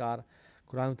شام کے اذکار,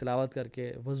 قرآن تلاوت کر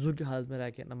کے, وضو کی حالت میں رہ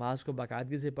کے, نماز کو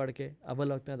باقاعدگی سے پڑھ کے,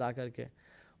 اول وقت میں ادا کر کے,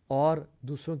 اور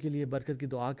دوسروں کے لیے برکت کی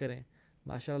دعا کریں,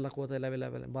 ماشاء اللہ قوت الا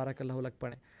باللہ, بارک اللہ لک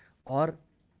پڑھیں, اور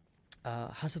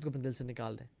حسد کو اپنے دل سے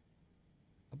نکال دیں,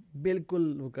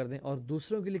 بالکل وہ کر دیں. اور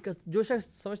دوسروں کے لیے جو شخص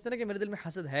سمجھتے ہیں نا کہ میرے دل میں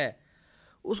حسد ہے,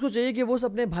 اس کو چاہیے کہ وہ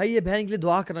اپنے بھائی یا بہن کے لیے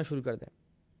دعا کرنا شروع کر دیں,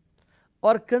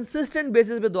 اور کنسسٹنٹ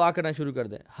بیسس پہ دعا کرنا شروع کر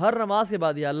دیں. ہر نماز کے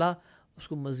بعد یا اللہ اس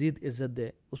کو مزید عزت دے,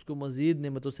 اس کو مزید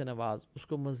نعمتوں سے نواز, اس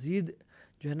کو مزید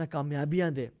جو ہے نا کامیابیاں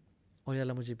دے, اور یا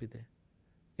اللہ مجھے بھی دے.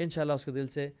 انشاءاللہ اس کے دل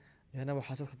سے جو ہے نا وہ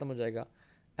حسد ختم ہو جائے گا.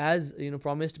 ایز یو نو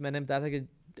پرومسڈ, میں نے بتایا تھا کہ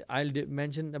I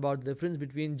mention about difference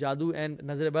between جادو اینڈ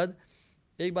نظر بد.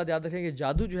 ایک بات یاد رکھیں کہ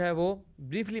جادو جو ہے وہ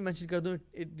بریفلی مینشن کر دوں,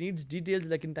 اٹ نیڈس ڈیٹیلز,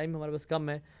 لیکن ٹائم ہمارے پاس کم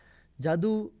ہے.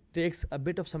 جادو takes a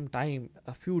bit of some time,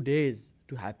 a few days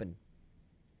to happen.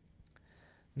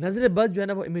 نظر بد جو ہے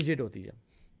نا وہ امیجیٹ ہوتی ہے.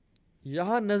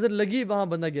 یہاں نظر لگی وہاں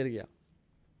بندہ گر گیا,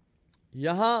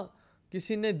 یہاں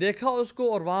کسی نے دیکھا اس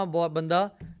کو اور وہاں بندہ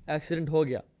ایکسیڈنٹ ہو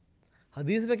گیا.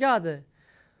 حدیث میں کیا آتا ہے,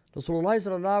 رسول اللہ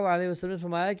صلی اللہ علیہ وسلم نے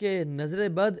فرمایا کہ نظر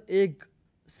بد ایک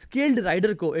اسکلڈ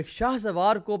رائڈر کو, ایک شاہ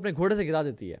سوار کو اپنے گھوڑے سے گرا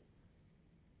دیتی ہے.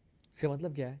 اس کا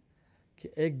مطلب کیا ہے کہ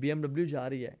ایک بی ایم ڈبلیو جا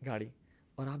رہی ہے گاڑی,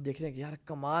 اور آپ دیکھ رہے ہیں کہ یار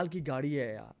کمال کی گاڑی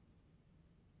ہے یار,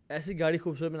 ایسی گاڑی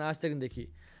خوبصورت میں نے آج تک نہیں دیکھی,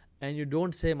 اینڈ یو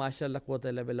ڈونٹ سے ماشاء اللہ قوت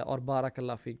الا باللہ اور بارک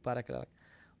اللہ فیک, بارک اللہ,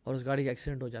 اور اس گاڑی کا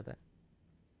ایکسیڈنٹ ہو جاتا ہے.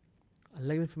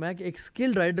 اللہ نے فرمایا کہ ایک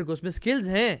اسکلڈ رائڈر کو, اس میں اسکلز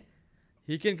ہیں,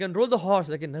 he can control the horse,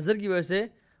 لیکن نظر کی وجہ سے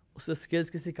اس کے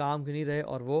اسکلز کسی کام کے نہیں رہے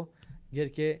اور وہ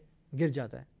گر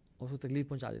جاتا ہے اور اس کو تکلیف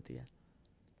پہنچا دیتی ہے.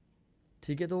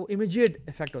 ٹھیک ہے, تو امیجیٹ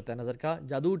افیکٹ ہوتا ہے نظر کا.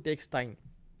 جادو ٹیکس ٹائم.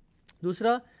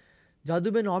 دوسرا,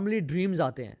 جادو میں نارملی ڈریمز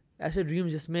آتے ہیں, ایسے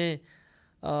ڈریمز جس میں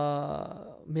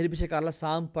میرے پیچھے کالا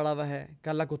سانپ پڑا ہوا ہے,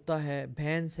 کالا کتا ہے,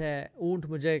 بھینس ہے, اونٹ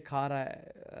مجھے کھا رہا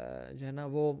ہے, جو ہے نا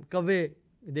وہ کوے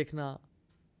دیکھنا,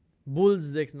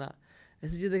 بلز دیکھنا,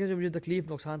 ایسی چیزیں دیکھیں جو مجھے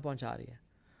تکلیف نقصان پہنچا رہی ہے.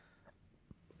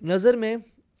 نظر میں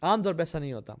عام طور پہ ایسا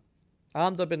نہیں ہوتا.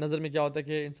 عام طور پہ نظر میں کیا ہوتا ہے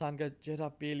کہ انسان کا چہرہ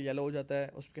پیل یلو ہو جاتا ہے,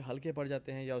 اس کے ہلکے پڑ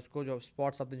جاتے ہیں, یا اس کو جو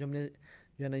اسپاٹس آتے ہیں, جو ہم نے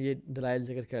جو ہے نا یہ دلائل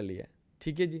ذکر کر لیا ہے.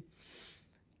 ٹھیک ہے جی,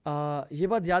 یہ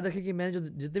بات یاد رکھیں کہ میں نے جو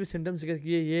جتنے بھی سمٹمز ذکر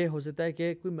کیے, یہ ہو سکتا ہے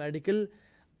کہ کوئی میڈیکل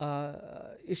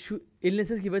ایشو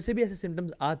النیسز کی وجہ سے بھی ایسے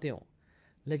سمٹمز آتے ہوں,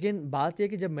 لیکن بات یہ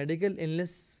کہ جب میڈیکل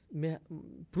النیس میں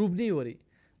پروو نہیں ہو رہی,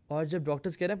 اور جب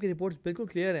ڈاکٹرز کہہ رہے ہیں آپ کی رپورٹس بالکل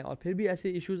کلیئر ہیں, اور پھر بھی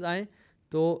ایسے ایشوز آئیں,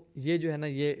 تو یہ جو ہے نا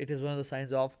یہ it is one of the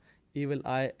signs of evil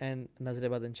I and نظر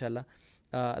بد. انشاءاللہ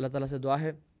اللہ تعالیٰ سے دعا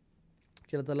ہے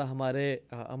کہ اللہ تعالیٰ ہمارے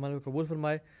عمل کو قبول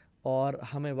فرمائے, اور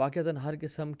ہمیں واقعتاً ہر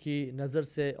قسم کی نظر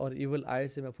سے اور ایول آئی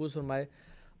سے محفوظ فرمائے,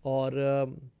 اور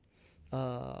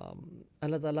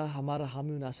اللہ تعالیٰ ہمارا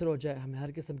حامی ناصر ہو جائے, ہمیں ہر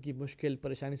قسم کی مشکل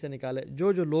پریشانی سے نکالے.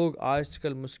 جو لوگ آج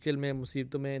کل مشکل میں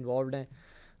مصیبتوں میں انوالوڈ ہیں,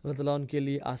 اللہ تعالیٰ ان کے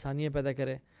لیے آسانیاں پیدا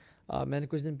کرے. میں نے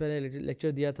کچھ دن پہلے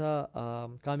لیکچر دیا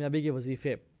تھا کامیابی کے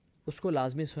وظیفے, اس کو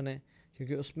لازمی سنیں,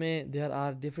 کیونکہ اس میں دیر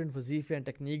آر ڈفرینٹ وظیفے and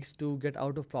techniques to get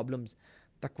out of problems.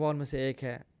 تقویٰ ان میں سے ایک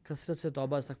ہے, کثرت سے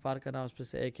توبہ استغفار کرنا اس میں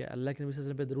سے ایک ہے, اللہ کے نبی صلی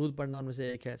اللہ علیہ وسلم پہ درود پڑھنا ان میں سے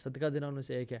ایک ہے, صدقہ دینا ان میں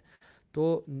سے ایک ہے.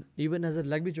 تو ایون نظر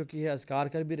لگ بھی چکی ہے, اذکار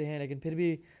کر بھی رہے ہیں, لیکن پھر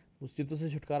بھی مصیبتوں سے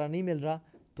چھٹکارا نہیں مل رہا,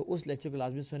 تو اس لیکچر کو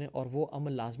لازمی سنیں اور وہ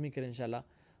عمل لازمی کریں انشاءاللہ.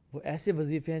 وہ ایسے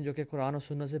وظیفے ہیں جو کہ قرآن و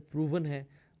سنت سے پروون ہیں,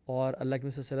 اور اللہ کے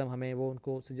نبی صلی اللہ علیہ وسلم ہمیں وہ ان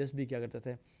کو سجیسٹ بھی کیا کرتے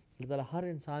تھے. اللہ تعالیٰ ہر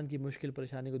انسان کی مشکل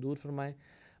پریشانی کو دور فرمائے,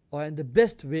 اور دا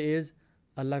بیسٹ وے از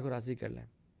اللہ کو راضی کر لیں.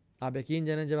 آپ یقین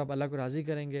جانیں جب آپ اللہ کو راضی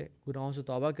کریں گے, گناہوں سے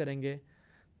توبہ کریں گے,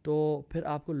 تو پھر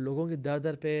آپ کو لوگوں کی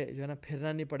در پہ جو ہے نا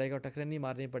پھرنا نہیں پڑے گا, اور ٹکریں نہیں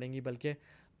مارنی پڑیں گی, بلکہ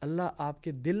اللہ آپ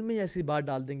کے دل میں ایسی بات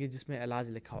ڈال دیں گے جس میں علاج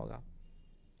لکھا ہوگا.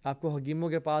 آپ کو حکیموں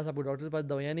کے پاس, آپ کو ڈاکٹر کے پاس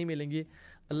دوائیاں نہیں ملیں گی,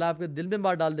 اللہ آپ کے دل میں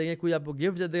بات ڈال دیں گے, کوئی آپ کو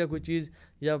گفٹ دے دے گا کوئی چیز,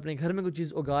 یا اپنے گھر میں کوئی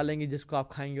چیز اگا لیں گے جس کو آپ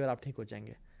کھائیں گے اور آپ ٹھیک ہو جائیں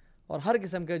گے. اور ہر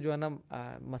قسم کے جو ہے نا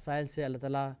مسائل سے اللہ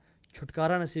تعالیٰ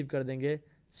چھٹکارا نصیب کر دیں گے.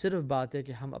 صرف بات ہے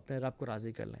کہ ہم اپنے رب کو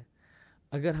راضی کر لیں.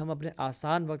 اگر ہم اپنے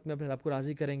آسان وقت میں اپنے رب کو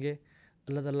راضی کریں گے,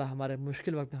 اللہ تعالیٰ ہمارے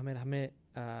مشکل وقت میں ہمیں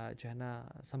جو ہے نا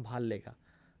سنبھال لے گا,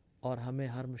 اور ہمیں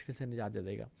ہر مشکل سے نجات دے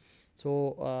دے گا. So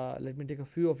let me take a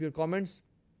few of your comments,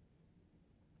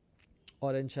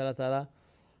 اور ان شاء اللہ تعالیٰ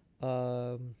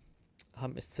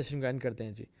ہم اس سیشن کو اینڈ کرتے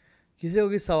ہیں. جی, کسی کو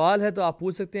کوئی سوال ہے تو آپ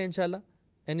پوچھ سکتے ہیں انشاءاللہ.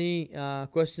 Any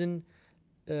question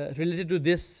related to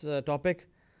this topic.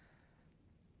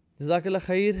 جزاک اللہ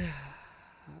خیر.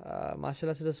 ماشاء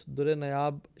اللہ سے در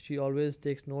نیاب, she always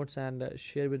takes notice and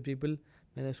share with people.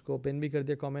 میں نے اس کو پن بھی کر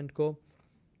دیا کامنٹ کو.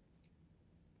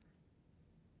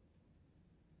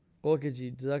 اوکے جی،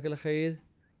 جزاک اللہ خیر.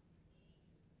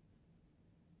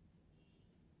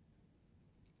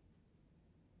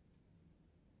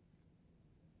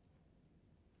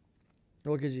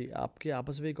 اوکے جی، آپ کے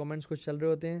آپس میں کامنٹس کچھ چل رہے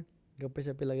ہوتے ہیں، گپے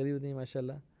شپے لگ رہی ہوتی ہیں ماشاء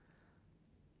اللہ.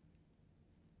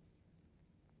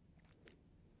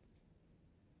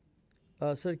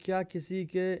 سر کیا کسی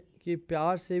کے کی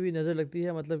پیار سے بھی نظر لگتی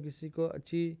ہے، مطلب کسی کو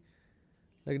اچھی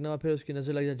لگنا اور پھر اس کی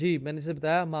نظر لگ جائے؟ جی میں نے اسے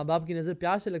بتایا، ماں باپ کی نظر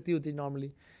پیار سے لگتی ہوتی ہے نارملی.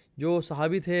 جو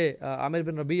صحابی تھے عامر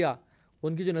بن ربیعہ،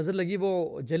 ان کی جو نظر لگی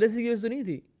وہ جیلسی کی وجہ سے نہیں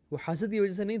تھی، وہ حسد کی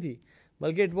وجہ سے نہیں تھی،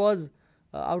 بلکہ it was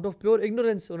out of pure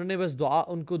ignorance. انہوں نے بس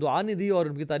ان کو دعا نہیں دی اور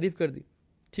ان کی تعریف کر دی.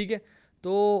 ٹھیک ہے،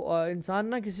 تو انسان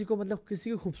نہ کسی کو مطلب کسی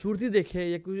کی خوبصورتی دیکھے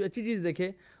یا کوئی اچھی چیز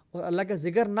دیکھے اور اللہ کا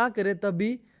ذکر نہ کرے تب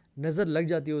بھی نظر لگ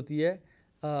جاتی ہوتی ہے.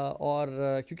 اور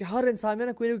کیونکہ ہر انسان میں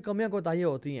نا کوئی نہ کوئی کمیاں کوتاہیاں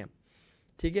ہوتی ہیں.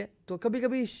 ٹھیک ہے، تو کبھی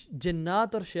کبھی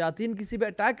جنات اور شیاطین کسی پہ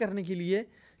اٹیک کرنے کے لیے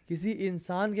کسی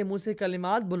انسان کے منہ سے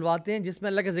کلمات بلواتے ہیں جس میں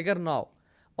اللہ کا ذکر نہ ہو،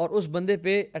 اور اس بندے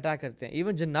پہ اٹیک کرتے ہیں.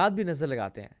 ایون جنات بھی نظر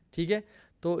لگاتے ہیں. ٹھیک ہے،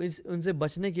 تو ان سے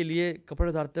بچنے کے لیے کپڑے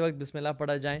اتارتے وقت بسم اللہ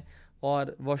پڑھا جائیں، اور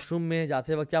واش روم میں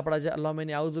جاتے وقت کیا پڑھا جائے؟ اللہم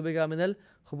انی اعوذ بک من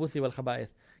الخبث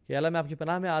والخبائث، کہ اللہ میں آپ کی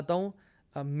پناہ میں آتا ہوں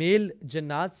میل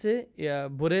جنات سے، یا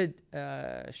برے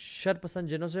شر پسند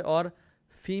جنوں سے، اور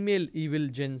فیمیل ایول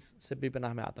جنس سے بھی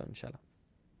پناہ میں آتا ہوں انشاءاللہ.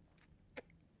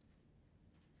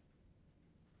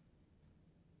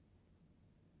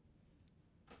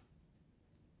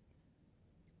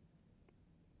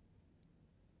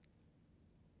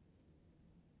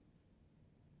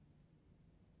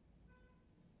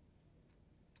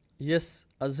 یس،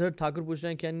 اظہر ٹھاکر پوچھ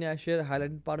رہے ہیں can I share high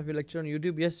lighted part of your lecture on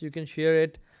YouTube? Yes you can share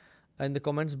it in the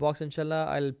comments box انشاءاللہ،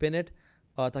 آئی ول پن اٹ،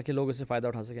 تاکہ لوگ اس سے فائدہ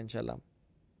اٹھا سکیں انشاءاللہ.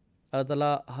 اللہ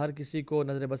تعالیٰ ہر کسی کو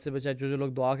نظر بد سے بچائے. جو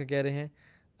لوگ دعا کے کہہ رہے ہیں،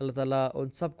 اللہ تعالیٰ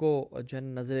ان سب کو جو ہے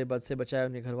نظر بد سے بچائے،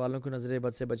 ان کے گھر والوں کو نظر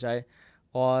بد سے بچائے.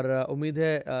 اور امید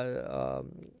ہے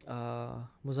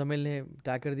مزمل نے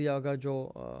ٹیگ کر دیا ہوگا،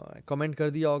 جو کمنٹ کر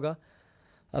دیا ہوگا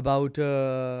about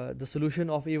the solution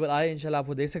of evil eye, انشاءاللہ آپ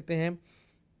وہ دیکھ سکتے ہیں.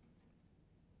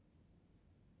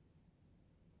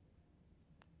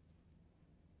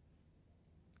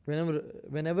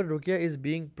 Whenever ruqya is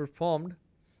being performed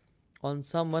on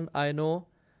someone, I know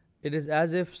it is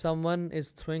as if someone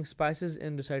is throwing spices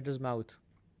in reciter's mouth.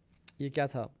 یہ کیا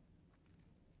تھا؟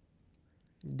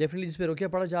 ڈیفینیٹلی جس پہ رقیہ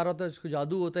پڑھا جا رہا ہوتا ہے، اس کو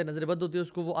جادو ہوتا ہے، نظر بد ہوتی ہے،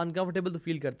 اس کو وہ انکمفرٹیبل تو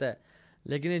فیل کرتا ہے،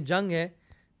 لیکن یہ جنگ ہے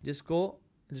جس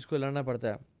کو لڑنا پڑتا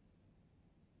ہے.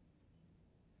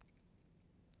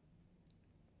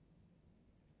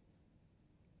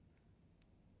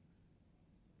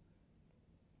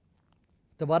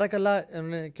 تبارک اللہ، انہوں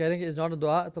نے کہہ رہے ہیں کہ از ناٹ اے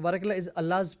دعا، تبارک اللہ از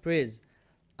اللہز پریز،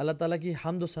 اللہ تعالیٰ کی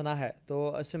حمد و ثنا ہے.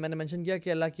 تو اس میں نے منشن کیا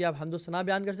کہ اللہ کی آپ حمد و ثنا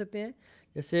بیان کر سکتے ہیں،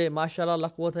 جیسے ماشاء اللہ لا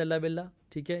قوت الا باللہ.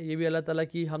 ٹھیک ہے، یہ بھی اللہ تعالیٰ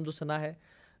کی حمد و ثنا ہے.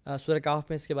 سورہ کہف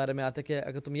میں اس کے بارے میں آتا ہے کہ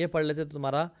اگر تم یہ پڑھ لیتے تو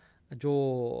تمہارا جو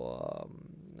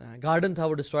گارڈن تھا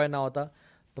وہ ڈسٹروائے نہ ہوتا.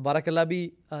 تو بارک اللہ بھی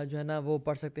جو ہے نا وہ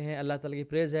پڑھ سکتے ہیں، اللہ تعالیٰ کی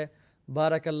پریز ہے.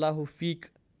 بارک اللہ فیک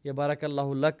یا بارک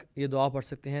اللہ لک، یہ دعا پڑھ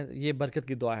سکتے ہیں، یہ برکت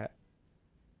کی دعا ہے.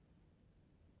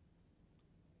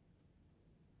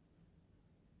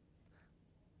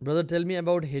 Brother, tell me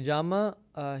about hijama.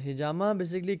 Hijama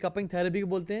basically cupping therapy کو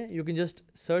بولتے ہیں. You can just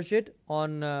search it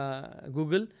on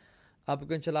Google. آپ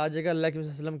کو چلا آ جائے گا. اللہ کے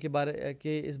وسلم کے بارے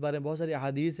کے اس بارے میں بہت ساری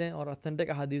احادیث ہیں، اور اتھینٹک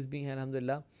احادیث بھی ہیں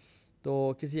الحمدللہ.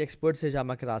 تو کسی ایکسپرٹ سے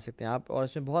ہجامہ کرا سکتے ہیں آپ، اور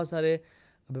اس میں بہت سارے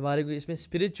بیماری کو، اس میں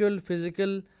اسپریچول،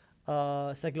 فزیکل،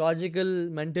 سائیکولوجیکل،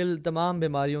 مینٹل، تمام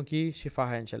بیماریوں کی شفا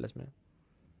ہے انشاءاللہ اس میں.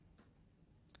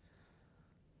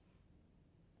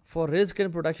 فار رزق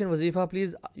اینڈ پروڈکشن وظیفہ،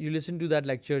 please you listen to that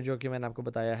lecture جو کہ میں نے آپ کو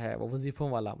بتایا ہے، وہ وظیفوں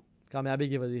والا، کامیابی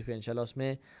کے وظیفے انشاءاللہ. اس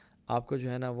میں آپ کو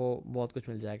جو ہے نا وہ بہت کچھ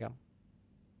مل جائے گا.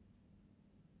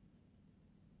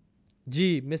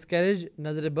 جی، مس کیریج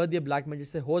نظر بد یا بلیک میجک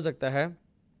سے ہو سکتا ہے.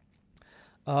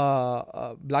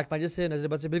 بلیک میجک سے، نظر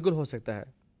بد سے بالکل ہو سکتا ہے.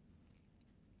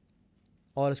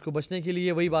 اور اس کو بچنے کے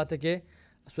لیے وہی بات ہے کہ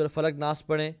سورہ فلق ناس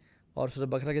پڑھیں اور سورہ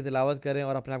بقرہ کی تلاوت کریں،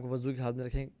 اور اپنے آپ کو وضو کی حالت میں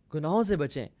رکھیں. گناہوں سے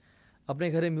بچیں،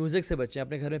 اپنے گھر میں میوزک سے بچیں،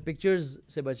 اپنے گھر میں پکچرز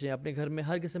سے بچیں، اپنے گھر میں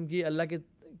ہر قسم کی اللہ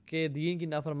کے دین کی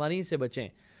نافرمانی سے بچیں،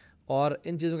 اور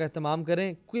ان چیزوں کا اہتمام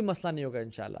کریں. کوئی مسئلہ نہیں ہوگا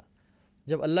انشاءاللہ.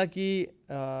 جب اللہ کی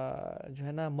جو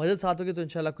ہے نا مدد ساتھ ہوگی تو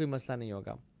انشاءاللہ کوئی مسئلہ نہیں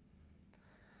ہوگا.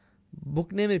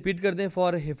 بک نیم ریپیٹ کر دیں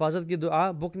فار حفاظت کی دعا.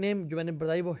 بک نیم جو میں نے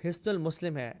بتائی وہ حصن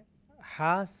المسلم ہے.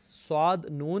 ہا صاد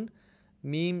نون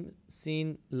میم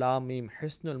سین لام میم،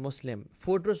 حصن المسلم،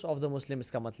 فورٹریس آف دا مسلم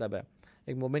اس کا مطلب ہے،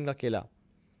 ایک مومن کا قلعہ.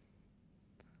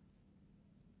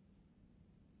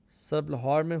 سر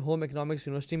لاہور میں ہوم اکنامکس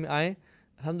یونیورسٹی میں آئیں.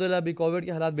 الحمدللہ ابھی کووڈ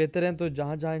کے حالات بہتر ہیں، تو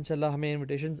جہاں جہاں انشاءاللہ ہمیں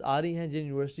انویٹیشنز آ رہی ہیں جن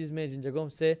یونیورسٹیز میں، جن جگہوں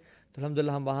سے، تو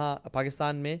الحمدللہ ہم وہاں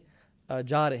پاکستان میں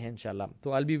جا رہے ہیں انشاءاللہ.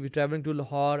 تو I'll be traveling to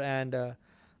Lahore and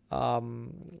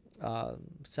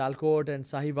Sialkot and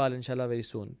Sahiwal inshallah very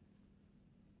soon,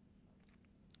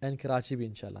 and Karachi بھی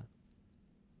انشاءاللہ.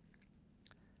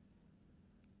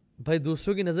 بھائی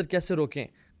دوسروں کی نظر کیسے روکیں؟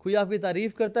 کوئی آپ کی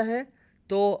تعریف کرتا ہے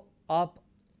تو آپ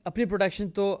اپنی پروٹیکشن،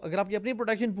 تو اگر آپ کی اپنی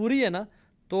پروٹیکشن پوری ہے نا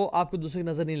تو آپ کو دوسروں کی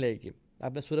نظر نہیں لگے گی.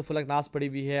 آپ نے سورہ فلق ناس پڑھی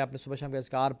ہوئی ہے، آپ نے صبح شام کے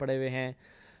اذکار پڑھے ہوئے ہیں،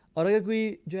 اور اگر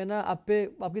کوئی جو ہے نا آپ پہ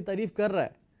آپ کی تعریف کر رہا ہے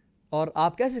اور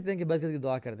آپ کہہ سکتے ہیں کہ برکت کی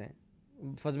دعا کر دیں،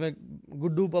 فض میں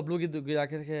گڈو پپلو کی دعا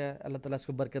کر کے اللہ تعالیٰ اس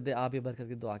کو برکت دے، آپ یہ برکت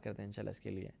کی دعا کر دیں انشاءاللہ اس کے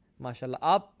لیے. ماشاءاللہ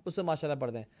آپ اس سے ماشاءاللہ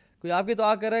پڑھ دیں. کوئی آپ کی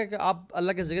دعا کر رہا ہے کہ آپ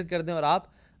اللہ کے ذکر کر دیں اور آپ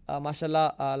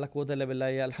ماشاءاللہ لا قوت الا باللہ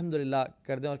یا الحمدللہ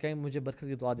کر دیں اور کہیں مجھے برکت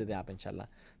کی دعا دے دیں آپ انشاءاللہ.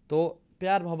 تو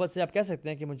پیار محبت سے آپ کہہ سکتے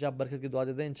ہیں کہ مجھے آپ برکت کی دعا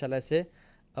دے دیں، انشاءاللہ اس سے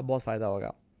بہت فائدہ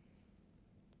ہوگا.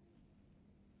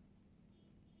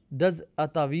 Does a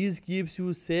تعویذ keeps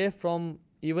you safe from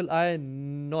evil eye?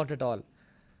 Not at all.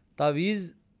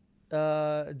 تعویذ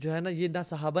جو ہے نا یہ نہ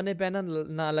صحابہ نے پہنا،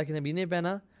 نہ اللہ کے نبی نے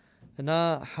پہنا، نہ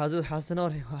حضرت حسن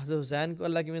اور حضرت حسین کو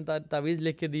اللہ کے نبی نے تعویذ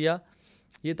لکھ کے دیا.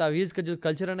 یہ تعویذ کا جو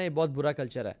کلچر ہے نا یہ بہت برا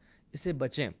کلچر ہے، اس سے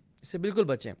بچیں، اس سے بالکل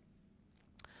بچیں.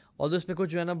 اور اس پہ کچھ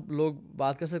جو ہے نا لوگ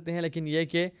بات کر سکتے ہیں، لیکن یہ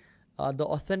کہ the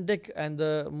authentic and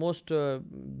the most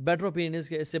better opinion is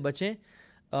کہ اس سے بچیں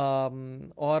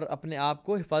اور اپنے آپ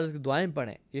کو حفاظت کی دعائیں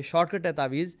پڑھیں. یہ شارٹ کٹ ہے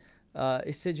تعویذ،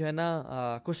 اس سے جو ہے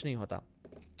نا کچھ نہیں ہوتا.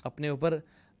 اپنے اوپر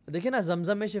دیکھیں نا،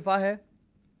 زمزم میں شفا ہے،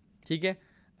 ٹھیک ہے،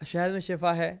 شہد میں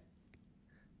شفا ہے،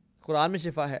 قرآن میں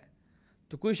شفا ہے.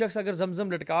 تو کوئی شخص اگر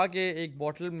زمزم لٹکا کے ایک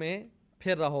بوٹل میں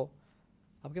پھر رہا ہو،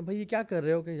 آپ کہیں بھائی یہ کیا کر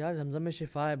رہے ہو؟ کہ یار زمزم میں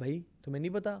شفا ہے. بھائی تمہیں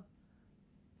نہیں پتا؟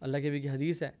 اللہ کے نبی کی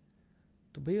حدیث ہے.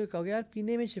 تو بھائی کہو گے یار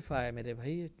پینے میں شفا ہے میرے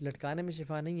بھائی، لٹکانے میں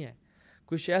شفا نہیں ہے.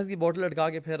 کوئی شہد کی بوٹل لٹکا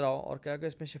کے پھر رہا ہو اور کہا کہ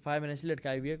اس میں شفا ہے، میں نے اس لیے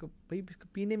لٹکائی ہوئی ہے کہ بھائی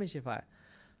پینے میں شفا ہے.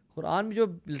 قرآن میں جو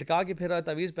لٹکا کے پھر رہا ہے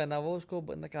تعویذ پہنا، وہ اس کو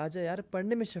کہا جائے یار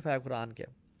پڑھنے میں شفا ہے،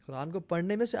 قرآن کو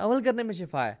پڑھنے میں سے عمل کرنے میں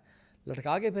شفا ہے،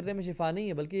 لٹکا کے پھرنے میں شفا نہیں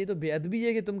ہے. بلکہ یہ تو بے ادبی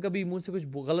ہے کہ تم کبھی منہ سے کچھ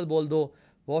غلط بول دو،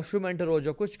 واش روم انٹر ہو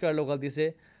جاؤ، کچھ کر لو غلطی سے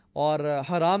اور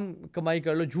حرام کمائی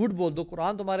کر لو، جھوٹ بول دو،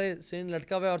 قرآن تمہارے سین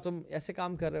لٹکا ہوا ہے اور تم ایسے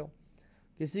کام کر رہے ہو،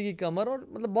 کسی کی کمر، اور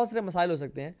مطلب بہت سارے مسائل ہو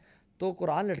سکتے ہیں. تو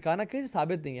قرآن لٹکانا کسی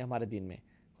ثابت نہیں ہے ہمارے دین میں.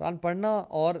 قرآن پڑھنا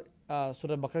اور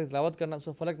سورہ بقرہ کی تلاوت کرنا،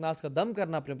 سورہ فلق ناس کا دم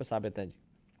کرنا اپنے پہ ثابت ہے جی.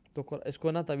 تو اس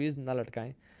کو نا تعویذ نہ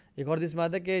لٹکائیں. ایک اور حدیث میں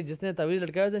آتا ہے کہ جس نے تعویذ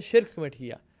لٹکایا اس نے شرک کمٹ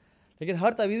کیا. لیکن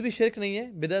ہر تعویذ بھی شرک نہیں ہے،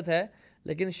 بدعت ہے.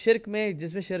 لیکن شرک میں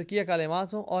جس میں شرکیہ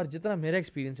کلمات ہوں، اور جتنا میرا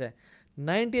ایکسپیرینس ہے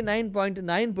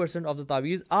 99.9% آف دا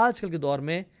تعویذ آج کل کے دور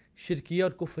میں شرکیہ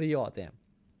اور کفریہ ہوتے ہیں.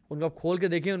 ان کو آپ کھول کے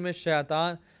دیکھیں، ان میں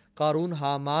شیطان، قارون،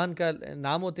 حامان کا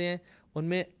نام ہوتے ہیں، ان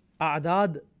میں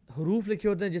اعداد، حروف لکھے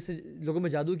ہوتے ہیں جس سے لوگوں میں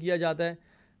جادو کیا جاتا ہے.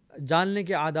 جان لیں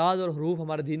کہ اعداد اور حروف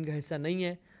ہمارے دین کا حصہ نہیں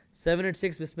ہے.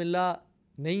 786 بسم اللہ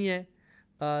نہیں ہے.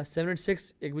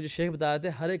 786 ایک مجھے شیخ بتا رہے تھے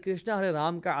ہرے کرشنا ہرے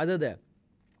رام کا عدد ہے.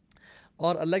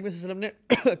 اور اللہ کے صلی اللہ علیہ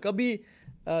وسلم نے کبھی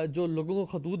جو لوگوں کو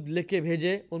خطوط لکھ کے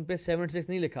بھیجے ان پہ 786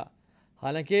 نہیں لکھا،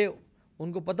 حالانکہ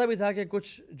ان کو پتہ بھی تھا کہ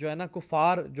کچھ جو ہے نا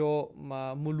کفار جو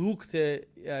ملوک تھے،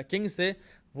 کنگز تھے،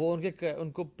 وہ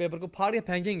ان کو پیپر کو پھاڑ کے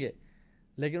پھینکیں گے،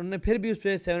 لیکن انہوں نے پھر بھی اس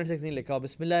پہ 786 نہیں لکھا،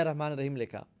 بسم اللہ الرحمن الرحیم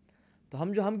لکھا. تو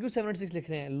ہم کیوں 786 لکھ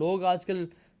رہے ہیں؟ لوگ آج کل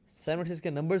 786 کے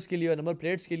نمبرز کے لیے اور نمبر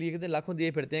پلیٹس کے لیے کتنے لاکھوں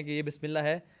دیے پھرتے ہیں کہ یہ بسم اللہ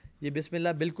ہے. یہ بسم اللہ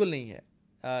بالکل نہیں ہے.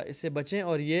 اس سے بچیں.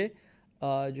 اور یہ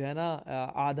جو ہے نا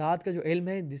اعداد کا جو علم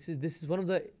ہے، دس از ون آف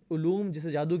دا علوم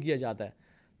جسے جادو کیا جاتا ہے.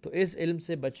 تو اس علم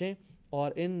سے بچیں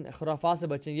اور ان خرافات سے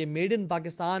بچیں. یہ made in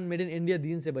Pakistan, made in India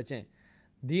دین سے بچیں.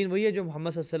 دین وہی ہے جو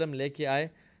محمد صلی اللہ علیہ وسلم لے کے آئے،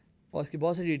 اور اس کی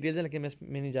بہت ساری ڈیٹیلز ہیں لیکن میں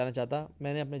نہیں جانا چاہتا.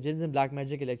 میں نے اپنے جنس اینڈ بلیک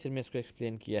میجک کے لیکچر میں اس کو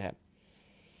ایکسپلین کیا ہے.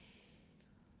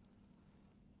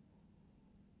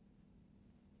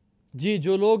 جی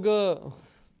جو لوگ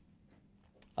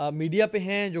میڈیا پہ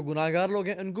ہیں، جو گناہ گار لوگ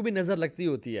ہیں، ان کو بھی نظر لگتی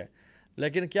ہوتی ہے.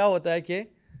 لیکن کیا ہوتا ہے کہ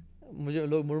مجھے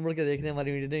لوگ مڑ مڑ کے دیکھتے ہیں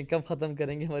ہماری ویڈیو کب ختم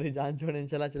کریں گے، ہماری جان چھوڑیں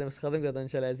انشاءاللہ. چلیں بس ختم کرتا ہوں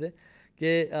انشاءاللہ ایسے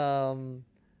کہ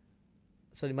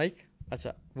سوری مائک.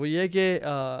 اچھا وہ یہ ہے کہ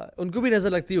ان کو بھی نظر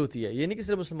لگتی ہوتی ہے. یہ نہیں کہ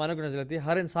صرف مسلمانوں کو نظر لگتی ہے،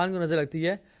 ہر انسان کو نظر لگتی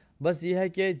ہے. بس یہ ہے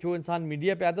کہ جو انسان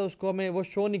میڈیا پہ آتا ہے اس کو ہمیں وہ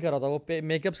شو نہیں کر رہا ہوتا، وہ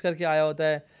میک اپس کر کے آیا ہوتا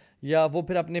ہے یا وہ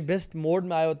پھر اپنے بیسٹ موڈ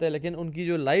میں آیا ہوتا ہے، لیکن ان کی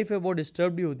جو لائف ہے وہ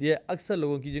ڈسٹرب بھی ہوتی ہے اکثر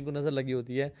لوگوں کی جن کو نظر لگی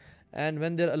ہوتی ہے. And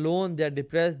when they are alone, they are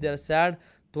depress, they are sad.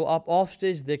 تو آپ آف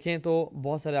سٹیج دیکھیں تو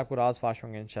بہت سارے آپ کو راز فاش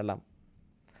ہوں گے انشاءاللہ.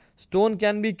 Stone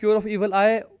can be cure of evil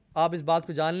آئی. آپ اس بات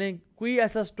کو جان لیں، کوئی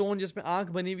ایسا اسٹون جس میں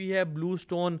آنکھ بنی ہوئی ہے، بلو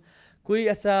اسٹون، کوئی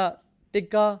ایسا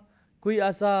ٹکا، کوئی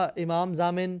ایسا امام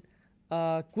زامن،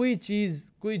 کوئی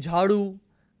چیز، کوئی جھاڑو.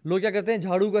 لوگ کیا کرتے ہیں،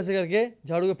 جھاڑو کو ایسے کر کے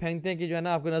جھاڑو کو پھینکتے ہیں کہ جو ہے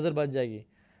نا آپ کو نظر بچ جائے گی.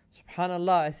 سبحان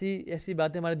اللہ، ایسی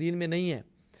باتیں ہمارے دین میں نہیں ہیں.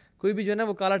 کوئی بھی جو ہے نا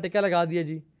وہ کالا ٹکا لگا دیا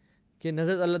جی، کہ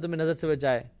نظر اللہ تمہیں نظر سے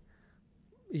بچائے،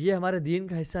 یہ ہمارے دین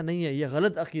کا حصہ نہیں ہے، یہ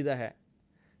غلط عقیدہ ہے.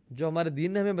 جو ہمارے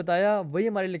دین نے ہمیں بتایا وہی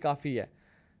ہمارے لیے کافی ہے.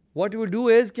 واٹ وی ڈو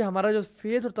از کہ ہمارا جو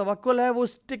فیتھ اور توکل ہے وہ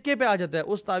اس ٹکے پہ آ جاتا ہے،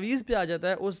 اس تعویذ پہ آ جاتا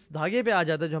ہے، اس دھاگے پہ آ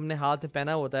جاتا ہے جو ہم نے ہاتھ میں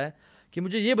پہنا ہوتا ہے کہ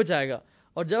مجھے یہ بچائے گا.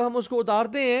 اور جب ہم اس کو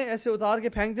اتارتے ہیں، ایسے اتار کے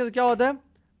پھینکتے ہیں، تو کیا ہوتا ہے؟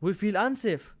 وی فیل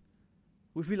انسیف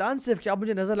کہ اب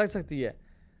مجھے نظر لگ سکتی ہے.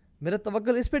 میرا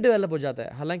توکل اس پہ ڈیولپ ہو جاتا ہے،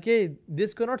 حالانکہ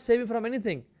دس کو not save you from any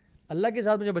thing, اللہ کے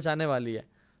ساتھ مجھے بچانے والی ہے.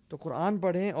 تو قرآن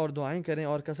پڑھیں اور دعائیں کریں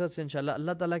اور کثرت سے انشاءاللہ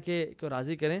اللہ تعالیٰ کو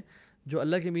راضی کریں. جو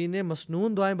اللہ کے مین نے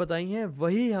مسنون دعائیں بتائی ہیں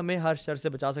وہی ہمیں ہر شر سے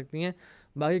بچا سکتی ہیں.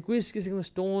 باقی کوئی کسی قسم کا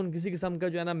اسٹون، کسی قسم کا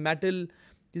جو ہے نا میٹل،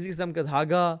 کسی قسم کا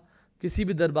دھاگا، کسی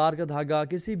بھی دربار کا دھاگا،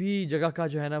 کسی بھی جگہ کا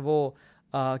جو ہے نا وہ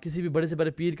کسی بھی بڑے سے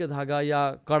بڑے پیر کا دھاگا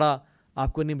یا کڑا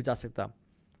آپ کو نہیں بچا سکتا.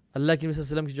 اللہ کے نبی صلی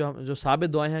اللہ علیہ وسلم کی جو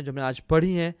ثابت دعائیں ہیں جو ہم نے آج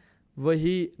پڑھی ہیں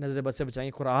وہی نظر بد سے بچائیں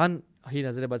گے. قرآن ہی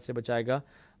نظر بد سے بچائے گا.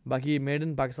 باقی میڈ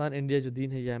ان پاکستان انڈیا جو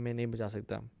دین ہے یہ ہمیں نہیں بچا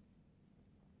سکتا.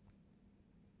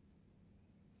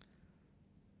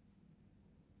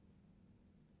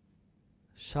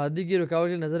 شادی کی رکاوٹ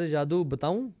کے نظر جادو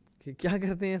بتاؤں کہ کیا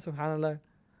کرتے ہیں؟ سبحان اللہ،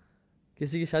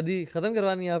 کسی کی شادی ختم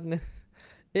کروانی ہے آپ نے.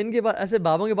 ان کے پاس ایسے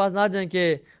بابوں کے پاس نہ جائیں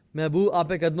کہ محبوب آپ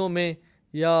کے قدموں میں،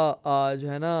 یا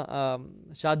جو ہے نا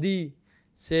شادی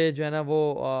سے جو ہے نا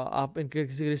وہ آپ ان کے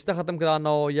کسی رشتہ ختم کرانا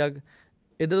ہو، یا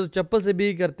ادھر تو چپل سے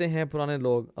بھی کرتے ہیں پرانے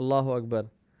لوگ. اللہ اکبر،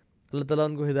 اللہ تعالیٰ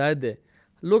ان کو ہدایت دے.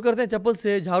 لوگ کرتے ہیں چپل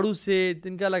سے، جھاڑو سے،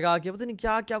 تنکا لگا کے، پتہ نہیں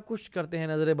کیا کیا کچھ کرتے ہیں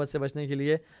نظر بد سے بچنے کے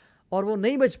لیے، اور وہ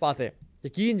نہیں بچ پاتے.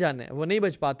 یقین جانیں وہ نہیں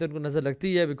بچ پاتے، ان کو نظر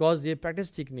لگتی ہے بیکاز یہ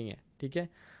پریکٹس ٹھیک نہیں ہے. ٹھیک ہے،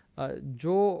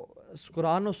 جو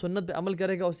قرآن و سنت پہ عمل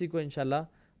کرے گا اسی کو انشاءاللہ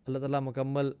اللہ تعالیٰ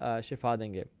مکمل شفا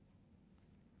دیں گے.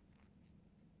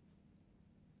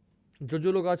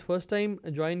 جو لوگ آج فرسٹ ٹائم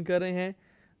جوائن کر رہے ہیں،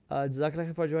 جزاک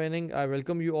اللہ for joining, I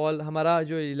welcome you all. ہمارا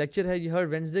جو لیکچر ہے یہ ہر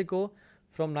وینسڈے کو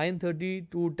فرام 9:30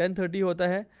 to 10:30 ہوتا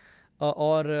ہے،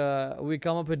 اور we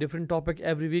come up with different topic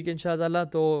every week ان شاء اللہ.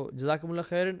 تو جزاکم اللہ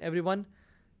خیر everyone,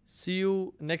 see you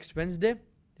next Wednesday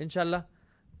ان شاء اللہ.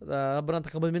 ربنا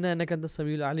تقبل منا انک انت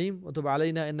السمیع العلیم وتب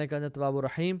علینا انک انت التواب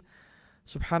الرحیم.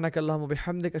 سبحانک اللہم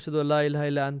وبحمدک، اشہد ان لا الہ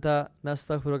الا انت،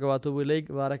 نستغفرک واتوب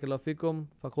الیک. بارک اللہ فیکم.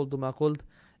 فقلت ما قلت،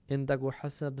 ان تک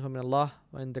حسنۃ فمن اللہ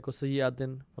وان تک سیئۃ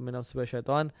فمن نفس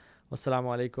الشیطان. والسلام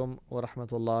علیکم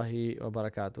ورحمۃ اللہ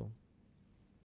وبرکاتہ.